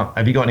go, well, "Hang on,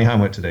 have you got any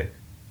homework to do?"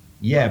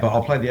 "Yeah, but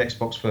I'll play the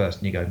Xbox first."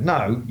 And you go,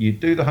 "No, you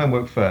do the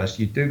homework first.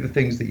 You do the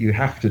things that you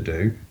have to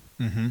do."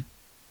 Mm-hmm.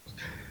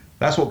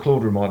 That's what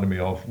Claude reminded me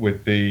of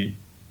with the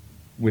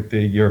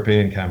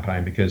European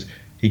campaign, because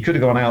he could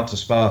have gone out to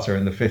Sparta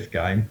in the 5th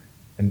game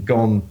and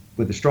gone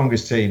with the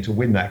strongest team to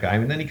win that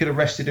game, and then he could have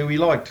rested who he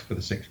liked for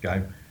the 6th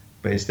game.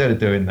 But instead of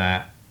doing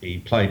that, he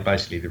played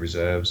basically the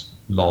reserves,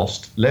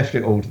 lost, left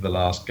it all to the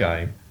last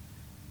game,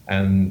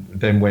 and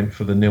then went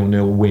for the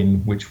 0-0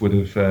 win, which would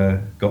have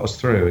got us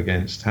through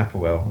against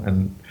Hapoel.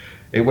 And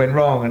it went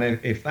wrong. And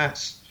if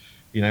that's,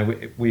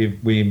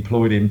 we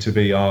employed him to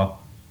be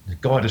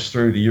guide us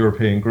through the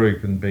European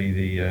group and be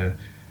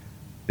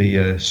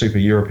the super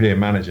European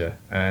manager,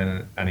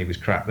 and he was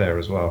crap there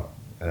as well.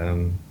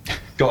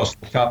 Got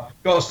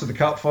us to the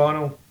cup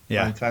final.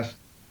 Yeah. Fantastic.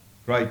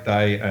 Great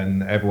day,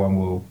 and everyone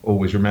will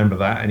always remember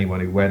that, anyone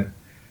who went.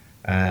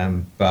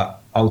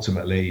 But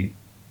ultimately,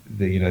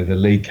 the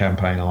league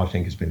campaign, I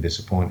think, has been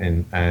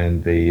disappointing,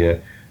 and the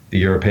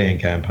European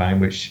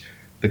campaign, which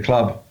the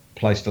club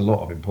placed a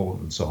lot of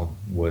importance on,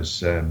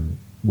 was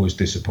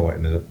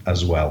disappointing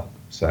as well.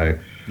 So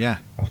yeah,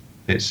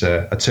 it's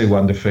a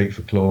 2-1 defeat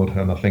for Claude,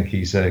 and I think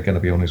he's going to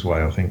be on his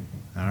way, I think.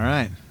 All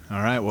right.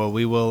 Well,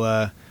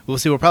 we'll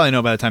see. We'll probably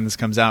know by the time this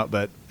comes out,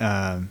 but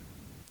a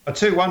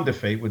 2-1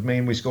 defeat would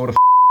mean we scored a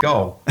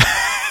goal.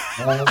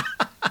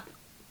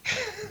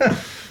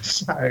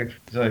 So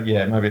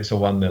yeah, maybe it's a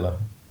 1-0.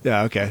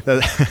 Yeah, okay.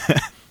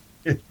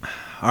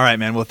 All right,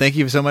 man. Well, thank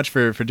you so much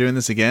for doing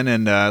this again,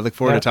 and look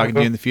forward to talking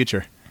to you in the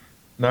future.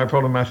 No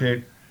problem,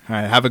 Matthew. All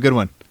right, have a good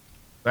one.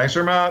 Thanks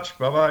very much.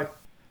 Bye-bye.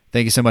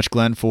 Thank you so much,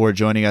 Glenn, for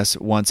joining us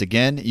once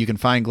again. You can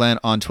find Glenn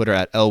on Twitter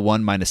at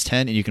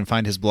L1-10, and you can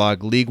find his blog,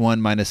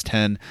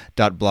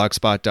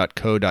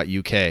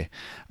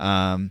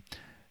 league1-10.blogspot.co.uk.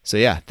 So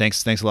yeah,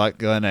 thanks a lot,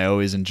 Glenn. I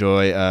always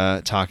enjoy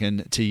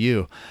talking to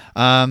you.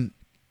 We're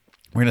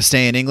going to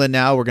stay in England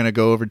now. We're going to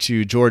go over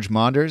to George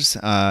Maunders.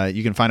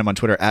 You can find him on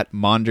Twitter at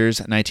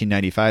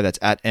Maunders1995. That's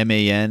at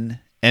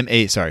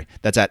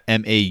that's at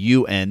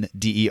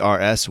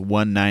MAUNDERS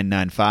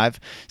 1995.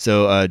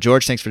 So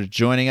George, thanks for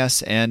joining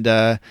us, and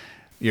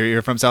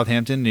You're from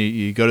Southampton.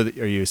 You go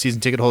to are you a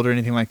season ticket holder or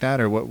anything like that,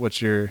 or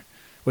what's your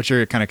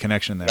kind of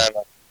connection there?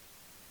 No.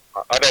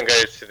 I don't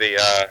go to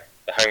the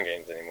home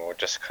games anymore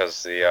just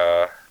because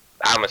the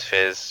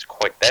atmosphere is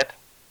quite dead.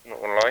 I'm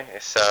not gonna lie.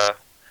 It's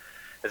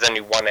there's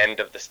only one end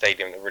of the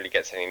stadium that really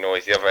gets any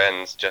noise. The other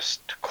end's just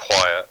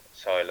quiet,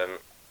 silent,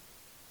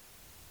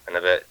 and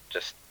a bit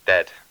just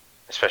dead.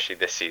 Especially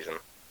this season,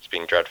 it's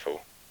been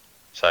dreadful.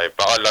 So,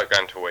 but I like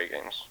going to away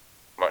games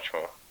much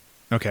more.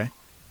 Okay.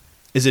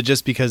 Is it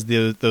just because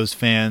those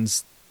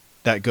fans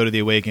that go to the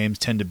away games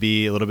tend to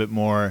be a little bit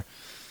more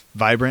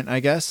vibrant,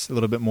 I guess, a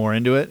little bit more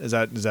into it? Is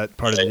that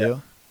part of the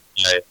deal?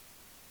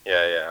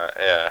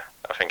 Yeah.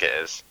 I think it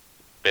is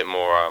a bit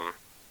more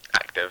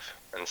active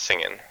and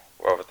singing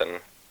rather than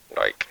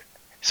like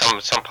some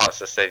parts of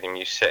the stadium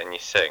you sit and you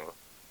sing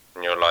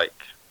and you're like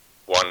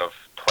one of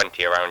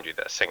 20 around you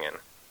that are singing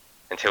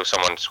until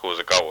someone scores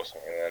a goal or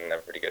something, and then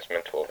everybody goes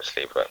mental,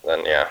 obviously. But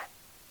then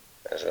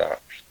there's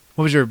that.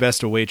 What was your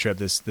best away trip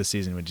this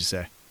season, would you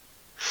say?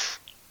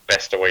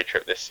 Best away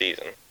trip this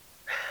season?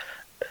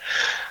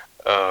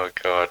 Oh,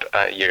 God.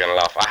 You're going to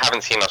laugh. I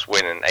haven't seen us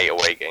win in 8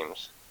 away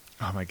games.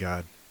 Oh, my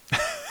God.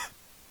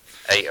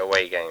 8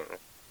 away games.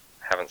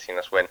 Haven't seen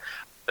us win.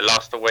 The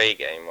last away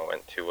game I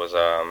went to was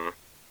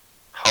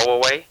Hull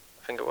away,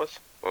 I think it was,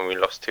 when we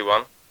lost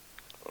 2-1.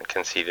 We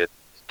conceded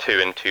 2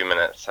 in 2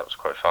 minutes. That was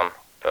quite fun.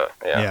 But,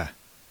 yeah.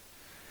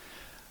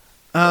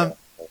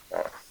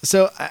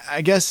 So,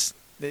 I guess,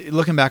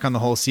 looking back on the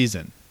whole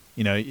season,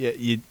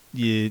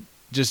 you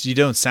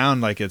don't sound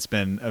like it's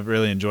been a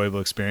really enjoyable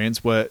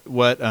experience. What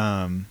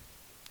how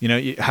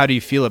do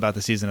you feel about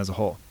the season as a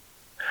whole?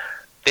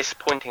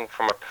 Disappointing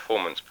from a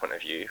performance point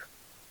of view,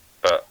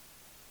 but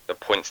the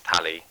points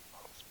tally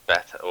is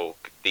better or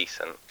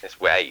decent.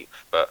 We're 8th,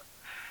 but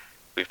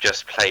we've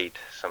just played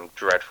some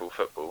dreadful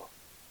football.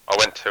 I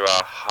went to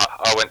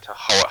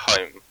Hull at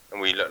home, and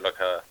we looked like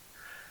a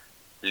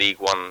League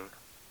One,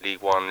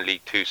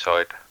 League Two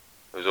side.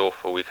 It was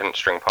awful. We couldn't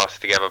string passes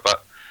together,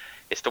 but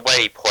it's the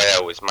way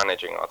Puel is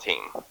managing our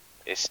team.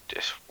 It's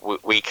just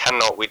we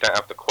don't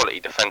have the quality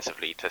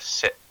defensively to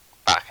sit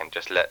back and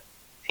just let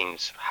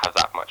teams have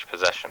that much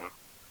possession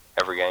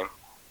every game.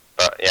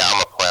 But yeah,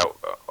 I'm a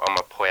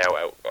Puel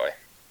out guy,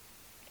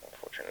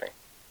 unfortunately.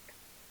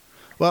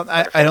 Well,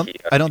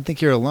 I don't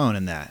think you're alone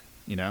in that.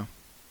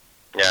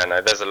 Yeah,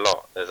 no, there's a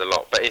lot,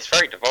 but it's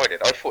very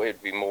divided. I thought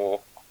it'd be more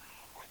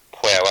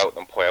Puel out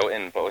than Puel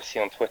in, but I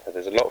see on Twitter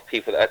there's a lot of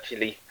people that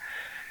actually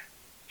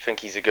think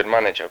he's a good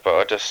manager,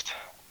 but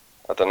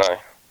I don't know.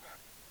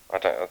 I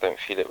don't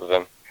feel it with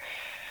him.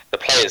 The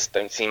players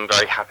don't seem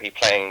very happy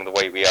playing the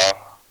way we are,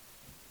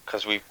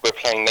 because we're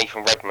playing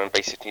Nathan Redmond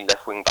basically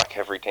left wing back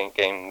every game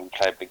we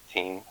play a big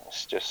team.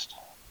 It's just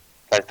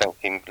players don't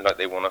seem like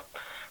they want to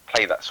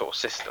play that sort of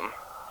system.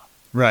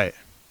 Right.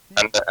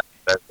 And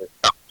there's the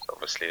subs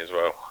obviously as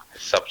well. The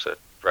subs are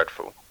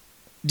dreadful.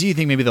 Do you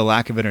think maybe the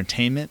lack of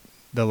entertainment,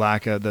 the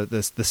lack of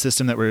the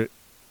system that we're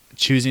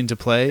choosing to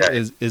play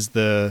is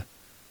the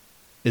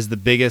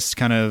biggest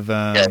kind of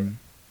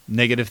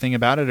negative thing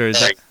about it, or is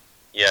that?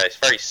 Yeah, it's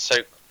very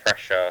soak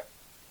pressure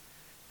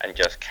and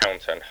just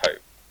counter and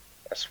hope.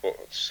 That's what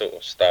sort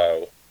of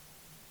style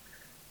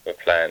we're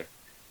playing.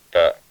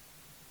 But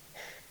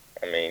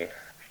I mean,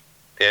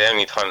 the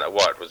only time that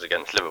worked was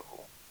against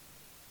Liverpool,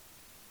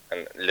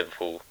 and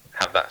Liverpool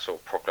have that sort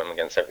of problem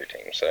against every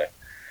team. So,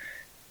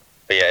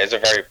 but yeah, it's a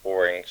very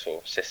boring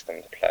sort of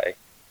system to play.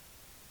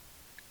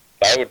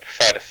 But I would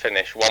prefer to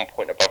finish 1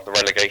 point above the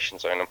relegation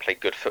zone and play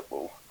good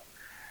football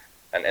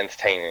and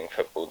entertaining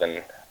football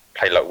than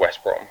play like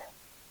West Brom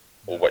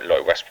or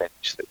like West Brom.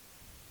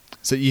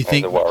 So do you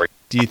think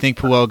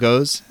Puel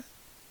goes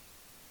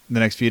in the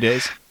next few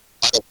days?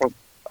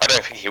 I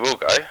don't think he will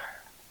go.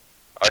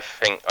 I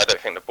don't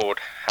think the board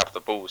have the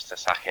balls to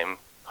sack him,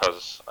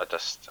 because I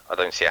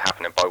don't see it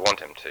happening. But I want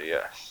him to,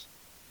 yes,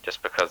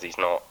 just because he's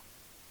not.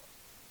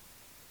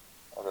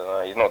 I don't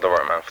know. He's not the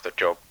right man for the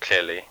job.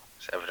 Clearly,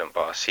 it's evident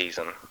by our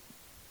season.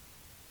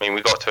 I mean,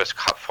 we got to a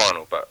cup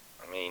final, but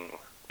I mean,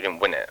 we didn't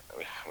win it.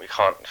 We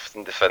can't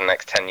for the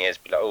next 10 years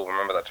be like, oh,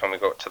 remember that time we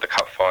got to the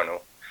cup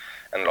final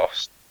and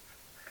lost.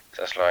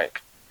 So it's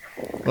like,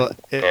 well,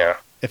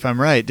 if I'm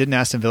right, didn't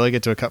Aston Villa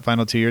get to a cup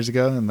final 2 years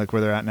ago, and look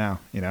where they're at now?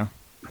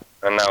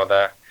 And now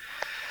that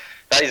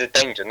is a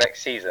danger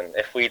next season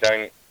if we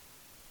don't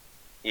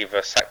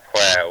either sack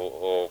Puel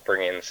or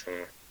bring in some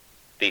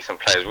decent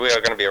players. We are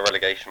going to be a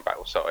relegation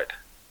battle side.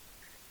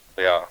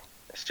 We are.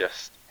 It's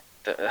just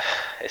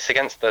it's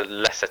against the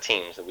lesser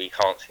teams that we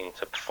can't seem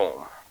to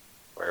perform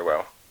very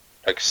well.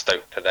 Like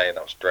Stoke today,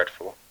 that was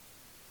dreadful.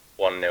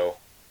 1-0.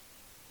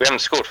 We haven't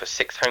scored for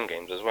 6 home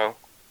games as well.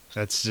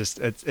 That's just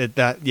it's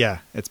bad.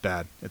 It's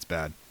bad.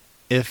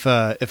 If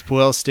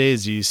Puel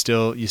stays, do you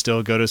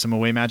still go to some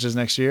away matches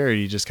next year, or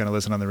you just kind of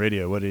listen on the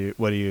radio? What do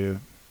you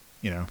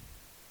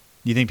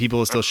you think people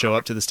will still show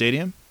up to the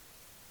stadium?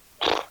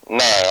 No,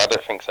 I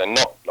don't think so.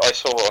 I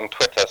saw on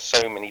Twitter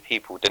so many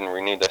people didn't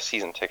renew their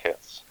season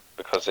tickets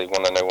because they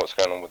want to know what's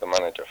going on with the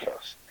manager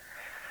first.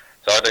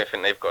 So I don't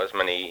think they've got as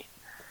many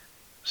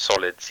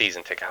solid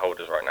season ticket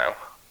holders right now.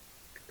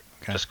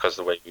 just because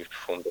of the way we've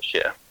performed this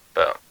year.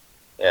 But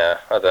yeah,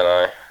 I don't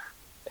know.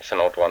 It's an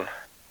odd one.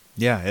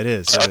 Yeah, it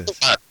is.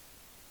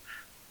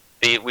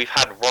 We've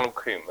had Ronald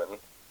Koeman,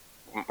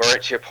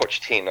 Mauricio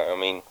Pochettino. I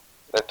mean,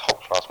 they're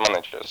top class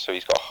managers, so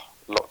he's got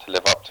a lot to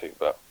live up to.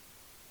 But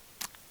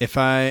if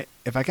I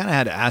kind of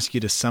had to ask you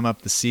to sum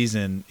up the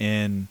season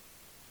in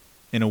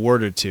a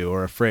word or two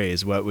or a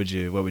phrase, what would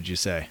you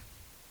say?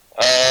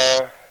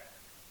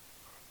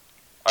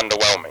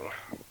 Underwhelming.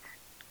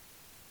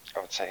 I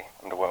would say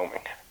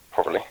underwhelming,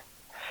 probably.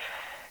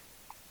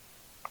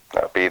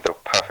 That would be the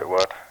perfect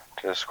word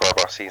to describe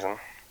our season.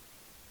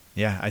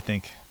 Yeah, I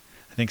think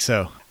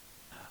so.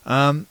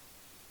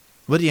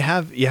 What do you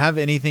have? You have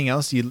anything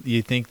else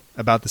you think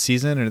about the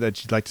season or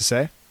that you'd like to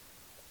say?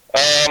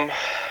 I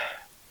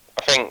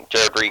think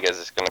Joe Rodriguez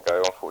is going to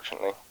go,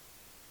 unfortunately.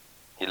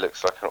 He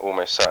looks like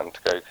almost certain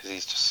to go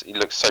because he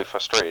looks so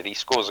frustrated. He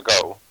scores a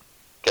goal,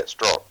 gets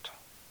dropped.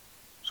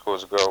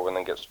 Scores a goal and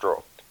then gets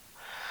dropped.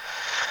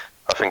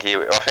 I think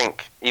either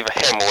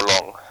him or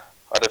Long.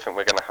 I don't think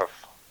we're going to have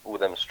all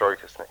them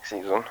strikers next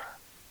season.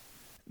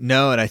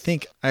 No, and I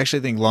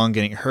actually think Long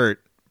getting hurt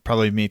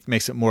probably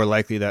makes it more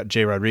likely that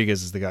Jay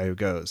Rodriguez is the guy who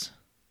goes.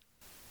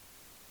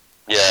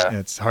 Yeah. And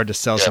it's hard to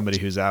sell somebody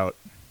who's out.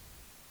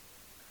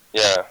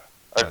 Yeah.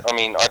 I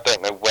mean, I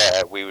don't know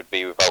where we would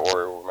be without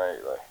Oriol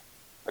Romeu, though.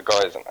 The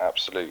guy is an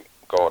absolute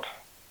god.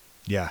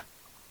 Yeah.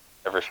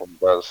 Everything he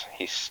does.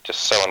 He's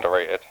just so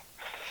underrated.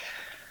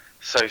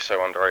 So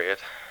underrated.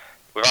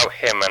 Without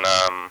him and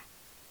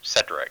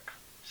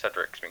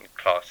Cedric's been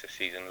class this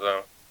season as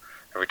well.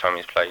 Every time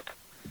he's played.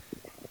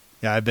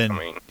 Yeah,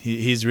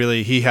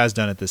 he has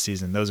done it this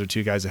season. Those are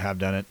two guys that have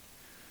done it,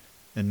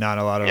 and not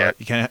a lot of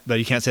you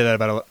can't say that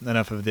about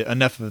enough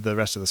of the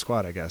rest of the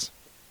squad, I guess.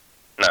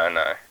 No.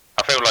 I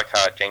feel like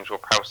James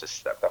Ward-Prowse has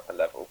stepped up a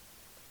level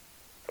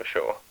for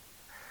sure.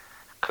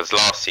 Because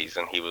last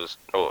season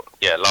I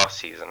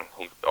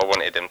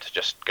wanted him to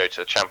just go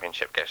to the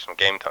Championship, get some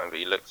game time, but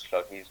he looks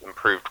like he's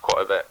improved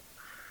quite a bit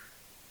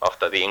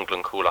after the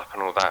England call-up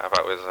and all that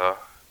about his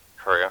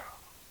career.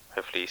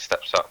 Hopefully he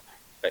steps up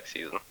next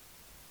season.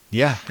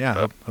 Yeah.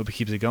 Hope he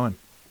keeps it going.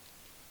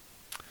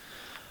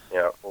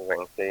 Yeah, we'll wait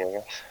and see, I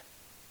guess.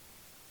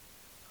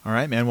 All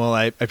right, man. Well,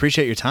 I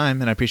appreciate your time,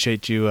 and I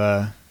appreciate you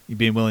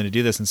being willing to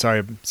do this, and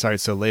sorry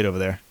it's so late over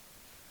there.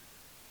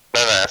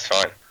 No, that's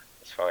fine.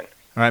 It's fine.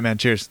 All right, man.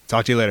 Cheers.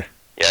 Talk to you later.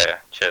 Yeah.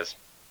 Cheers.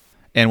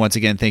 And once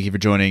again, thank you for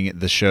joining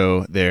the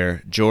show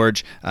there,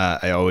 George.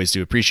 I always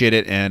do appreciate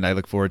it, and I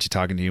look forward to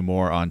talking to you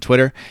more on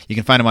Twitter. You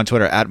can find him on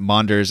Twitter at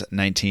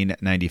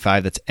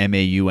Maunders1995. That's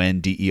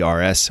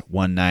Maunders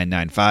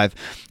 1995.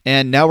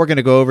 And now we're going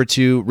to go over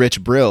to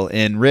Rich Brill.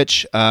 And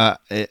Rich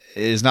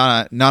is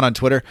not on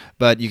Twitter,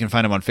 but you can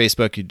find him on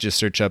Facebook. You just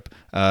search up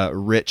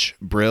Rich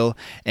Brill.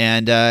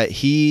 And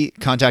he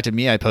contacted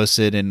me. I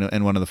posted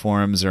in one of the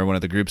forums or one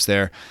of the groups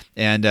there,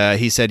 and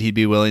he said he'd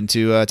be willing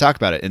to talk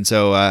about it. And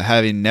so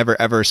having never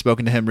ever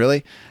spoken to him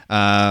really,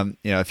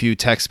 a few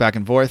texts back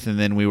and forth, and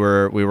then we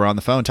were on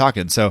the phone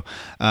talking. So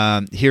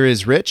here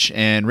is Rich,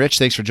 and Rich,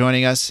 thanks for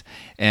joining us.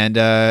 And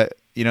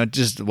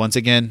just once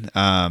again,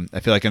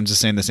 I feel like I'm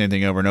just saying the same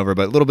thing over and over,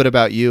 but a little bit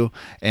about you,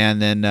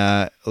 and then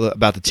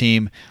about the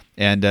team,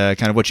 and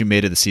kind of what you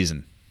made of the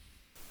season.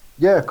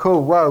 Yeah,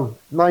 cool. Well,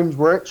 name's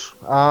Rich.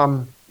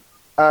 Early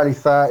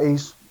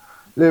 30s,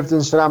 lived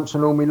in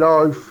Southampton all my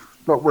life.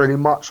 Not really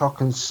much I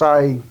can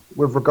say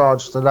with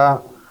regards to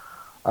that.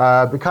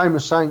 Became a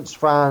Saints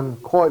fan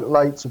quite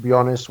late, to be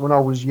honest. When I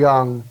was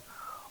young,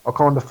 I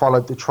kind of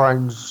followed the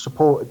trends,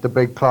 supported the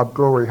big club,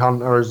 glory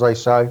hunter, as they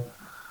say.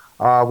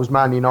 I was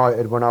Man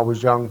United when I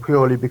was young,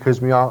 purely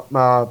because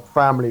my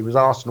family was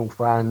Arsenal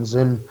fans,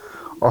 and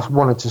I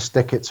wanted to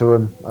stick it to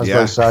them, as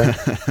they say.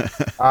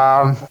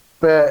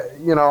 But,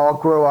 I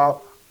grew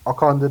up, I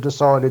kind of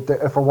decided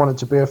that if I wanted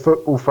to be a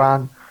football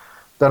fan,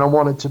 then I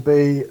wanted to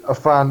be a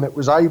fan that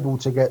was able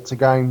to get to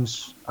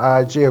games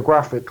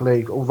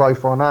geographically, although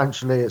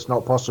financially it's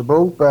not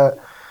possible. But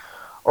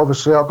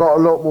obviously I got a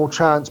lot more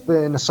chance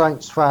being a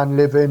Saints fan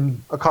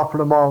living a couple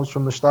of miles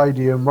from the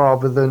stadium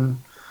rather than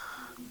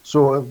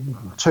sort of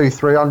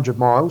 200-300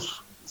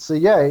 miles. So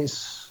yeah,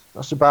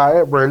 that's about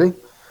it really.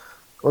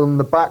 On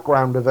the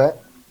background of it,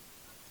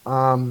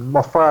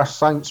 my first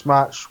Saints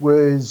match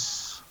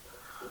was,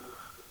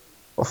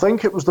 I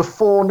think it was the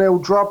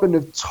 4-0 drubbing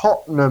of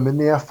Tottenham in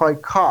the FA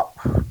Cup,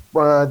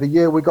 the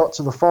year we got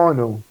to the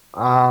final.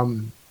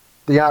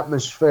 The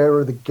atmosphere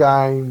of the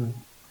game,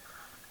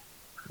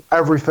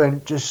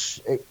 everything,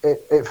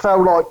 it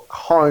felt like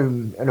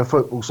home in a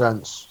football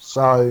sense.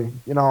 So,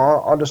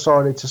 I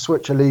decided to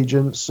switch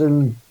allegiance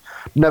and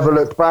never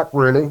looked back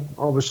really.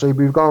 Obviously,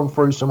 we've gone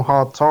through some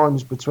hard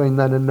times between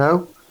then and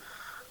now,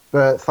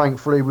 but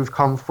thankfully we've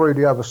come through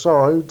the other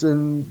side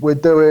and we're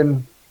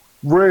doing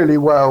really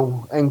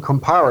well in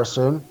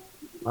comparison.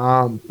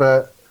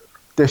 But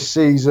this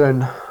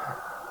season,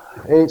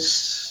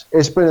 it's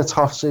been a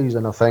tough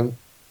season, I think.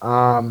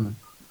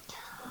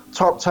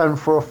 Top 10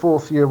 for a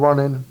fourth year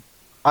running,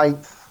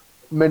 8th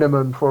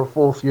minimum for a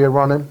fourth year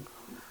running.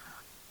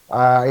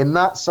 In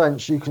that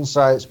sense, you can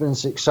say it's been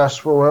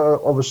successful.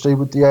 Obviously,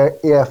 with the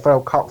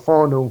EFL Cup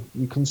final,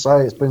 you can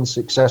say it's been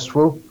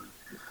successful.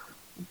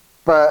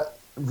 But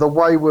the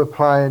way we're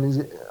playing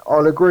is,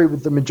 I'll agree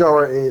with the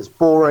majority, it's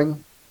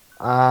boring.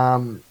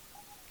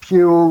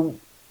 Puel,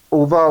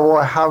 although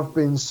I have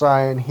been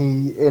saying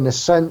in a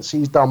sense,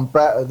 he's done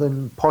better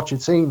than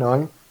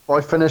Pochettino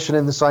by finishing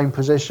in the same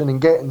position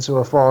and getting to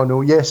a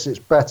final. Yes, it's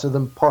better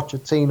than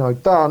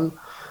Pochettino done,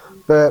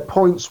 but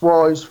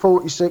points-wise,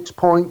 46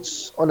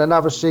 points on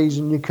another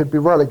season, you could be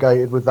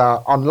relegated with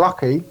that.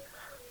 Unlucky,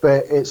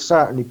 but it's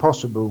certainly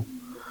possible.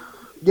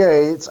 Yeah,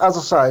 it's, as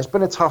I say, it's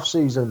been a tough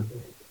season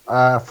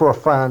for a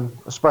fan,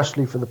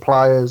 especially for the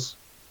players.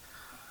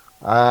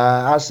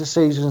 As the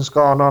season's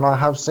gone on, I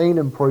have seen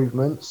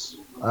improvements.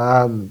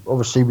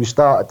 Obviously, we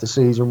started the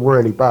season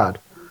really bad.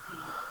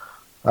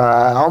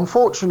 I'm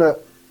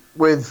fortunate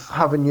with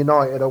having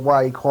United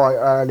away quite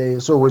early.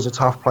 It's always a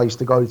tough place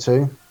to go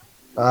to.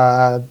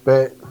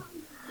 But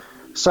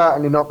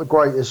certainly not the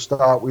greatest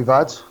start we've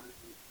had.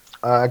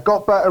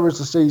 Got better as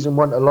the season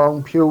went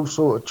along. Puel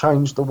sort of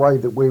changed the way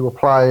that we were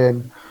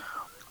playing,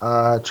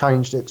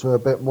 changed it to a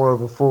bit more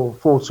of a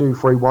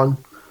 4-2-3-1.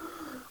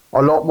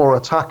 A lot more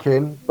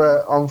attacking,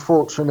 but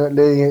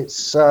unfortunately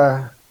it's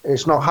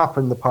not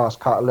happened the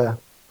past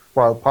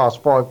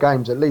past 5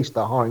 games at least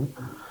at home.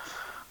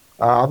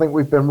 I think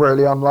we've been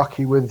really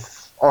unlucky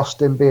with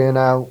Austin being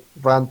out,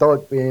 Van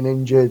Dijk being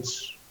injured,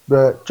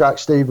 but Jack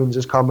Stevens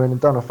has come in and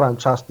done a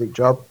fantastic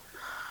job.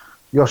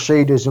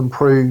 Yoshida's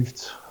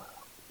improved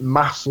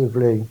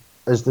massively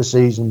as the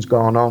season's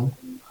gone on.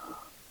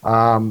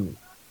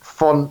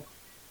 Font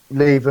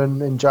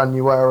leaving in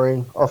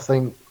January, I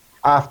think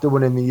after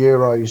winning the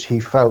Euros,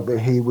 he felt that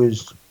he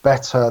was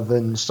better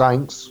than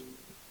Saints,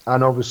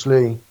 and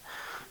obviously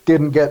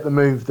didn't get the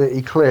move that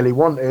he clearly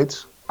wanted.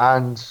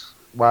 And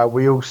well,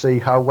 we all see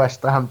how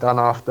West Ham done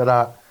after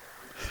that.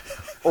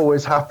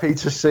 Always happy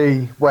to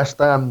see West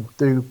Ham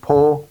do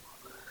poor.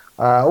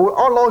 I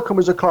like them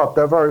as a club.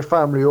 They're very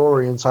family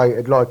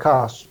orientated like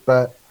us,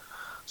 but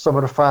some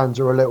of the fans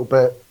are a little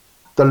bit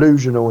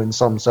delusional in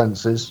some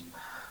senses.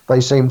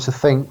 They seem to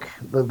think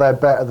that they're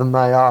better than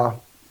they are.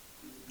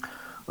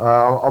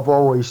 I've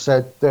always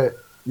said that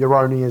you're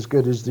only as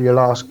good as your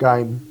last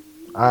game,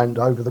 and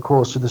over the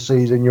course of the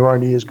season, you're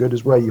only as good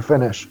as where you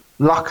finish.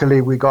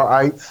 Luckily, we got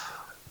 8th.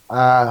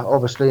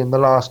 Obviously, in the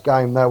last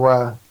game, there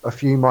were a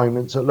few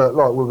moments that looked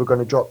like we were going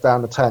to drop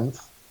down to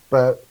 10th,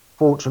 but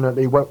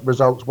fortunately,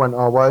 results went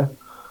our way.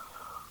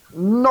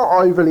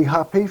 Not overly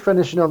happy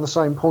finishing on the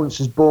same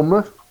points as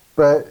Bournemouth,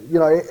 but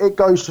it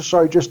goes to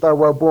show just how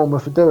well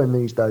Bournemouth are doing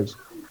these days.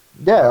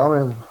 Yeah, I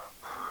mean,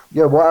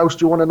 what else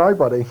do you want to know,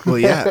 buddy? Well,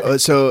 yeah.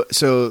 So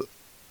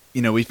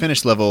we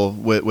finished level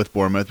with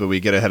Bournemouth, but we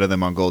get ahead of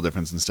them on goal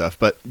difference and stuff.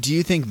 But do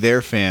you think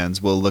their fans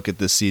will look at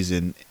this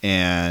season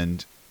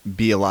and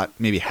be a lot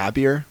maybe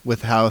happier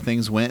with how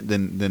things went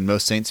than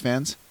most Saints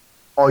fans?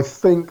 I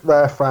think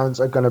their fans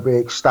are going to be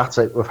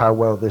ecstatic with how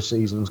well this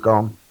season's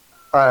gone.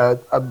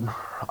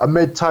 A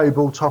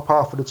mid-table, top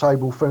half of the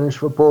table finish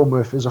for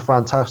Bournemouth is a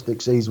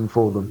fantastic season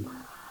for them.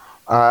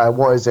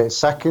 What is it?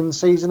 Second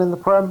season in the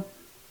Prem?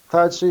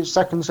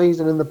 Second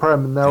season in the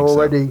Prem, and they're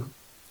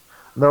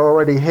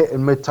already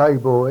hitting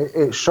mid-table.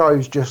 It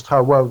shows just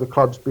how well the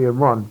club's being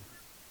run.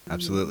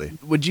 Absolutely.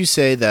 Would you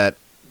say that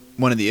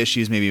one of the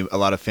issues maybe a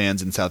lot of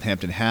fans in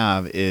Southampton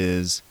have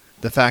is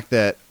the fact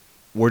that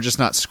we're just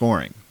not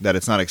scoring, that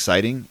it's not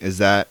exciting? Is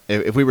that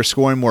if we were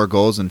scoring more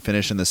goals and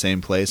finishing the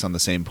same place on the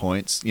same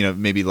points,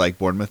 maybe like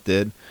Bournemouth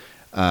did,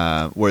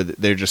 where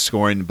they're just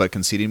scoring but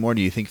conceding more,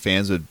 do you think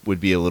fans would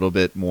be a little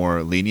bit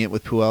more lenient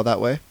with Puel that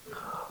way?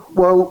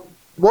 Well,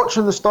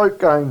 watching the Stoke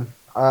game,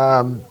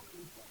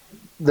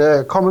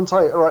 the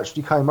commentator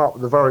actually came up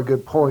with a very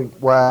good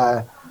point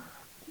where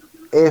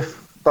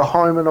if the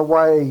home and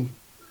away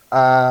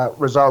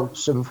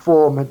results and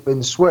form had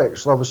been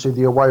switched, obviously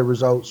the away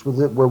results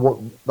were what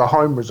the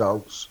home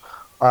results,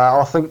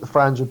 I think the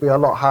fans would be a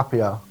lot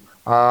happier.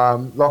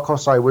 Like I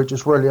say, we're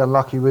just really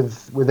unlucky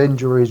with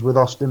injuries, with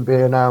Austin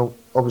being out.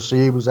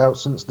 Obviously he was out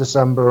since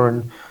December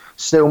and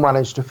still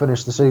managed to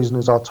finish the season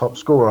as our top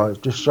scorer.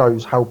 It just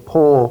shows how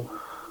poor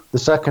the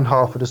second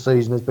half of the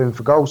season has been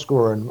for goal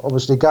scoring.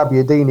 Obviously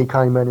Gabbiadini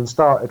came in and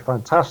started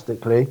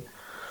fantastically.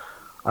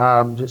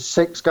 Just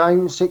 6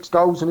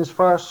 goals in his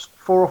first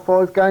 4 or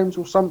 5 games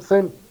or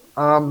something.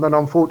 Then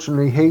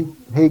unfortunately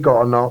he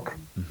got a knock.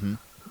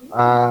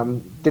 Mm-hmm.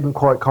 Didn't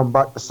quite come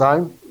back the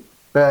same.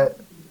 But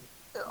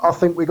I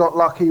think we got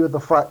lucky with the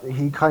fact that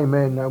he came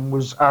in and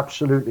was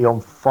absolutely on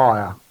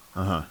fire.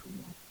 Uh-huh.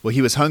 Well,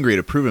 he was hungry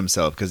to prove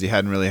himself because he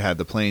hadn't really had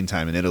the playing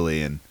time in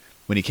Italy. And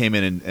when he came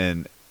in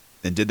and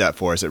did that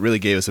for us, it really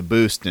gave us a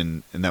boost.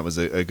 And that was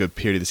a good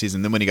period of the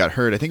season. Then when he got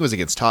hurt, I think it was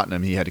against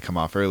Tottenham, he had to come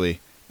off early.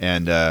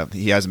 And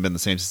he hasn't been the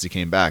same since he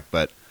came back.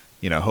 But,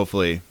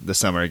 hopefully this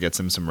summer gets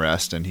him some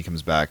rest and he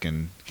comes back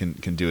and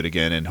can do it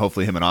again. And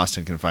hopefully him and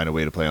Austin can find a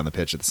way to play on the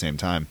pitch at the same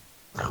time.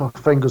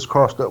 Fingers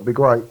crossed, that'll be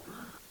great.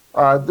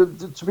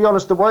 To be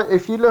honest, the way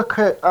if you look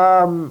at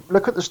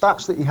the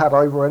stats that he had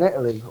over in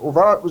Italy,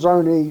 although it was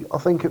only, I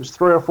think it was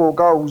 3 or 4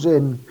 goals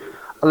in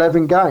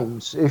 11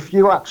 games. If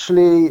you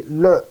actually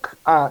look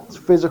at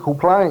physical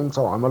playing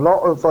time, a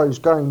lot of those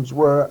games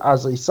were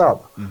as a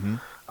sub.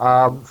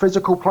 Mm-hmm.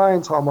 Physical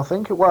playing time, I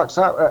think it works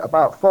out at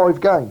about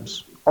 5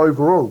 games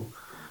overall.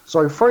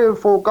 So 3 or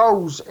 4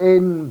 goals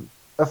in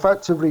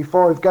effectively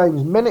 5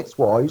 games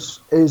minutes-wise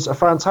is a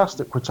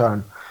fantastic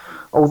return.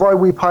 Although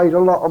we paid a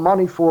lot of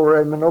money for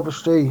him, and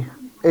obviously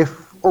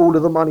if all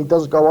of the money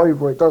does go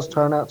over, it does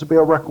turn out to be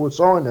a record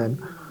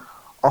signing,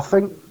 I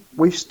think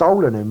we've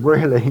stolen him,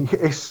 really.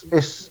 It's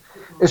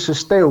a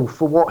steal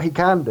for what he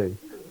can do.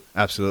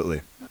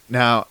 Absolutely.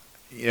 Now,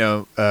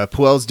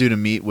 Puel's due to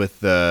meet with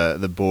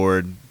the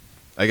board,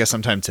 I guess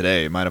sometime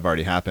today. It might have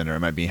already happened, or it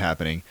might be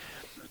happening.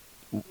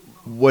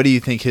 What do you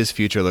think his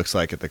future looks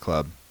like at the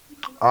club?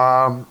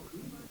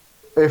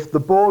 If the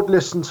board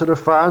listen to the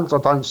fans, I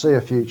don't see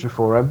a future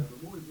for him.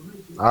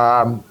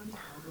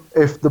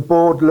 If the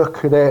board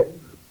look at it,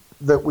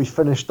 that we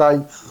finished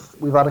 8th,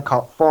 we've had a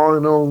cup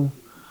final,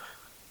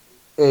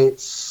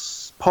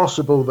 it's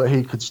possible that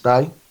he could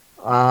stay.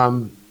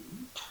 Well,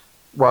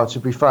 to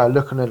be fair,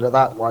 looking at it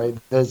that way,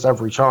 there's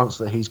every chance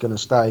that he's going to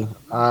stay.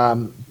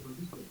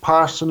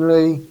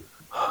 Personally,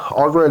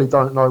 I really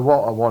don't know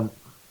what I want.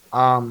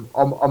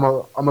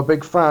 I'm a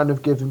big fan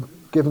of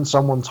giving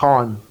someone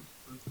time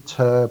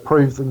to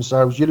prove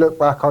themselves. You look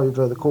back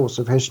over the course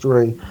of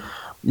history,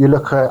 you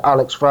look at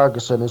Alex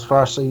Ferguson, his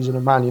first season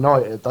in Man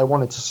United, they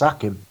wanted to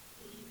sack him.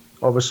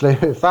 Obviously,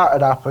 if that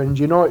had happened,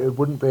 United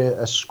wouldn't be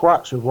a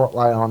scratch of what they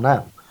are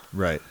now.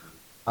 Right.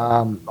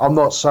 I'm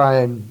not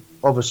saying,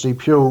 obviously,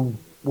 Puel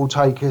will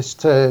take us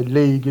to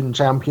League and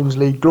Champions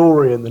League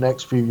glory in the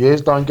next few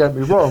years, don't get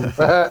me wrong.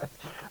 But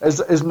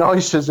as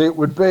nice as it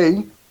would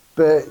be,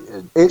 but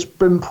it's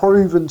been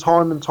proven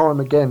time and time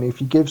again,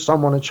 if you give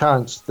someone a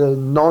chance,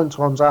 then 9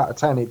 times out of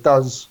 10 it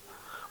does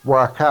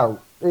work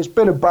out. It's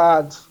been a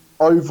bad,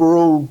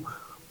 overall,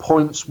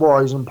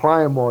 points-wise and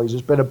playing-wise,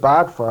 it's been a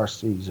bad first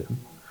season.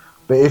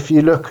 But if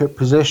you look at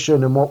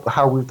position and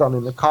how we've done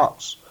in the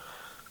cups,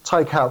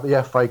 take out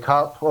the FA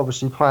Cup,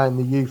 obviously playing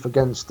the youth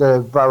against a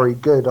very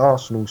good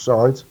Arsenal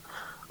side,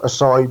 a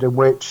side in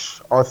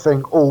which I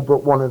think all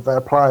but one of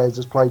their players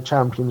has played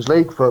Champions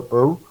League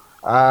football.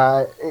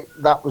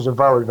 That was a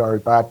very, very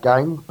bad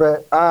game.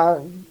 But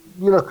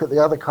you look at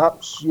the other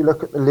cups, you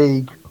look at the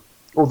league,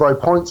 although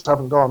points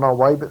haven't gone our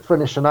way, but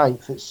finishing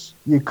 8th,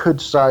 you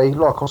could say,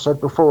 like I said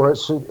before,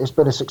 it's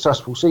been a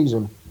successful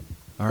season.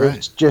 All right.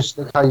 It's just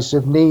a case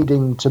of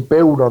needing to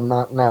build on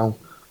that now.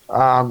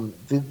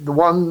 The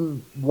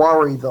one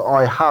worry that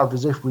I have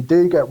is if we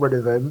do get rid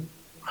of him,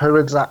 who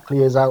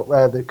exactly is out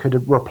there that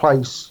could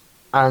replace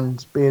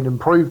and be an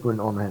improvement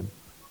on him?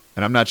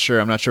 And I'm not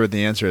sure what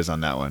the answer is on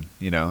that one.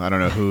 I don't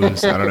know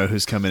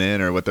who's coming in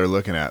or what they're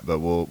looking at, but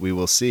we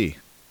will see.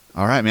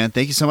 All right, man.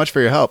 Thank you so much for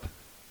your help.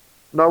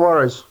 No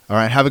worries. All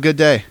right. Have a good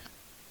day.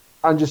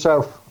 And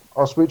yourself.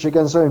 I'll speak to you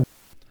again soon.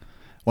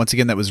 Once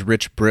again, that was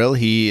Rich Brill.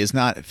 He is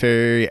not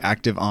very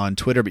active on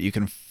Twitter, but you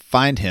can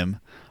find him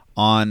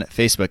on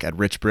Facebook at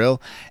Rich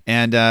Brill.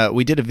 And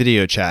we did a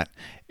video chat.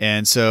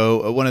 And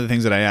so one of the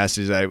things that I asked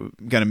is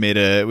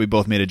we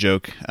both made a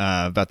joke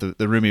about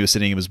the room he was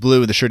sitting in was blue,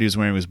 and the shirt he was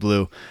wearing was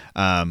blue,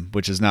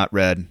 which is not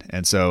red.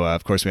 And so,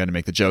 of course, we had to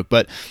make the joke.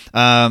 But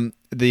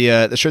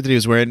the shirt that he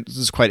was wearing, this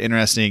is quite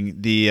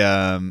interesting.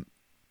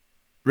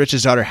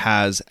 Rich's daughter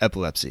has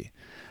epilepsy.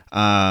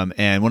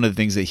 And one of the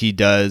things that he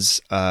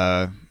does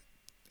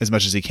as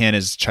much as he can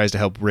is tries to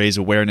help raise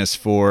awareness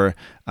for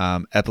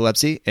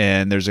epilepsy.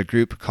 And there's a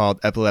group called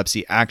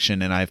Epilepsy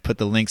Action, and I've put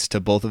the links to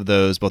both of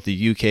those, both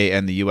the UK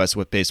and the US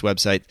based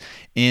website,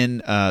 in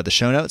the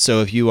show notes. So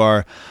if you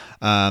are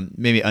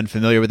maybe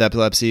unfamiliar with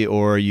epilepsy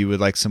or you would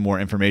like some more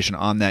information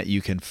on that,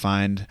 you can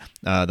find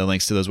the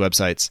links to those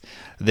websites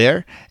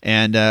there.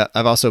 And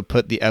I've also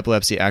put the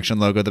Epilepsy Action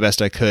logo the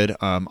best I could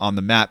on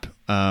the map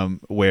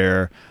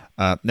where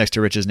next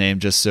to Rich's name,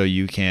 just so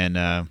you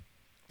can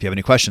if you have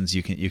any questions,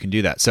 you can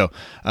do that. So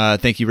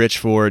thank you, Rich,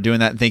 for doing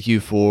that. And thank you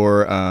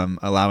for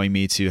allowing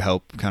me to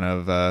help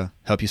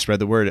help you spread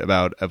the word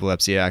about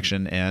Epilepsy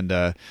Action and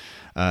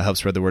help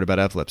spread the word about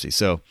epilepsy.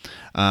 So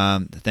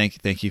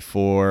thank you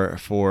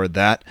for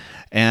that.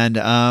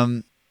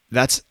 And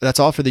that's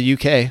all for the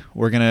UK.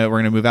 We're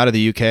gonna move out of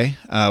the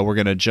UK. We're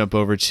gonna jump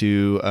over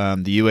to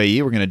the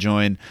UAE. We're gonna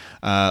join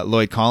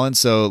Lloyd Collins.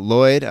 So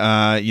Lloyd,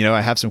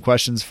 I have some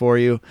questions for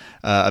you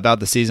about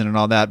the season and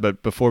all that.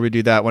 But before we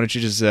do that, why don't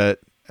you just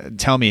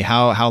tell me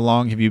how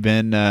long have you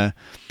been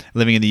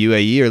living in the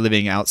UAE or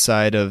living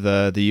outside of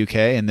the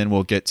UK, and then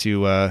we'll get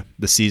to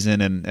the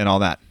season and all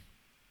that.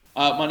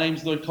 My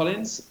name's Lloyd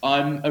Collins.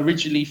 I'm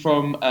originally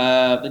from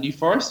the New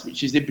Forest,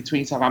 which is in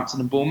between Southampton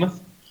and Bournemouth,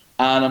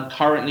 and I'm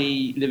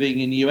currently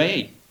living in the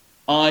UAE.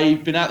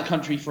 I've been out of the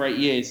country for 8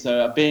 years,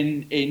 so I've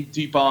been in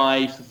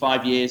Dubai for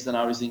 5 years, and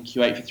I was in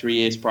Kuwait for 3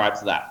 years prior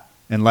to that.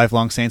 And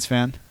lifelong Saints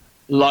fan?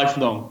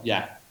 Lifelong,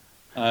 yeah.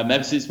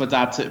 Ever since my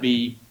dad took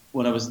me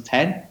when I was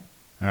 10.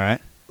 All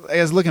right. I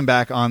guess looking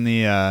back on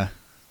the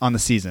on the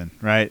season,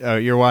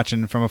 right? You're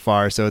watching from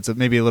afar, so it's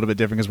maybe a little bit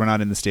different because we're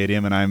not in the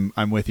stadium, and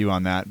I'm with you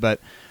on that. But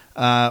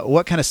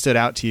what kind of stood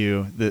out to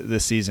you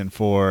this season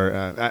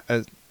for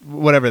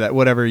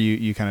whatever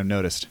you kind of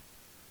noticed?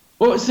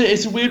 Well,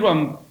 it's a weird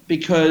one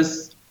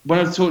because when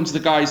I was talking to the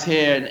guys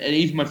here and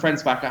even my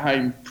friends back at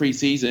home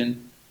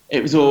pre-season,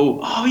 it was all,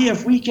 oh yeah,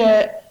 if we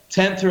get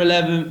 10th or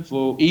 11th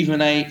or even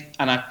 8th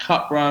and a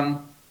cup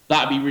run,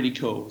 that'd be really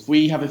cool. If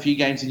we have a few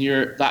games in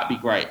Europe, that'd be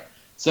great.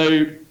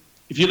 So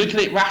if you look at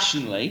it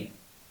rationally,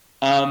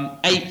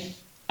 8th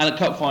and a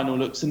cup final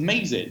looks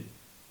amazing.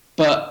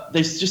 But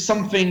there's just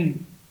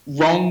something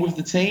wrong with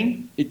the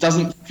team. It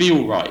doesn't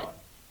feel right.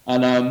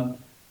 And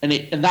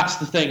that's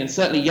the thing. And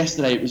certainly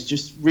yesterday it was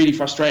just really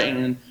frustrating.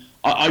 And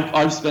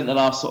I've spent the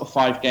last sort of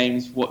 5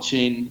 games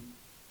watching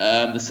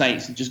the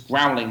Saints and just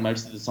growling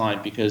most of the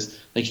time because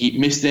they keep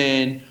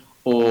missing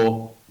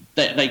or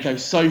they go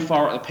so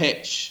far at the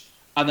pitch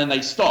and then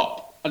they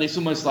stop. And it's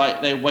almost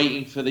like they're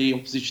waiting for the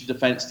opposition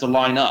defence to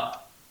line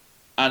up.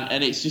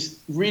 And it's just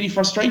really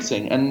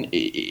frustrating. And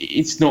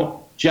it's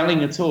not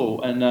gelling at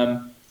all. And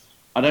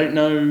I don't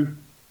know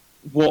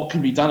what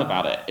can be done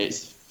about it.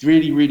 It's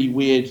really, really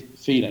weird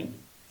feeling.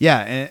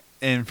 Yeah,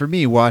 and for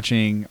me,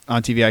 watching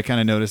on TV, I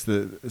kind of noticed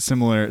the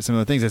similar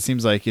things. It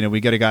seems like, we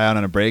get a guy out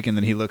on a break, and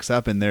then he looks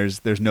up, and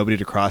there's nobody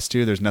to cross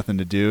to. There's nothing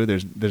to do.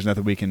 There's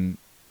nothing we can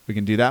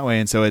do that way,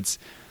 and so and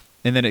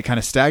then it kind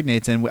of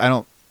stagnates. And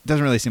it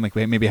doesn't really seem like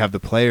we maybe have the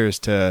players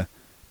to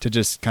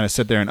just kind of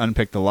sit there and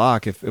unpick the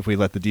lock if we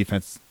let the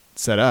defense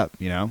set up.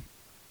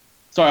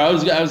 Sorry, I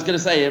was going to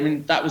say. I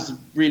mean, that was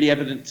really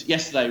evident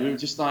yesterday. We were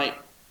just like,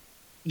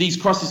 these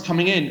crosses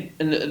coming in,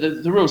 and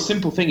the real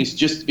simple thing is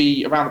just to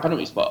be around the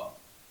penalty spot,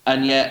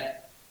 and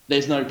yet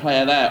there's no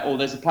player there, or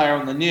there's a player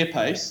on the near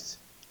post,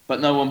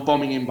 but no one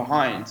bombing in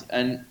behind,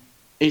 and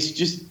it's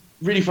just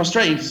really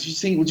frustrating because you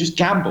think, well, just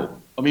gamble.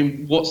 I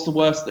mean, what's the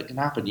worst that can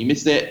happen? You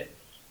miss it.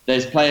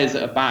 There's players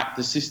that are back.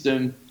 The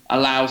system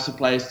allows for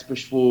players to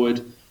push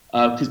forward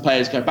because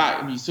players go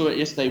back, and you saw it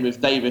yesterday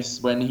with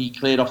Davis when he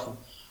cleared off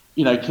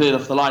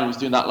the line. He was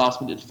doing that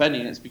last minute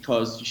defending, and it's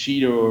because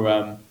Yoshida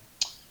or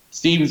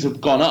Stevens have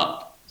gone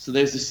up. So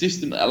there's a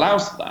system that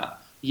allows for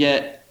that.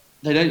 Yet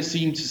they don't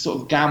seem to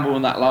sort of gamble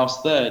in that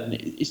last third. And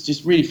it's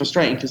just really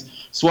frustrating because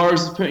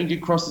Suarez is putting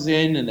good crosses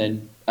in, and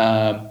then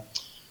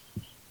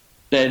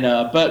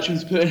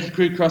Bertrand's putting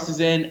good crosses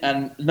in,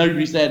 and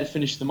nobody's there to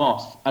finish them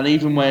off. And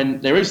even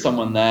when there is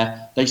someone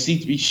there, they seem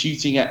to be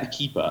shooting at the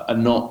keeper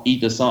and not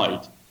either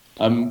side.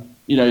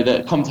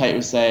 The commentator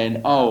was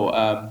saying,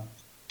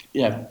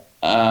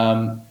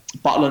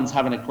 Butland's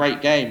having a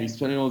great game. He's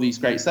putting all these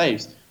great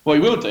saves. What he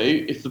will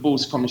do if the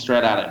ball's coming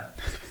straight at him.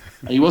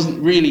 He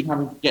wasn't really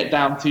having to get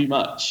down too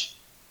much.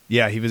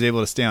 Yeah, he was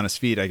able to stay on his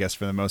feet, I guess,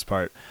 for the most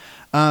part.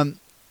 Kind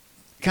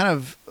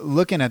of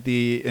looking at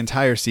the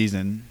entire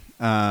season,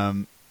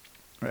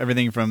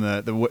 everything from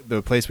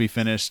the place we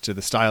finished to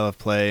the style of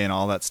play and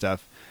all that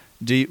stuff,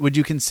 would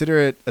you consider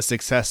it a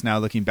success now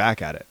looking back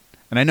at it?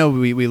 And I know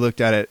we looked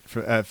at it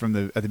at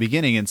the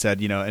beginning and said,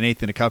 an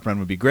 8th in a cup run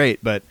would be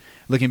great, but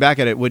looking back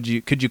at it,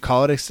 could you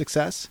call it a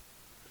success?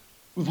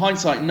 With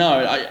hindsight, no.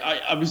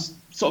 I was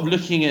sort of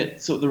looking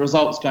at sort of the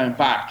results going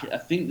back. I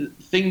think the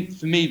thing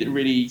for me that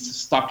really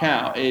stuck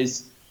out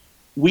is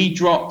we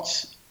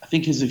dropped, I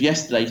think as of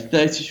yesterday,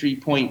 33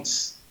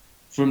 points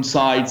from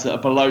sides that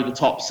are below the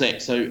top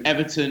 6. So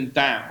Everton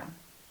down,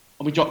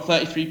 and we dropped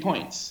 33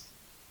 points.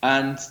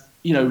 And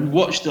I've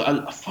watched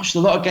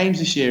a lot of games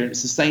this year, and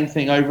it's the same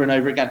thing over and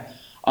over again.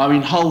 I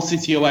mean, Hull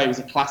City away was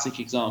a classic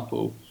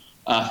example.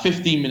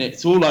 15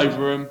 minutes all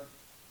over them,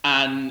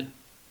 and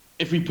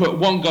if we put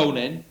one goal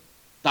in,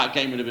 that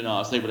game would have been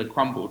ours. They would have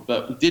crumbled,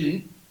 but we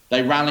didn't.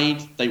 They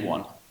rallied, they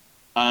won,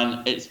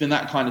 and it's been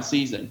that kind of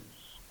season.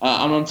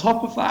 And on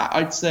top of that,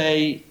 I'd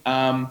say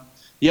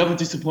the other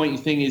disappointing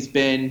thing has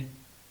been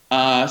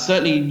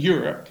certainly in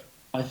Europe.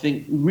 I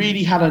think we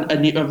really had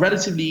a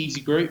relatively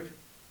easy group,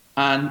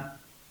 and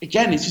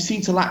again, it just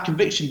seemed to lack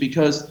conviction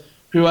because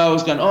Puel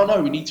was going, oh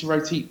no, we need to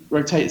rotate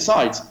the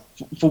sides.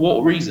 For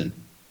what reason?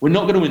 We're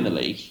not going to win the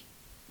league,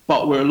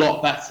 but we're a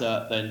lot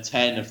better than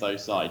 10 of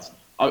those sides.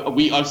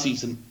 I've seen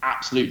some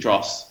absolute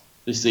dross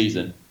this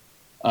season.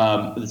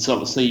 The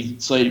sort of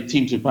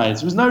teams we're playing.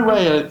 So there was no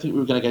way I think we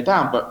were going to go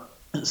down, but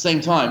at the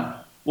same time,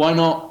 why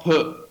not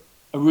put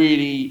a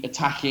really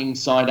attacking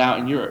side out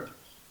in Europe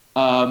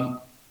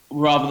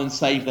rather than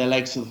save their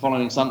legs for the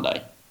following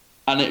Sunday?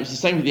 And it was the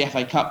same with the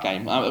FA Cup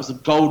game. It was a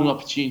golden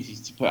opportunity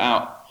to put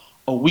out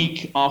a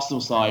weak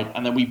Arsenal side,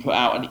 and then we put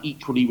out an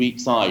equally weak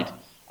side.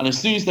 And as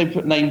soon as they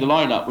named the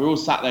lineup, we were all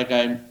sat there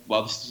going,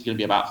 well, this is going to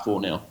be about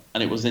 4-0.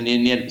 And it was in the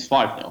end, it was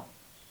 5-0.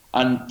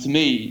 And to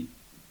me,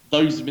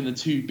 those have been the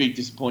two big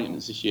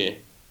disappointments this year.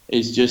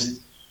 Is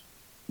just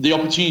the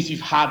opportunities we've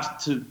had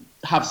to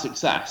have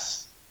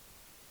success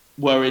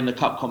were in the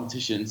cup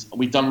competitions. And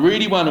we've done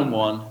really well in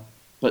one,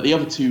 but the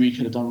other two we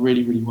could have done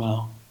really, really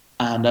well.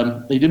 And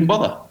they didn't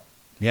bother.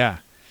 Yeah.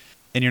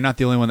 And you're not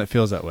the only one that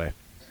feels that way.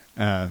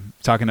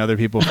 Talking to other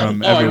people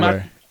from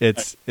everywhere.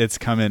 it's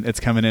coming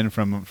in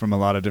from a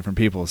lot of different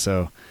people.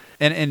 So,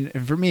 and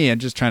for me, I'm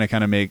just trying to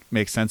kind of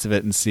make sense of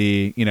it and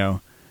see,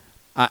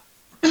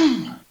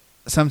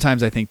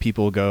 sometimes I think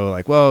people go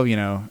like, well,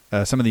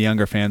 some of the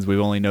younger fans, we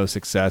only know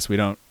success. We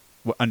don't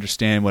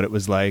understand what it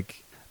was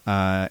like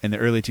in the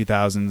early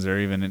 2000s or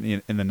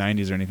even in the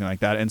 90s or anything like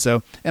that.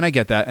 And I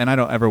get that. And I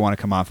don't ever want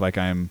to come off like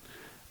I'm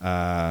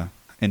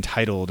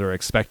entitled or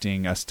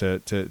expecting us to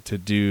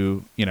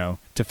do,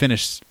 to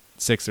finish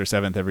 6th or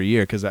 7th every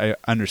year, because I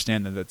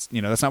understand that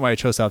that's not why I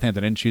chose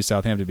Southampton. I didn't choose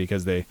Southampton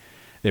because they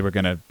were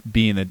going to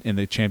be in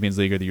the Champions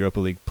League or the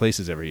Europa League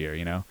places every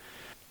year,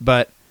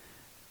 But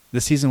the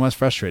season was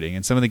frustrating,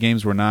 and some of the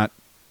games were not,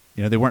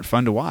 they weren't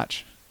fun to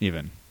watch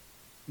even.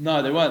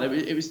 No, they weren't.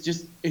 It's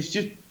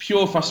just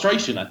pure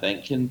frustration, I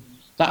think, and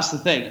that's the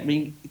thing. I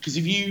mean, because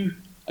if you,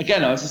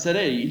 again, as I said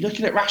earlier, you look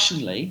at it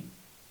rationally,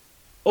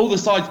 all the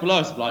sides below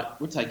us are like,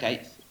 we'll take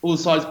 8th. All the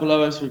sides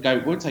below us would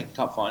go, we'll take a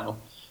cup final.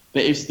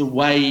 But it's the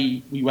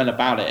way we went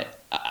about it.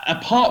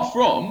 Apart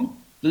from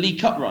the League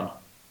Cup run.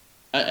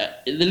 The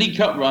League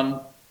Cup run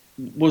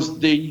was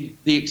the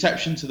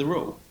exception to the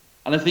rule.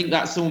 And I think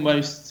that's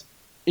almost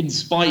in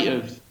spite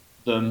of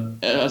them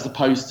as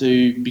opposed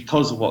to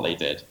because of what they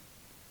did.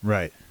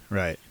 Right.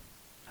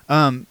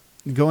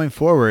 Going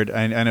forward,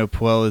 I know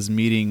Puel is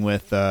meeting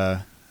with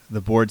the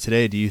board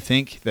today. Do you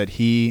think that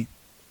he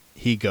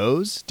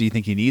goes? Do you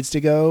think he needs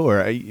to go? Or,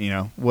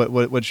 what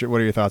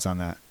are your thoughts on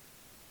that?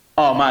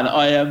 Oh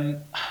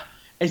man,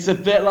 it's a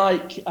bit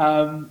like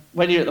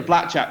when you're at the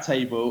blackjack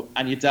table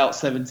and you're dealt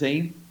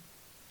 17.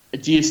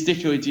 Do you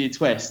stick or do you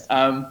twist?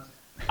 And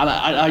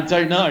I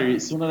don't know.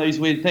 It's one of those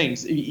weird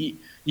things. You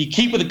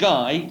keep with a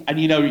guy and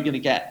you know what you're going to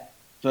get,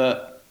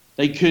 but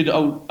they could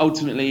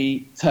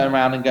ultimately turn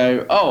around and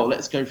go, oh,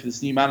 let's go for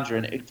this new manager,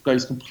 and it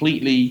goes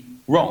completely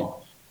wrong.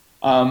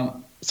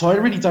 So I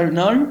really don't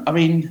know. I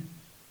mean,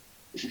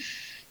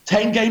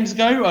 10 games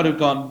ago, I'd have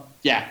gone,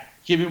 yeah,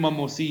 give him one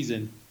more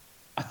season.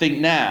 I think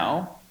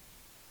now,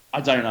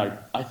 I don't know.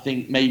 I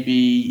think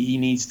maybe he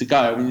needs to go.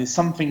 I mean, there's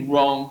something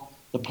wrong.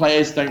 The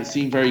players don't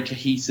seem very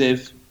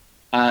cohesive.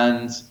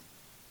 And,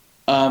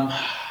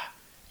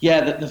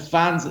 the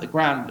fans at the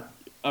ground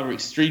are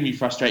extremely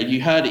frustrated.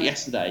 You heard it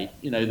yesterday,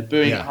 the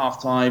booing at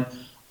halftime.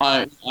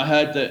 I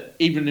heard that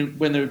even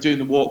when they were doing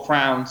the walk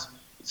round,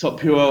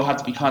 Puel had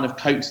to be kind of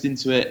coaxed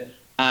into it.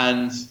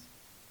 And,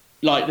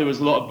 there was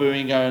a lot of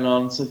booing going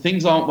on. So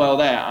things aren't well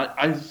there.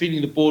 I have a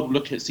feeling the board will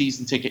look at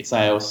season ticket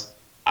sales,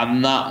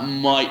 and that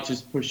might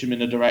just push them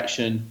in a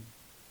direction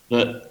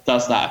that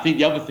does that. I think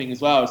the other thing as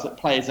well is that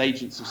players'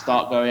 agents will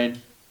start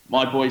going,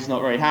 my boy's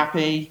not very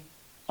happy,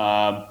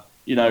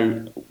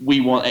 we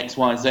want X,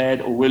 Y, and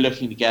Z, or we're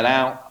looking to get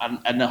out,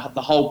 and the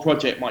whole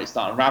project might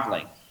start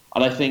unravelling.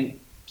 And I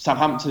think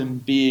Southampton,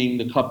 being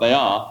the club they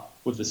are,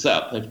 with the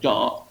setup they've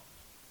got,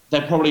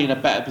 they're probably in a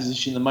better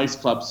position than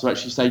most clubs to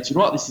actually say, do you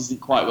know what, this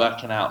isn't quite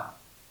working out,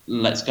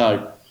 let's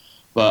go.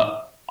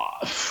 But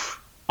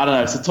I don't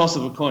know, it's a toss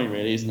of a coin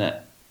really, isn't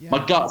it? Yeah.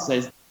 My gut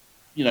says,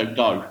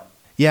 go.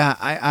 Yeah,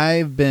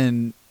 I've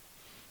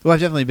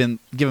definitely been,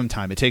 give them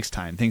time. It takes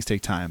time. Things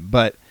take time.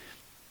 But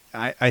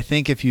I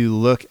think if you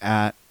look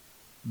at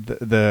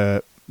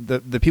the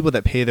people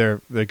that pay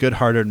their good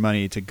hard-earned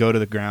money to go to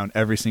the ground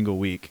every single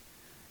week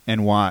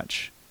and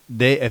watch,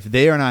 if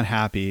they are not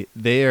happy,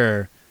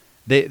 the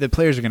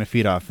players are going to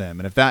feed off them.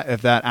 And if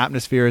that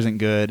atmosphere isn't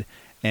good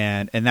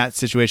and that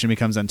situation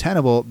becomes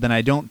untenable, then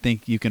I don't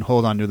think you can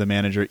hold on to the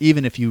manager,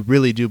 even if you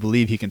really do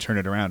believe he can turn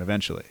it around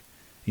eventually,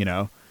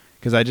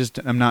 because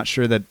I'm not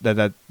sure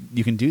that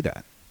you can do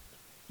that.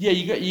 Yeah,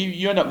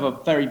 you end up with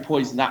a very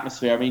poisoned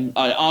atmosphere. I mean,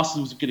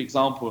 Arsenal's a good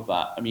example of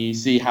that. I mean, you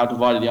see how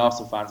divided the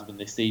Arsenal fans have been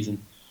this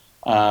season.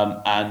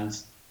 And,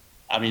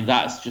 I mean,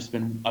 that's just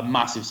been a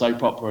massive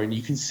soap opera. And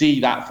you can see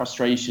that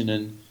frustration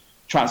and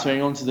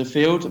transferring onto the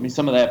field. I mean,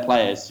 some of their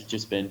players have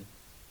just been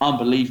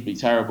unbelievably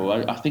terrible.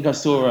 I think I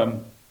saw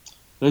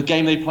the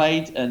game they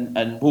played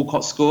and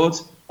Walcott scored,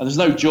 and there's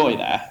no joy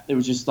there. They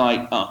were just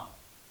like, oh,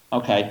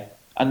 okay.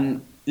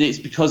 And it's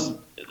because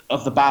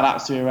of the bad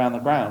atmosphere around the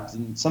ground.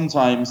 And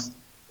sometimes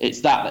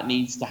it's that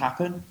needs to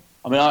happen.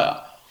 I mean,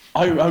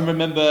 I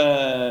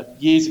remember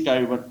years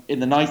ago in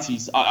the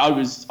 90s,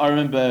 I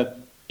remember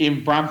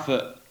Ian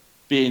Bramford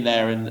being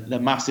there in the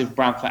massive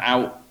Bramford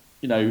out,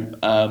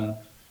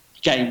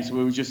 games where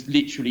we were just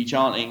literally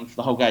chanting for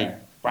the whole game,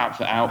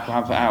 Bramford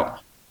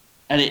out.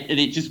 And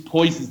it just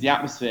poisons the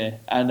atmosphere.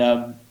 And,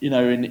 and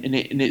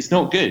it's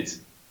not good.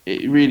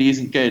 It really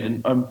isn't good.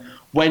 And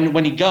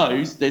when he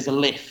goes, there's a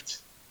lift.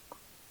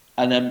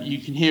 And you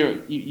can hear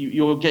it.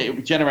 You'll get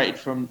it generated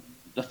from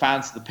the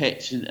fans to the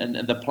pitch,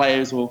 and the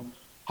players will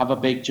have a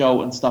big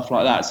jolt and stuff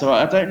like that. So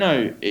I don't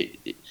know.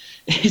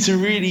 It's a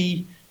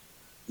really,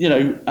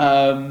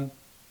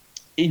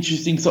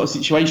 interesting sort of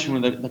situation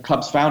where the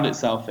club's found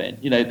itself in.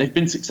 They've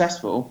been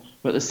successful,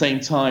 but at the same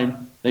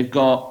time, they've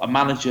got a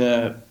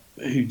manager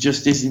who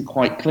just isn't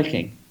quite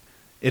clicking.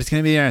 It's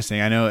going to be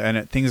interesting. I know,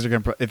 and things are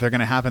going to, if they're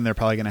going to happen, they're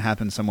probably going to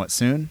happen somewhat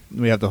soon.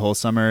 We have the whole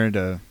summer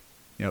to,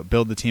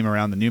 build the team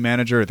around the new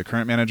manager or the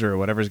current manager or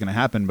whatever is going to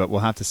happen. But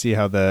we'll have to see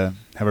how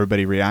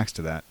everybody reacts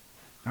to that.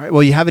 All right.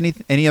 Well, you have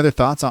any other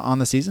thoughts on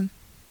the season?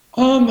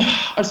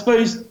 I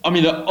suppose,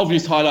 the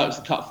obvious highlight was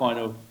the cup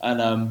final,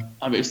 and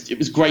it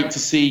was great to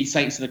see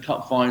Saints in the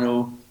cup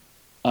final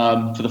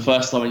for the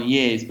first time in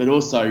years, but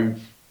also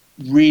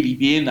really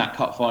be in that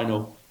cup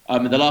final.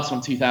 In the last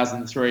one,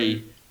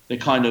 2003,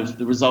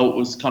 the result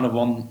was kind of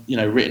on,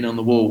 written on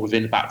the wall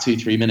within about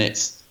 2-3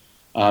 minutes.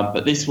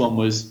 But this one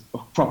was a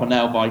proper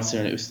nail biter,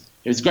 and it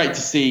was great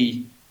to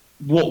see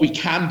what we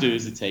can do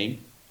as a team,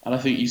 and I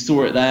think you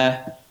saw it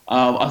there.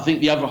 I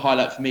think the other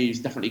highlight for me has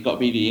definitely got to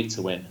be the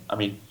Inter win.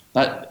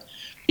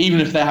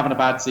 Even if they're having a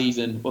bad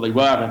season, or they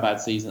were having a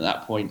bad season at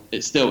that point,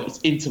 it's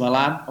Inter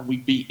Milan, and we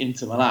beat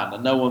Inter Milan,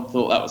 and no one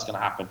thought that was going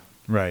to happen.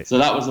 Right. So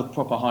that was a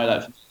proper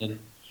highlight for me.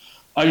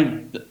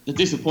 The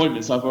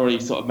disappointments I've already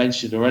sort of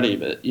mentioned already,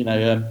 but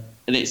and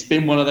it's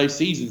been one of those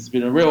seasons. It's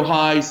been a real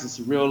highs and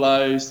some real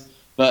lows,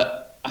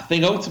 but I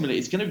think ultimately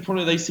it's going to be one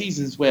of those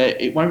seasons where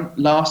it won't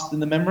last in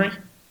the memory.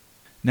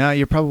 No,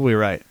 you're probably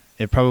right.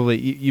 It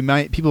probably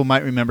people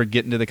might remember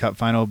getting to the cup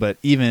final, but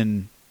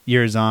even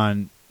years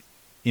on,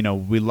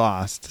 we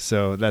lost,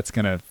 so it's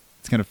gonna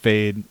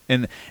fade,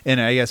 and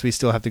I guess we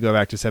still have to go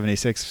back to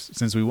 76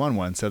 since we won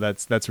one, so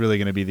that's really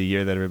gonna be the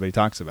year that everybody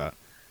talks about.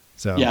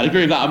 So yeah, I'd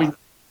agree with that. We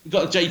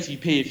got a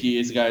JTP a few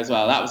years ago as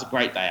well. That was a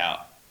great day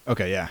out.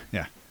 Okay, yeah.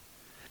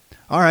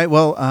 All right,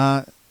 well,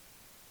 I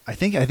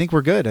think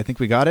we're good. I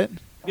think we got it.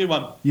 Good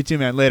one. You too,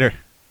 man. Later.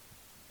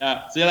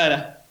 Yeah, see you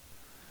later.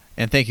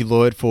 And thank you,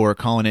 Lloyd, for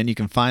calling in. You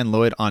can find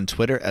Lloyd on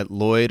Twitter at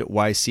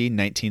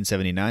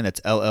LloydYC1979.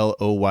 That's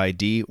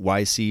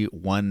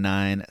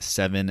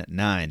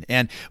LLOYDYC1979.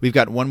 And we've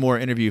got one more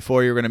interview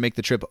for you. We're going to make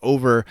the trip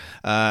over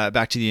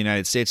back to the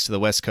United States, to the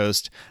West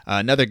Coast.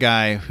 Another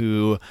guy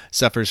who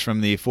suffers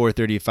from the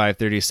 4:30,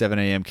 5:30, 7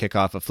 a.m.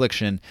 kickoff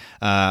affliction.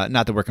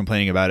 Not that we're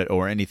complaining about it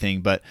or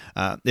anything, but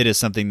it is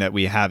something that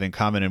we have in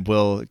common and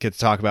will get to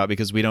talk about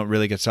because we don't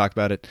really get to talk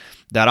about it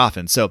that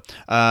often. So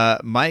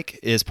Mike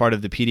is part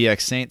of the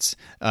PDX Saints.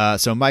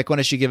 So Mike, why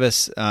don't you give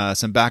us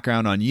some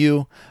background on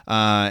you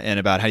and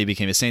about how you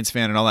became a Saints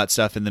fan and all that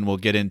stuff, and then we'll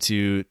get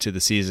into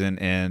the season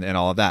and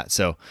all of that.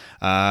 So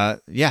why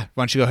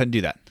don't you go ahead and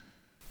do that?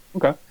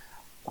 Okay.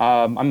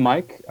 I'm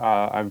Mike.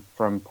 I'm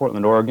from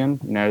Portland, Oregon,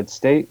 United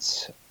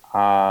States.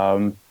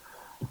 I've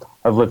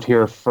lived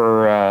here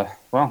for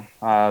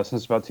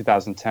since about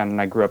 2010,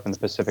 and I grew up in the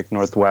Pacific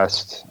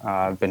Northwest.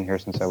 I've been here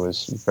since I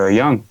was very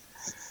young.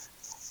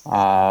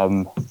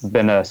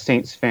 Been a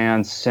Saints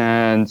fan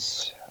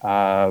since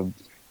about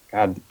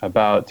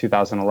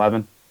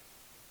 2011.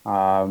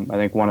 I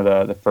think one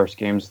of the first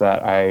games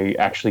that I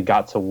actually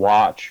got to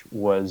watch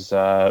was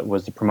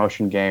the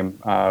promotion game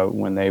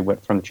when they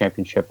went from the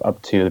championship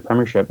up to the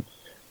Premiership,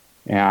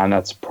 and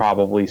that's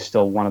probably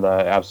still one of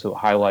the absolute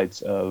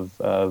highlights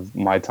of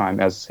my time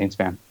as a Saints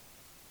fan.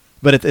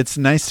 But it's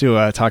nice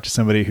to talk to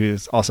somebody who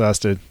also has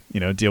to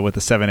deal with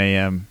the 7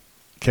 a.m.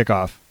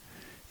 kickoff,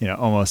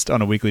 almost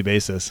on a weekly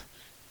basis.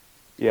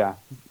 Yeah,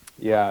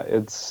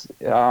 it's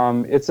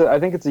I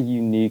think it's a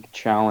unique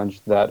challenge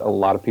that a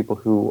lot of people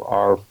who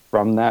are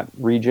from that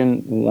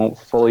region won't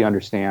fully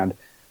understand,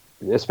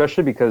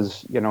 especially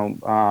because I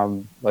don't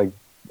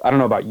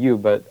know about you,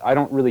 but I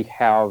don't really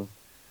have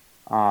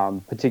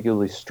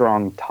particularly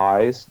strong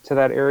ties to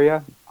that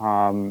area.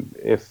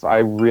 If I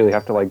really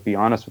have to be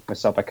honest with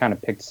myself, I kind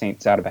of picked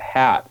Saints out of a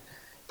hat,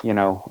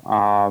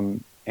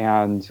 and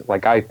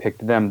I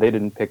picked them. They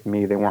didn't pick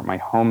me. They weren't my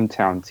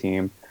hometown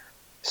team.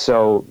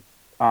 So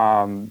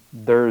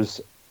there's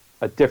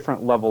a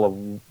different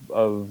level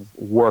of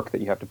work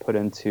that you have to put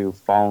into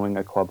following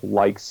a club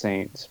like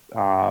Saints,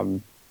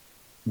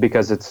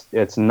 because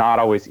it's not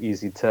always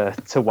easy to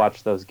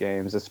watch those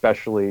games,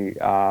 especially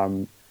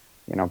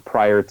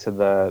prior to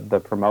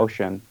the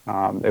promotion.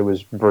 It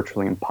was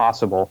virtually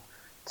impossible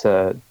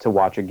to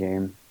watch a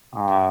game.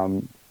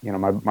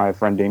 My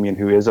friend Damien,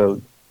 who is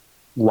a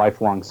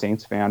lifelong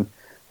Saints fan,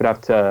 would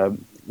have to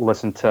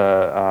listen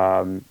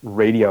to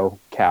radio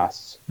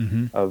casts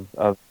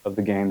of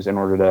the games in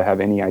order to have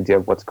any idea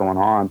of what's going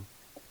on.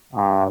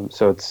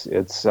 So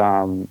it's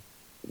an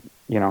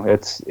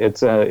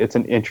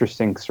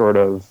interesting sort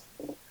of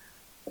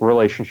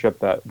relationship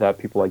that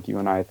people like you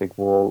and I think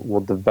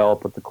will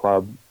develop with the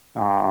club,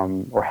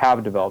 or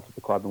have developed with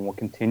the club, and will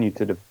continue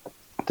to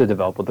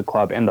develop with the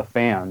club and the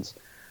fans,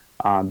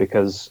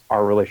 because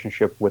our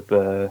relationship with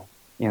the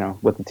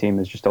team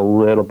is just a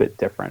little bit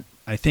different.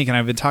 I think, and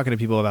I've been talking to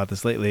people about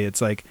this lately,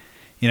 it's like,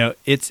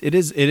 it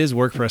is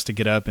work for us to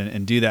get up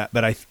and do that.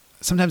 But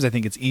sometimes I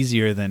think it's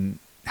easier than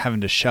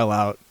having to shell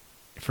out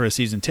for a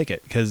season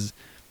ticket, because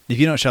if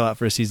you don't shell out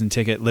for a season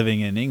ticket living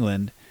in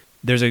England,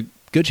 there's a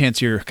good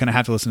chance you're going to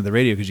have to listen to the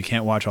radio because you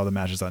can't watch all the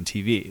matches on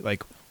TV.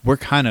 Like we're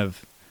kind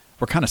of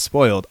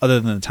spoiled, other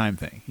than the time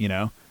thing,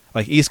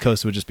 like East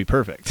Coast would just be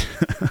perfect.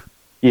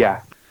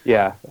 Yeah.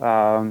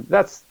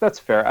 That's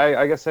fair.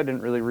 I guess I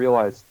didn't really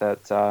realize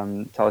that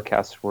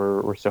telecasts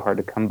were so hard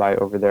to come by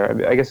over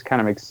there. I guess it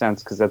kind of makes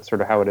sense because that's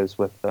sort of how it is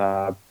with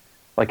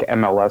like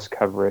MLS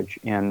coverage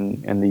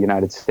in the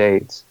United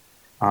States,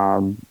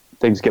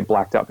 things get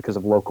blacked out because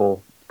of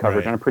local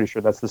coverage. Right. And I'm pretty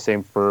sure that's the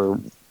same for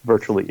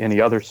virtually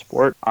any other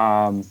sport.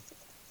 But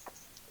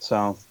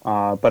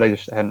I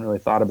just hadn't really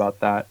thought about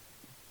that.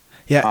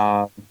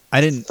 Yeah, I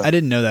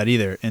didn't know that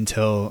either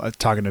until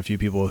talking to a few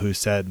people who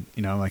said,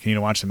 like, you need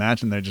to watch the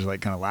match, and they just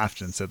like kind of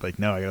laughed and said like,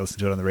 no, I gotta listen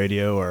to it on the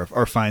radio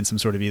or find some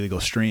sort of illegal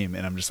stream,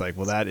 and I'm just like,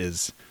 well, that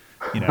is,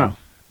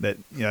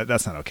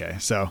 that's not okay.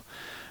 So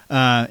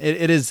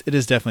it is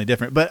definitely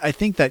different, but I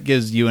think that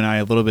gives you and I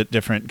a little bit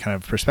different kind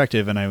of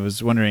perspective. And I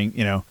was wondering,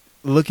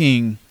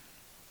 looking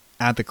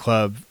at the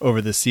club over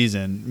this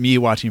season, me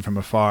watching from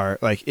afar,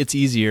 like it's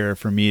easier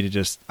for me to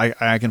just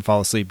I can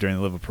fall asleep during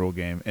the Liverpool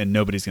game and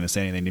nobody's going to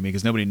say anything to me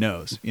because nobody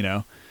knows,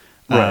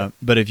 Right.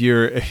 But if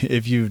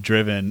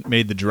you've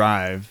made the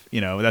drive,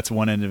 that's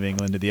one end of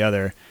England to the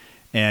other,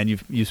 and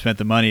you've spent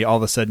the money, all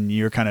of a sudden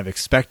you're kind of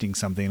expecting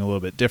something a little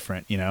bit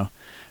different,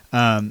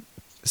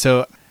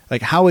 so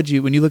like how would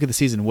you, when you look at the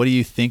season, what do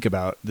you think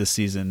about this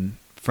season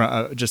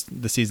from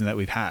just the season that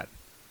we've had?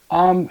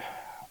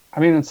 I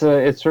mean, it's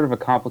sort of a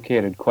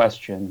complicated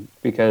question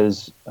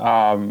because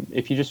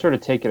if you just sort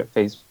of take it at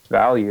face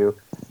value,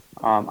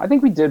 I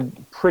think we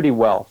did pretty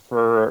well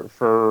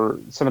for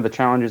some of the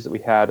challenges that we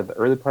had at the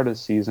early part of the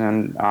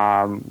season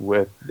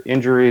with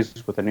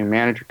injuries, with a new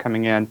manager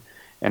coming in,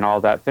 and all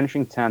that.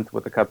 Finishing 10th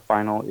with the cup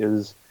final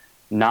is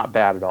not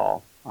bad at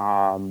all,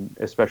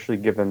 especially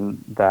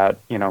given that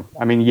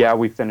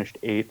we finished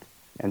 8th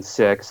and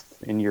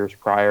 6th in years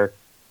prior,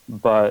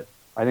 but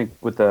I think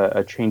with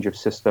a change of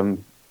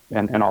system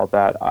and all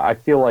that, I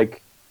feel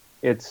like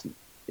it's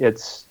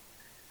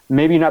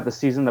maybe not the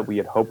season that we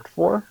had hoped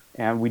for,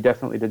 and we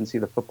definitely didn't see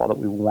the football that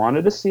we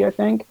wanted to see, I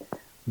think.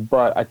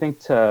 But I think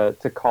to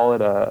call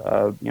it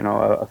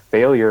a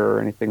failure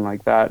or anything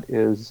like that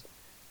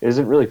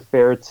isn't really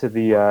fair to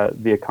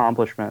the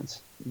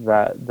accomplishments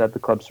that the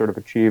club sort of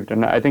achieved.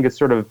 And I think it's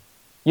sort of,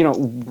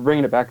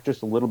 bringing it back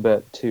just a little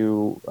bit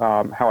to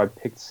how I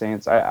picked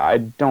Saints. I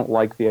don't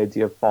like the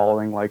idea of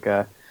following like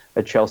a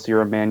Chelsea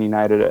or a Man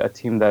United, a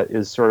team that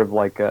is sort of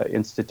like an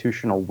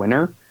institutional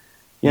winner,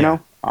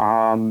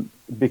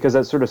 because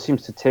that sort of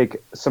seems to take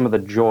some of the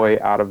joy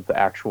out of the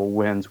actual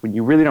wins when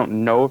you really don't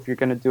know if you're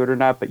going to do it or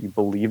not, but you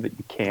believe that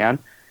you can.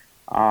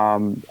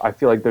 I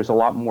feel like there's a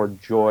lot more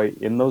joy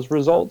in those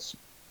results.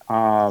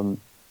 And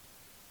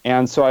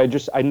so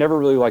I never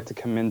really like to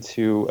come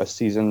into a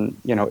season,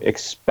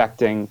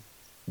 expecting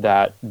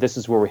that this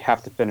is where we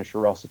have to finish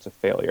or else it's a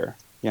failure.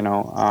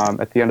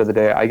 At the end of the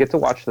day, I get to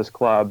watch this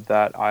club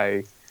that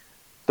I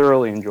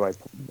thoroughly enjoy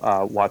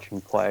watching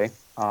play.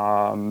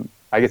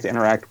 I get to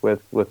interact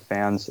with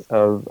fans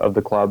of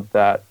the club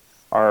that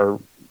are,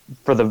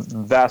 for the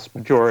vast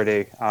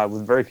majority,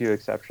 with very few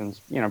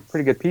exceptions,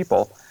 pretty good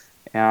people,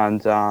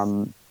 and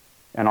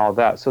all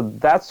that. So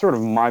that's sort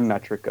of my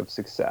metric of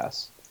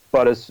success.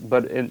 But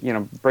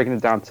breaking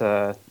it down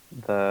to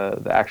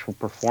the actual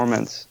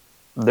performance,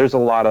 there's a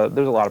lot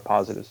of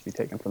positives to be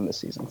taken from this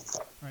season.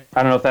 Right.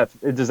 I don't know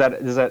if does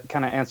that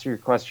kind of answer your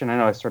question. I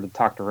know I sort of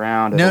talked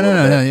around.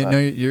 No,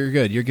 you're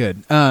good. You're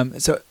good.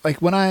 So like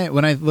when I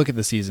look at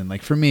the season,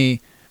 like for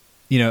me,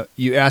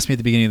 you asked me at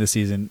the beginning of the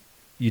season,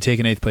 you take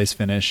an 8th place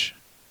finish,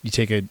 you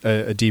take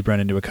a deep run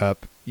into a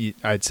cup,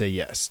 I'd say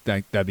yes,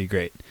 that'd be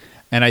great.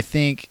 And I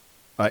think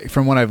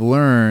from what I've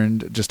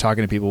learned, just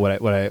talking to people, what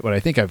I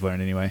think I've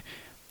learned anyway,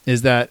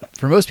 is that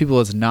for most people,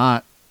 it's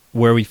not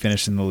where we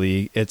finished in the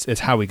league, it's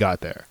how we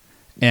got there.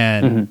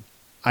 And mm-hmm.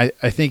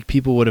 I think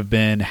people would have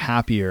been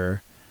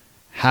happier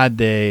had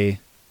we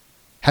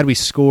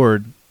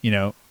scored,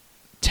 10,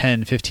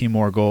 15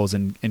 more goals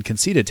and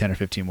conceded 10 or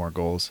 15 more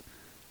goals,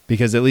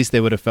 because at least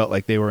they would have felt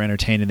like they were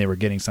entertained and they were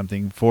getting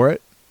something for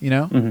it,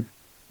 Mm-hmm.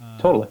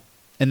 Totally.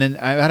 And then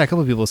I had a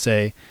couple of people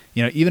say,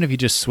 even if you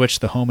just switch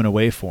the home and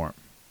away form,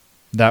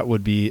 that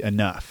would be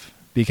enough,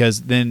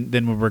 because then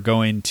when we're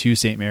going to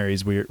St.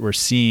 Mary's, we're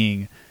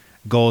seeing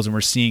goals and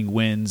we're seeing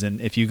wins. And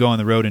if you go on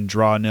the road and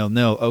draw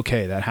 0-0,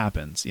 okay, that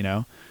happens,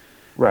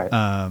 Right.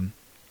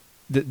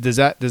 Does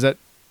that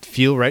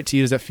feel right to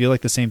you? Does that feel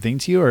like the same thing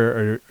to you,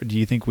 or do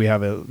you think we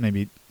have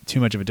maybe too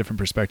much of a different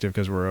perspective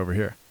because we're over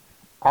here?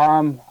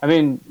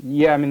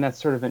 That's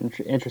sort of an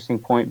interesting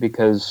point,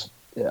 because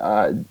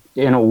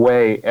in a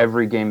way,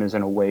 every game is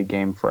an away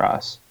game for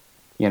us,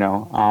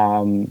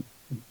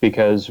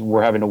 because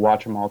we're having to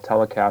watch them all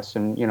telecast,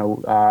 and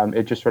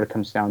it just sort of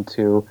comes down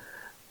to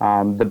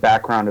the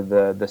background of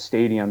the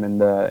stadium and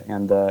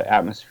the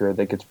atmosphere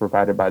that gets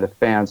provided by the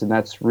fans, and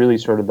that's really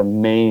sort of the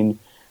main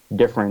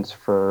difference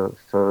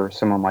for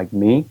someone like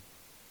me.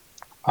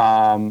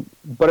 But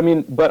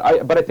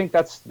I think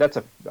that's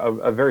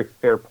a very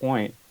fair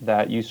point,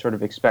 that you sort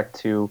of expect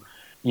to,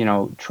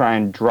 try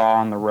and draw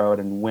on the road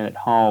and win at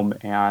home,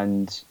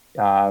 and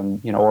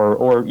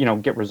or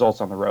get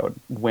results on the road,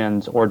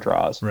 wins or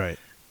draws, right?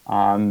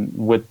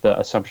 With the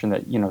assumption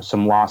that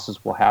some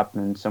losses will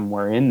happen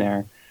somewhere in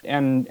there.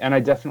 And I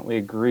definitely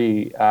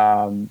agree.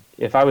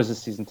 If I was a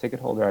season ticket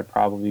holder, I'd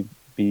probably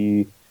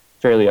be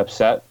fairly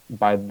upset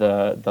by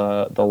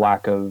the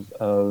lack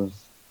of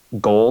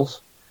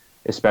goals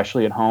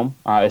especially at home,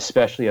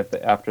 especially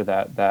after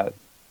that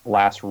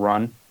last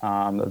run.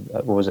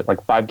 What was it,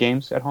 like 5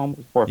 games at home,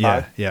 4 or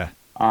 5? Yeah.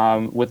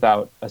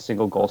 Without a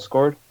single goal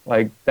scored.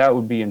 Like, that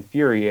would be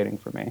infuriating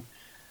for me,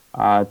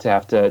 to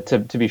have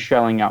to be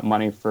shelling out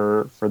money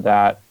for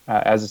that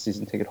as a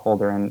season ticket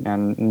holder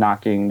and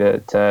not getting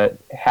to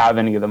have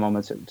any of the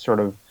moments that sort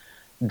of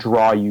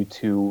draw you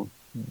to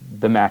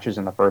the matches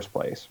in the first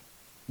place.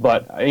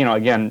 But,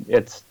 again,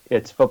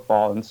 it's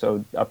football, and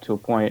so up to a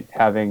point,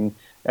 having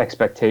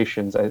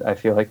expectations, I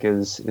feel like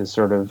is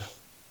sort of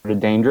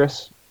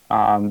dangerous,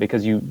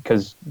 because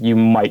you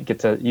might get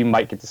to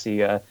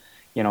see a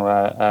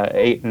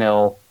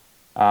 8-0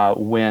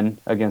 win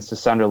against a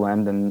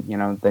Sunderland,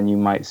 and then you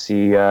might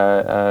see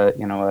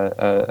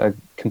a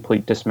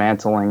complete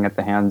dismantling at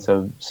the hands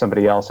of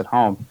somebody else at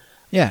home.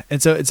 Yeah,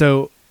 and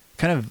so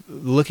kind of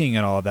looking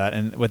at all of that,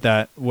 and with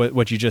that,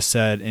 what you just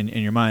said in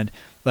your mind,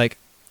 like,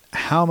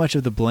 how much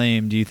of the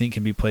blame do you think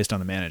can be placed on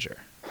the manager?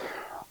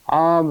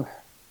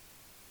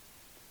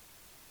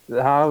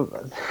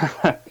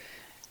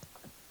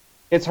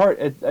 It's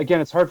hard.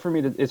 It's hard for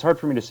me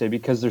to say,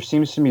 because there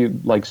seems to be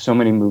like so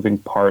many moving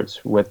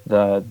parts with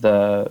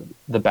the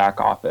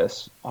back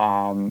office.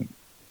 You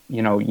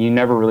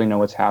never really know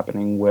what's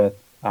happening with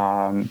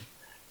the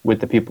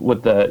people,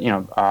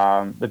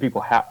 the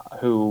people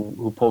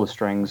who pull the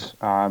strings,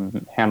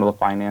 handle the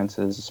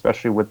finances,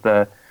 especially with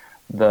the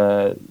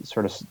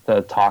sort of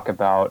the talk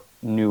about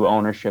new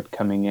ownership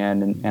coming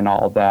in and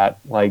all that.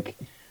 Like,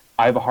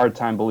 I have a hard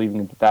time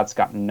believing that that's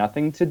got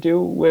nothing to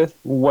do with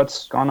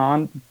what's gone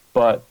on.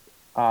 But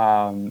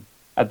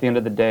at the end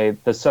of the day,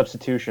 the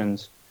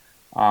substitutions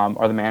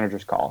are the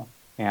manager's call.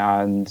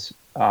 And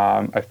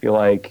I feel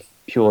like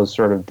Puel has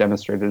sort of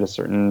demonstrated a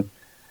certain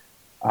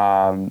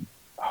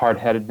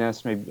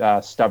hard-headedness, maybe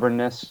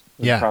stubbornness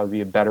would probably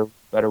be a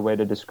better way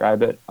to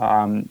describe it,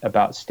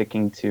 about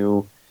sticking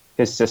to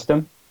his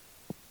system,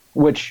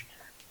 which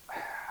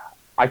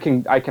I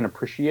can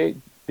appreciate,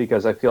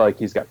 because I feel like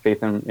he's got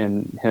faith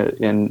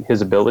in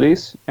his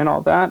abilities and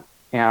all that.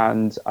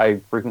 And I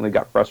frequently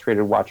got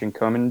frustrated watching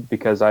Koeman,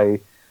 because I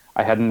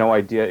had no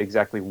idea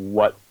exactly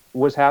what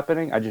was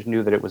happening. I just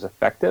knew that it was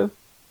effective.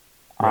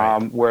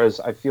 Right. Whereas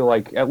I feel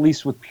like, at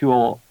least with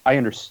Puel, I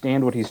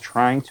understand what he's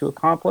trying to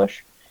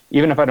accomplish,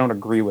 even if I don't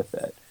agree with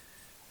it.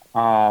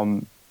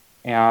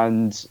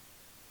 And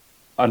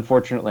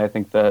unfortunately, I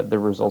think the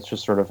results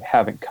just sort of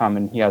haven't come,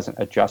 and he hasn't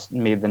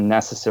made the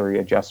necessary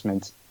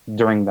adjustments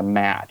during the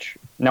match.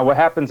 Now, what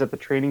happens at the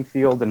training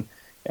field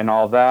and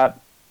all that,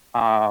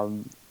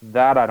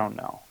 that I don't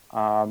know.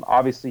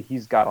 Obviously,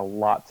 he's got a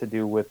lot to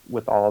do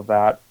with all of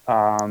that.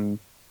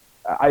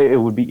 It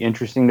would be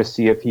interesting to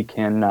see if he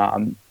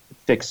can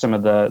fix some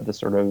of the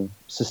sort of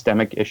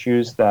systemic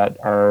issues that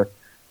are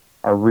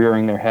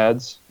rearing their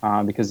heads,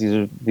 because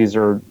these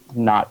are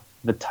not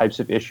the types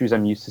of issues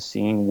I'm used to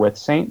seeing with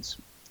Saints.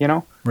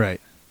 Right.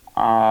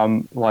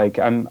 Like,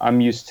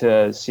 I'm used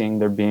to seeing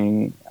there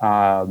being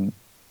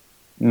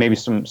maybe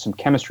some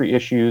chemistry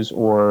issues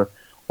or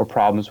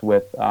problems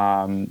with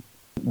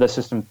the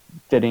system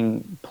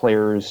fitting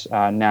players'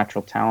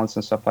 natural talents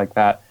and stuff like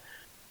that.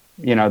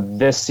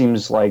 This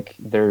seems like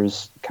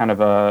there's kind of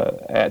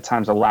at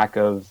times a lack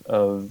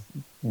of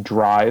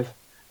drive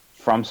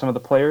from some of the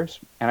players,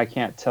 and I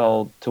can't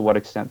tell to what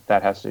extent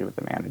that has to do with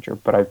the manager,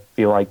 but I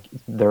feel like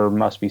there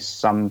must be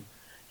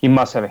he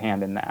must have a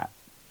hand in that.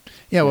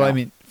 Yeah, well, I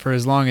mean, for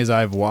as long as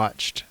I've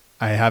watched,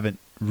 I haven't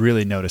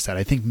really noticed that.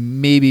 I think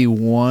maybe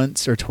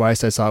once or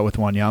twice I saw it with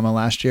Wanyama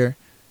last year,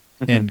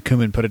 and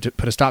Koeman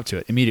put a stop to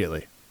it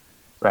immediately.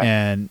 Right.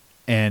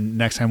 And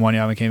next time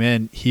Wanyama came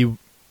in,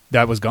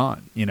 that was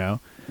gone,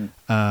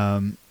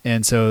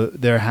 and so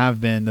there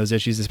have been those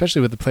issues,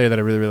 especially with the player that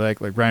I really, really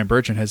like Ryan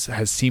Bertrand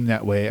has seemed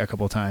that way a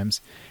couple of times,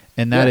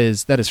 and that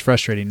is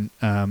frustrating.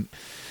 I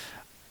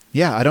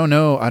don't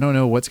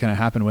know what's going to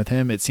happen with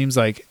him. It seems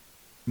like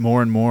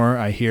more and more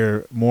I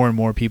hear more and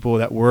more people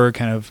that were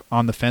kind of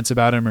on the fence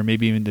about him, or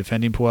maybe even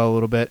defending Puel a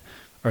little bit,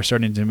 are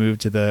starting to move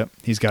to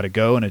he's got to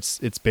go, and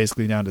it's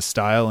basically down to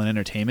style and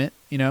entertainment,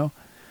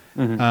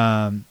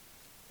 and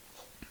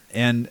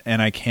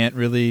I can't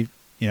really,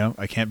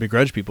 I can't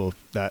begrudge people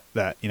that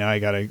I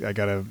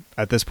gotta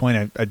at this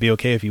point I'd be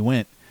okay if he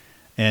went,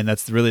 and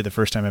that's really the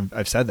first time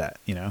I've said that,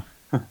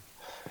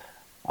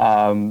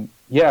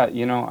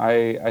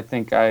 I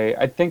think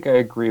I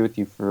agree with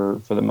you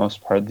for the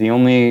most part. The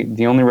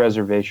only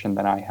reservation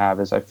that I have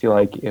is I feel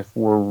like if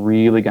we're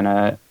really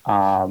gonna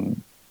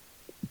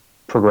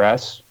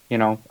progress,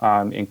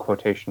 in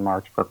quotation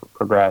marks,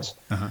 progress.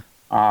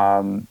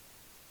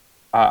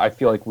 I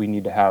feel like we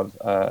need to have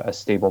a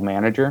stable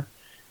manager,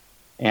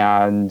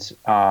 and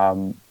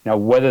now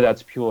whether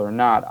that's Puel or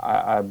not,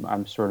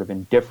 I'm sort of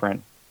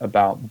indifferent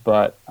about.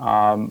 But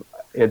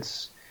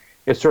it's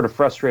sort of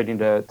frustrating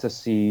to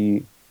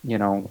see,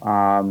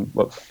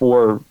 what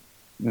 4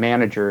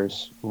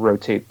 managers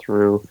rotate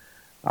through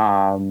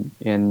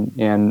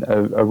in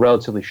a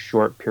relatively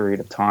short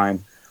period of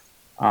time.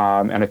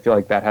 And I feel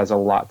like that has a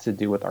lot to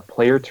do with our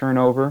player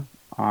turnover.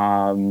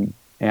 And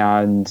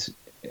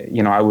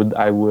I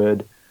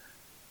would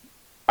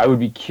I would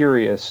be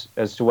curious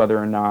as to whether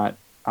or not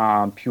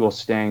Puel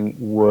staying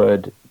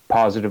would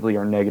positively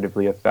or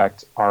negatively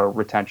affect our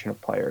retention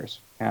of players.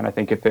 And I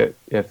think if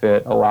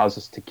it allows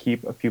us to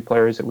keep a few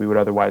players that we would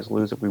otherwise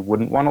lose that we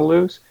wouldn't want to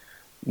lose,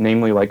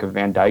 namely like a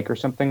Van Dijk or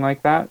something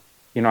like that,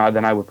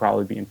 then I would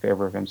probably be in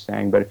favor of him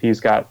staying. But if he's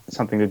got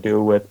something to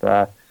do with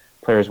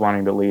players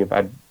wanting to leave,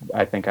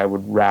 I think I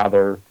would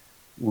rather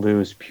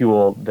lose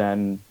Puel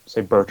than,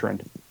 say,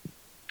 Bertrand.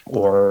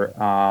 Or,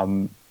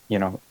 I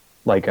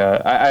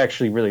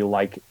actually really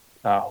like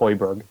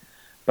Højbjerg,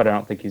 but I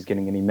don't think he's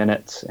getting any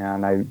minutes,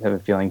 and I have a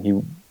feeling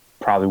he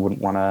probably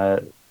wouldn't want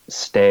to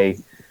stay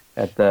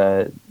at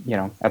the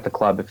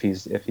club if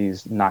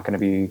he's not going to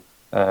be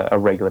a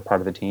regular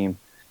part of the team.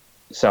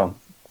 So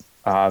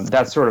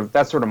that's sort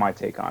of my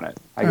take on it,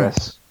 I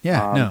guess.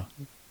 Yeah.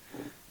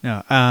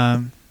 No.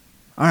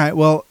 All right.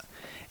 Well,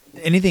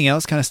 anything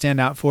else kind of stand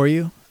out for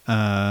you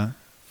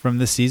from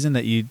this season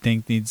that you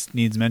think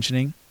needs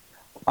mentioning?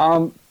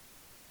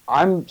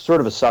 I'm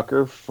sort of a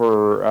sucker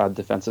for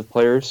defensive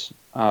players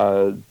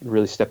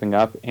really stepping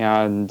up,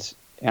 and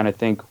I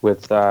think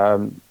with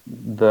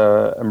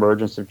the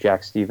emergence of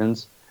Jack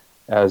Stephens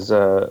as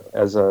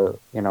a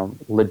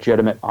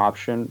legitimate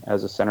option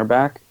as a center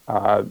back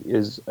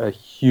is a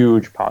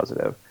huge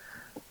positive.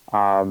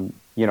 I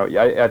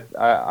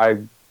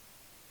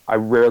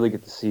rarely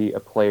get to see a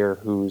player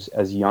who's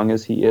as young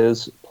as he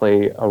is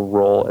play a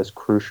role as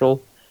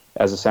crucial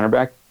as a center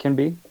back can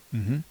be.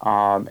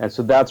 Mm-hmm. And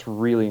so that's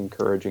really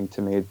encouraging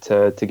to me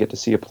to get to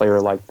see a player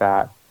like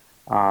that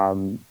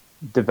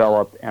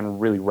develop and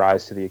really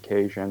rise to the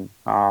occasion.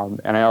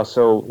 And I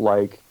also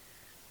like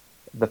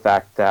the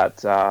fact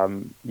that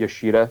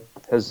Yoshida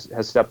has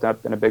stepped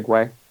up in a big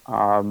way.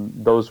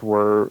 Those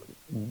were,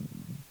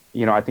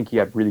 I think he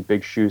had really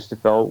big shoes to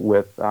fill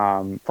with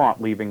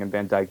Font leaving and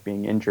Van Dijk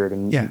being injured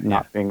and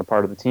not being a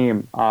part of the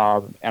team.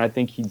 And I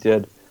think he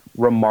did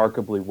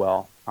remarkably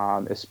well.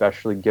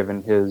 Especially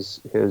given his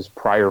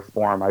prior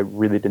form. I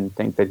really didn't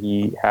think that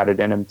he had it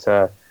in him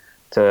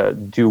to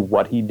do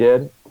what he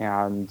did,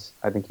 and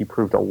I think he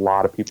proved a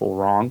lot of people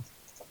wrong.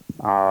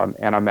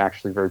 And I'm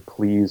actually very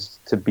pleased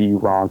to be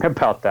wrong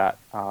about that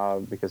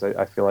because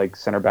I feel like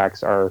center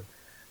backs are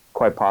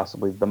quite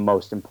possibly the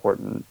most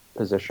important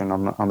position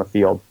on the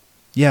field.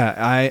 Yeah,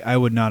 I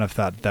would not have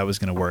thought that was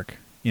going to work,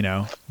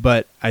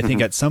 but I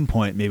think at some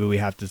point maybe we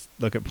have to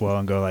look at Puel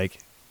and go like,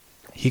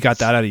 he got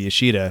that out of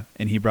Yoshida,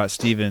 and he brought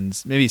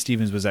Stephens. Maybe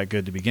Stephens was that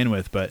good to begin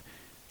with, but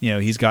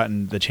he's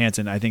gotten the chance,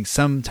 and I think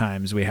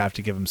sometimes we have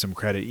to give him some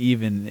credit,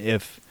 even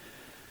if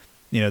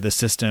the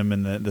system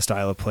and the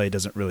style of play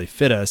doesn't really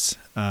fit us,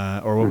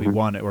 or what we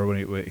want or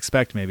what we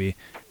expect. Maybe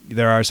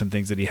there are some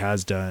things that he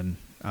has done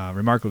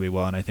remarkably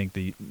well, and I think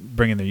the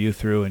bringing the youth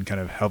through and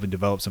kind of helping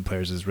develop some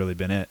players has really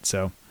been it.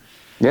 So,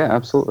 yeah,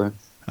 absolutely.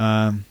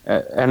 And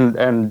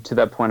to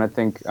that point,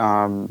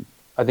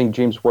 I think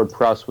James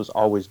Ward-Prowse was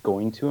always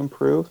going to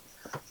improve,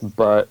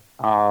 but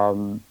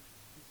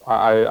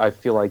I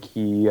feel like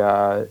he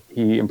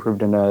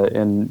improved in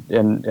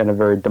a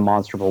very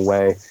demonstrable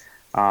way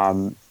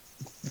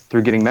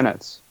through getting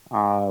minutes,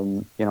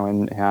 and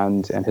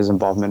his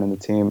involvement in the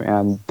team,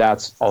 and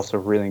that's also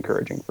really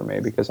encouraging for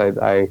me because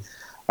I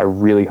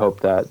really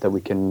hope that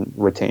we can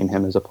retain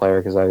him as a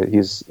player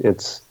because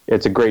it's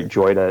a great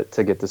joy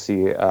to get to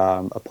see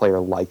a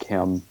player like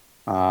him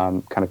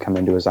kind of come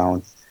into his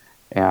own.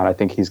 And I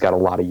think he's got a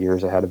lot of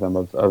years ahead of him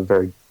of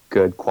very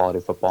good quality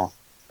football.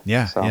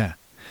 Yeah, so.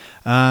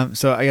 Yeah.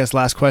 So I guess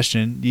last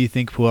question: do you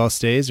think Puel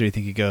stays, or do you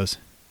think he goes?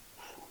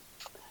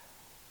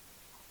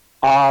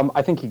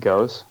 I think he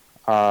goes.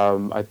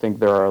 I think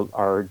there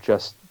are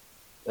just.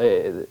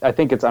 I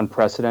think it's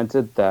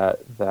unprecedented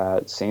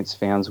that Saints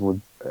fans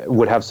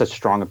would have such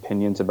strong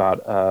opinions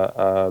about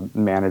a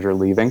manager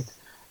leaving,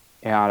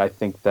 and I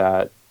think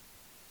that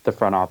the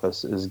front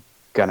office is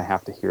going to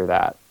have to hear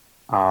that.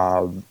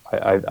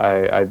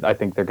 I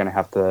think they're going to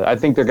have to. I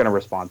think they're going to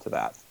respond to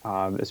that,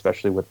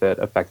 especially with it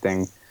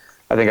affecting.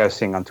 I think I was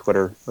seeing on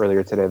Twitter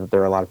earlier today that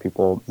there are a lot of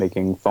people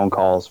making phone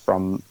calls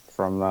from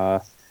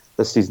the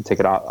season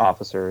ticket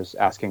officers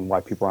asking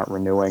why people aren't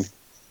renewing,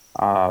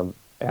 and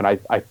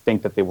I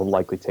think that they will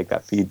likely take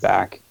that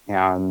feedback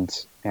and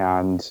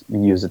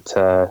use it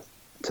to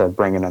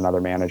bring in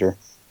another manager.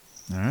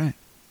 All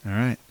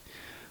right.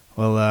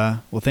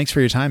 Well, thanks for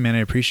your time, man. I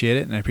appreciate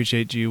it, and I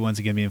appreciate you once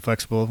again being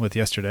flexible with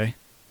yesterday.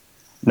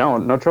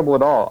 No trouble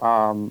at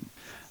all.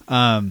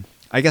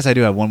 I guess I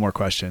do have one more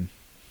question.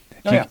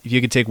 If you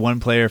could take one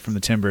player from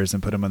the Timbers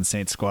and put him on the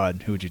Saints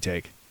squad, who would you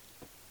take?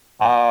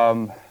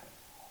 I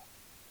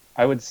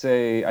would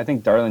say I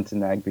think Darlington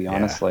Nagbe,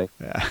 honestly.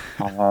 Yeah.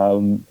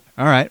 All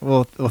right.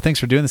 Well,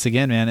 thanks for doing this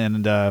again, man,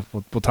 and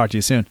we'll talk to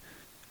you soon.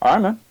 All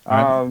right,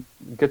 man.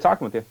 Good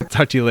talking with you.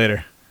 Talk to you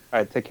later. All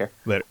right, take care.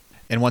 Later.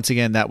 And once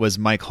again, that was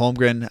Mike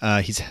Holmgren.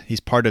 He's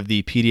part of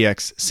the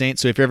PDX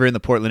Saints. So if you're ever in the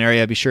Portland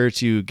area, be sure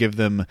to give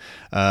them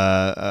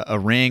a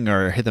ring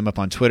or hit them up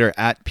on Twitter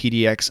at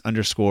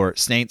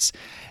PDX_Saints,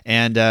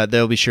 and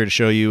they'll be sure to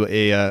show you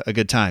a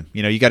good time.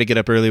 You got to get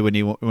up early when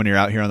you're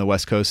out here on the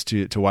West Coast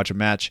to watch a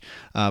match,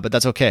 but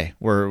that's okay.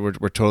 We're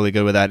totally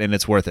good with that, and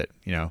it's worth it.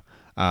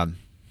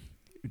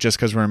 Just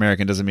because we're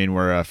American doesn't mean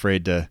we're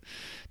afraid to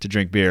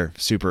drink beer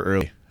super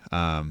early.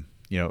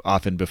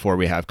 Often before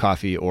we have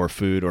coffee or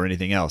food or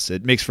anything else.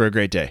 It makes for a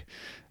great day.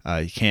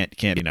 You can't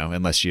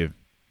unless you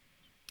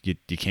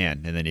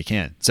can, and then you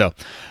can. So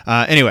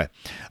anyway,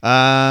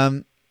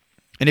 and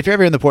if you're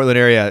ever in the Portland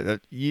area,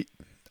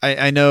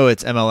 I know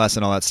it's MLS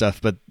and all that stuff,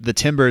 but the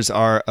Timbers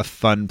are a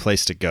fun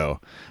place to go.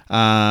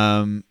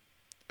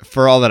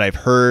 For all that I've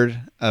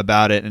heard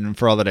about it, and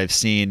for all that I've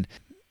seen,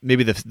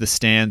 maybe the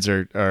stands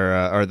or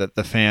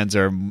the fans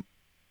are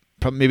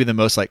maybe the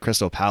most like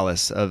Crystal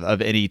Palace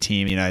of any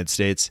team in the United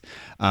States.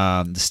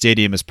 The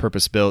stadium is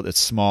purpose built. It's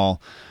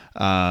small.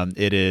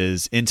 It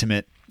is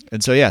intimate.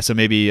 And so, so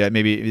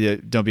maybe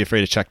don't be afraid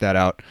to check that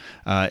out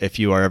if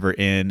you are ever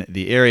in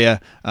the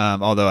area.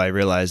 Although I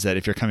realize that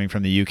if you're coming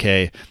from the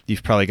UK,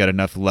 you've probably got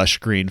enough lush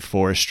green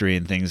forestry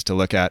and things to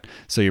look at.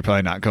 So you're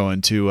probably not going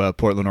to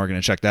Portland, Oregon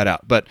to check that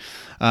out. But,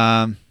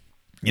 all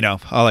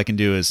I can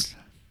do is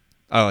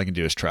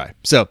try.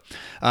 So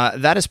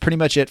that is pretty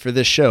much it for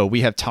this show.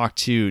 We have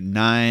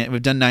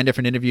we've done 9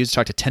 different interviews,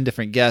 talked to 10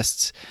 different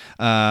guests,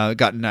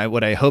 gotten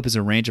what I hope is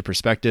a range of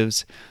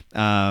perspectives.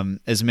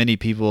 As many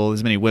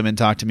women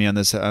talked to me on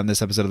this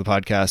episode of the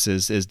podcast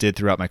as did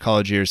throughout my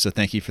college years. So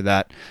thank you for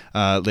that,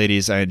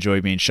 ladies. I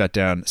enjoy being shut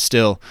down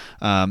still.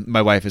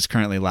 My wife is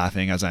currently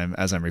laughing as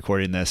I'm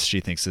recording this. She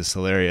thinks this is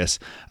hilarious.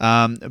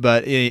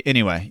 But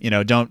anyway,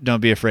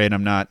 don't be afraid.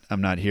 I'm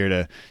not here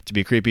to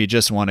be creepy.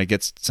 Just want to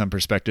get some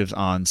perspectives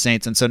on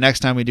Saints. And so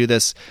next time we do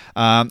this,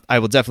 I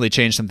will definitely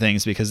change some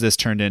things because this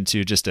turned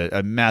into just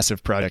a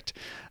massive project.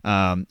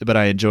 But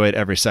I enjoyed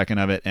every second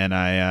of it, and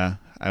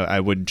I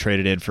wouldn't trade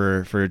it in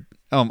for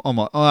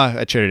almost.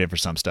 I traded it in for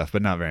some stuff,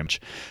 but not very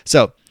much.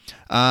 So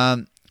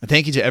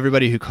thank you to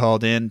everybody who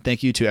called in.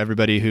 Thank you to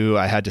everybody who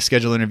I had to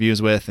schedule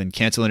interviews with and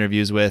cancel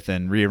interviews with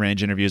and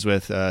rearrange interviews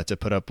with to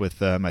put up with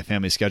my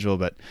family's schedule.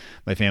 But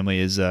my family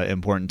is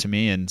important to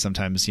me, and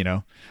sometimes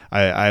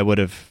I would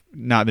have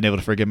not been able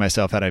to forgive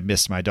myself had I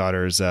missed my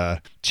daughter's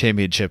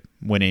championship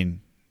winning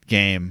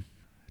game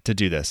to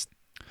do this.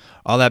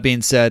 All that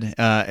being said,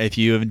 if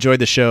you have enjoyed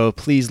the show,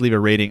 please leave a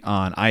rating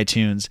on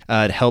iTunes.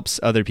 It helps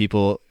other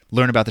people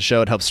learn about the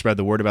show. It helps spread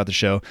the word about the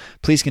show.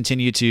 Please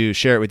continue to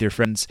share it with your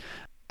friends.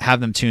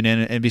 Have them tune in,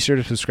 and be sure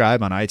to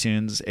subscribe on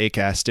iTunes,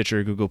 Acast,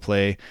 Stitcher, Google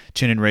Play,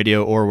 TuneIn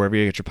Radio, or wherever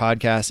you get your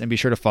podcasts. And be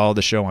sure to follow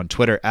the show on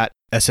Twitter at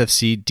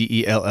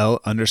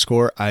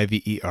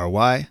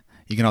SFCDELL_IVERY.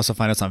 You can also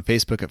find us on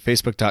Facebook at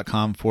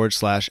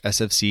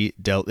facebook.com/SFC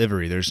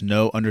Delivery. There's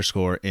no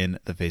underscore in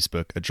the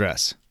Facebook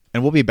address.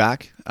 And we'll be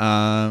back,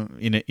 throughout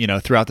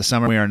the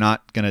summer. We are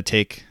not going to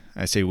take,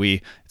 I say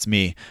we, it's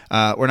me.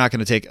 We're not going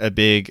to take a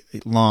big,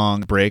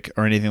 long break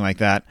or anything like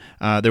that.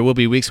 There will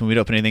be weeks when we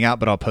don't put anything out,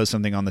 but I'll post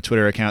something on the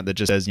Twitter account that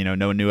just says,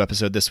 no new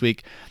episode this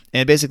week.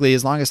 And basically,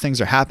 as long as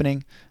things are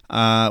happening,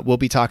 we'll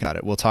be talking about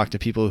it. We'll talk to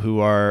people who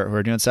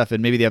are doing stuff,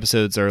 and maybe the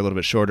episodes are a little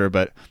bit shorter,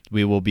 but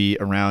we will be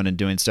around and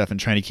doing stuff and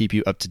trying to keep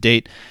you up to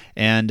date.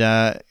 And,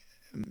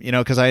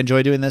 because I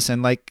enjoy doing this,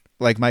 and like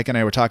Mike and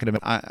I were talking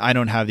about, I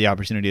don't have the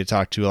opportunity to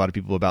talk to a lot of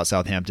people about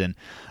Southampton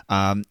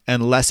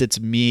unless it's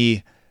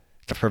me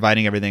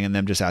providing everything and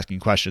them just asking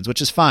questions,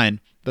 which is fine.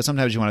 But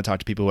sometimes you want to talk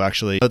to people who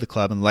actually know the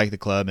club and like the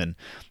club and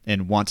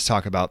want to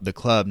talk about the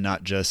club,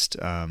 not just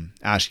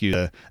ask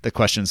you the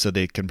questions so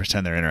they can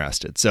pretend they're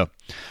interested. So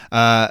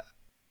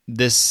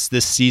this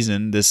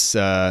season,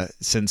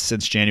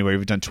 since January,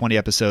 we've done 20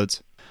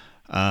 episodes.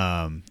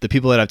 The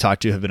people that I've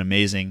talked to have been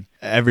amazing.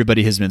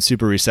 Everybody has been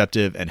super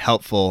receptive and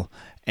helpful,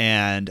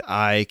 and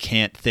I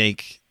can't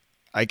thank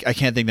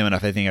them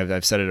enough. I think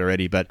I've said it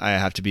already, but I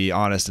have to be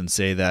honest and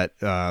say that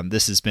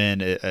this has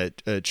been a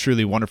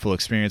truly wonderful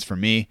experience for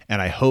me,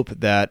 and I hope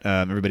that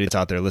everybody that's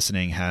out there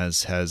listening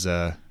has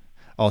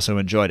also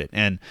enjoyed it.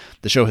 And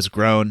the show has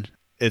grown.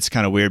 It's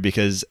kind of weird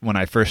because when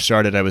I first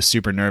started, I was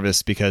super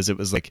nervous because it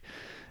was like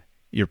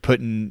you're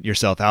putting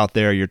yourself out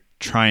there, you're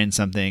trying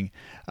something.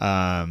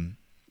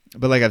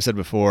 But like I've said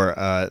before,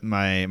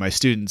 my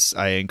students,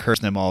 I encourage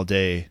them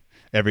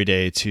every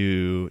day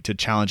to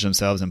challenge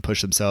themselves and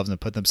push themselves and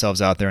put themselves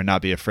out there and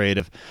not be afraid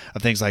of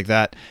things like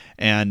that.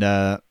 And,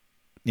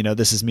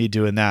 this is me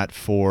doing that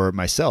for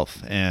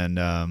myself, and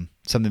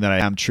something that I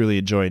am truly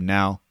enjoying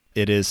now.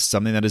 It is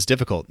something that is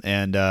difficult,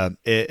 and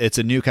it's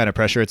a new kind of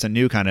pressure. It's a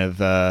new kind of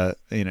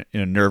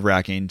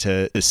nerve-wracking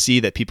to see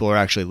that people are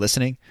actually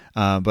listening,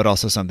 but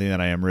also something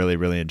that I am really,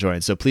 really enjoying.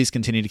 So please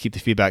continue to keep the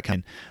feedback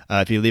coming.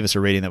 If you leave us a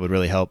rating, that would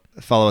really help.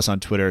 Follow us on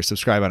Twitter,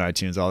 subscribe on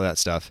iTunes, all that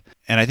stuff.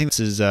 And I think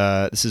this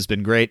has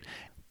been great.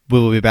 We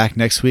will be back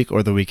next week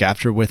or the week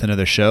after with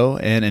another show.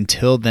 And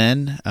until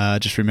then,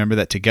 just remember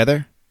that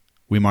together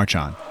we march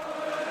on.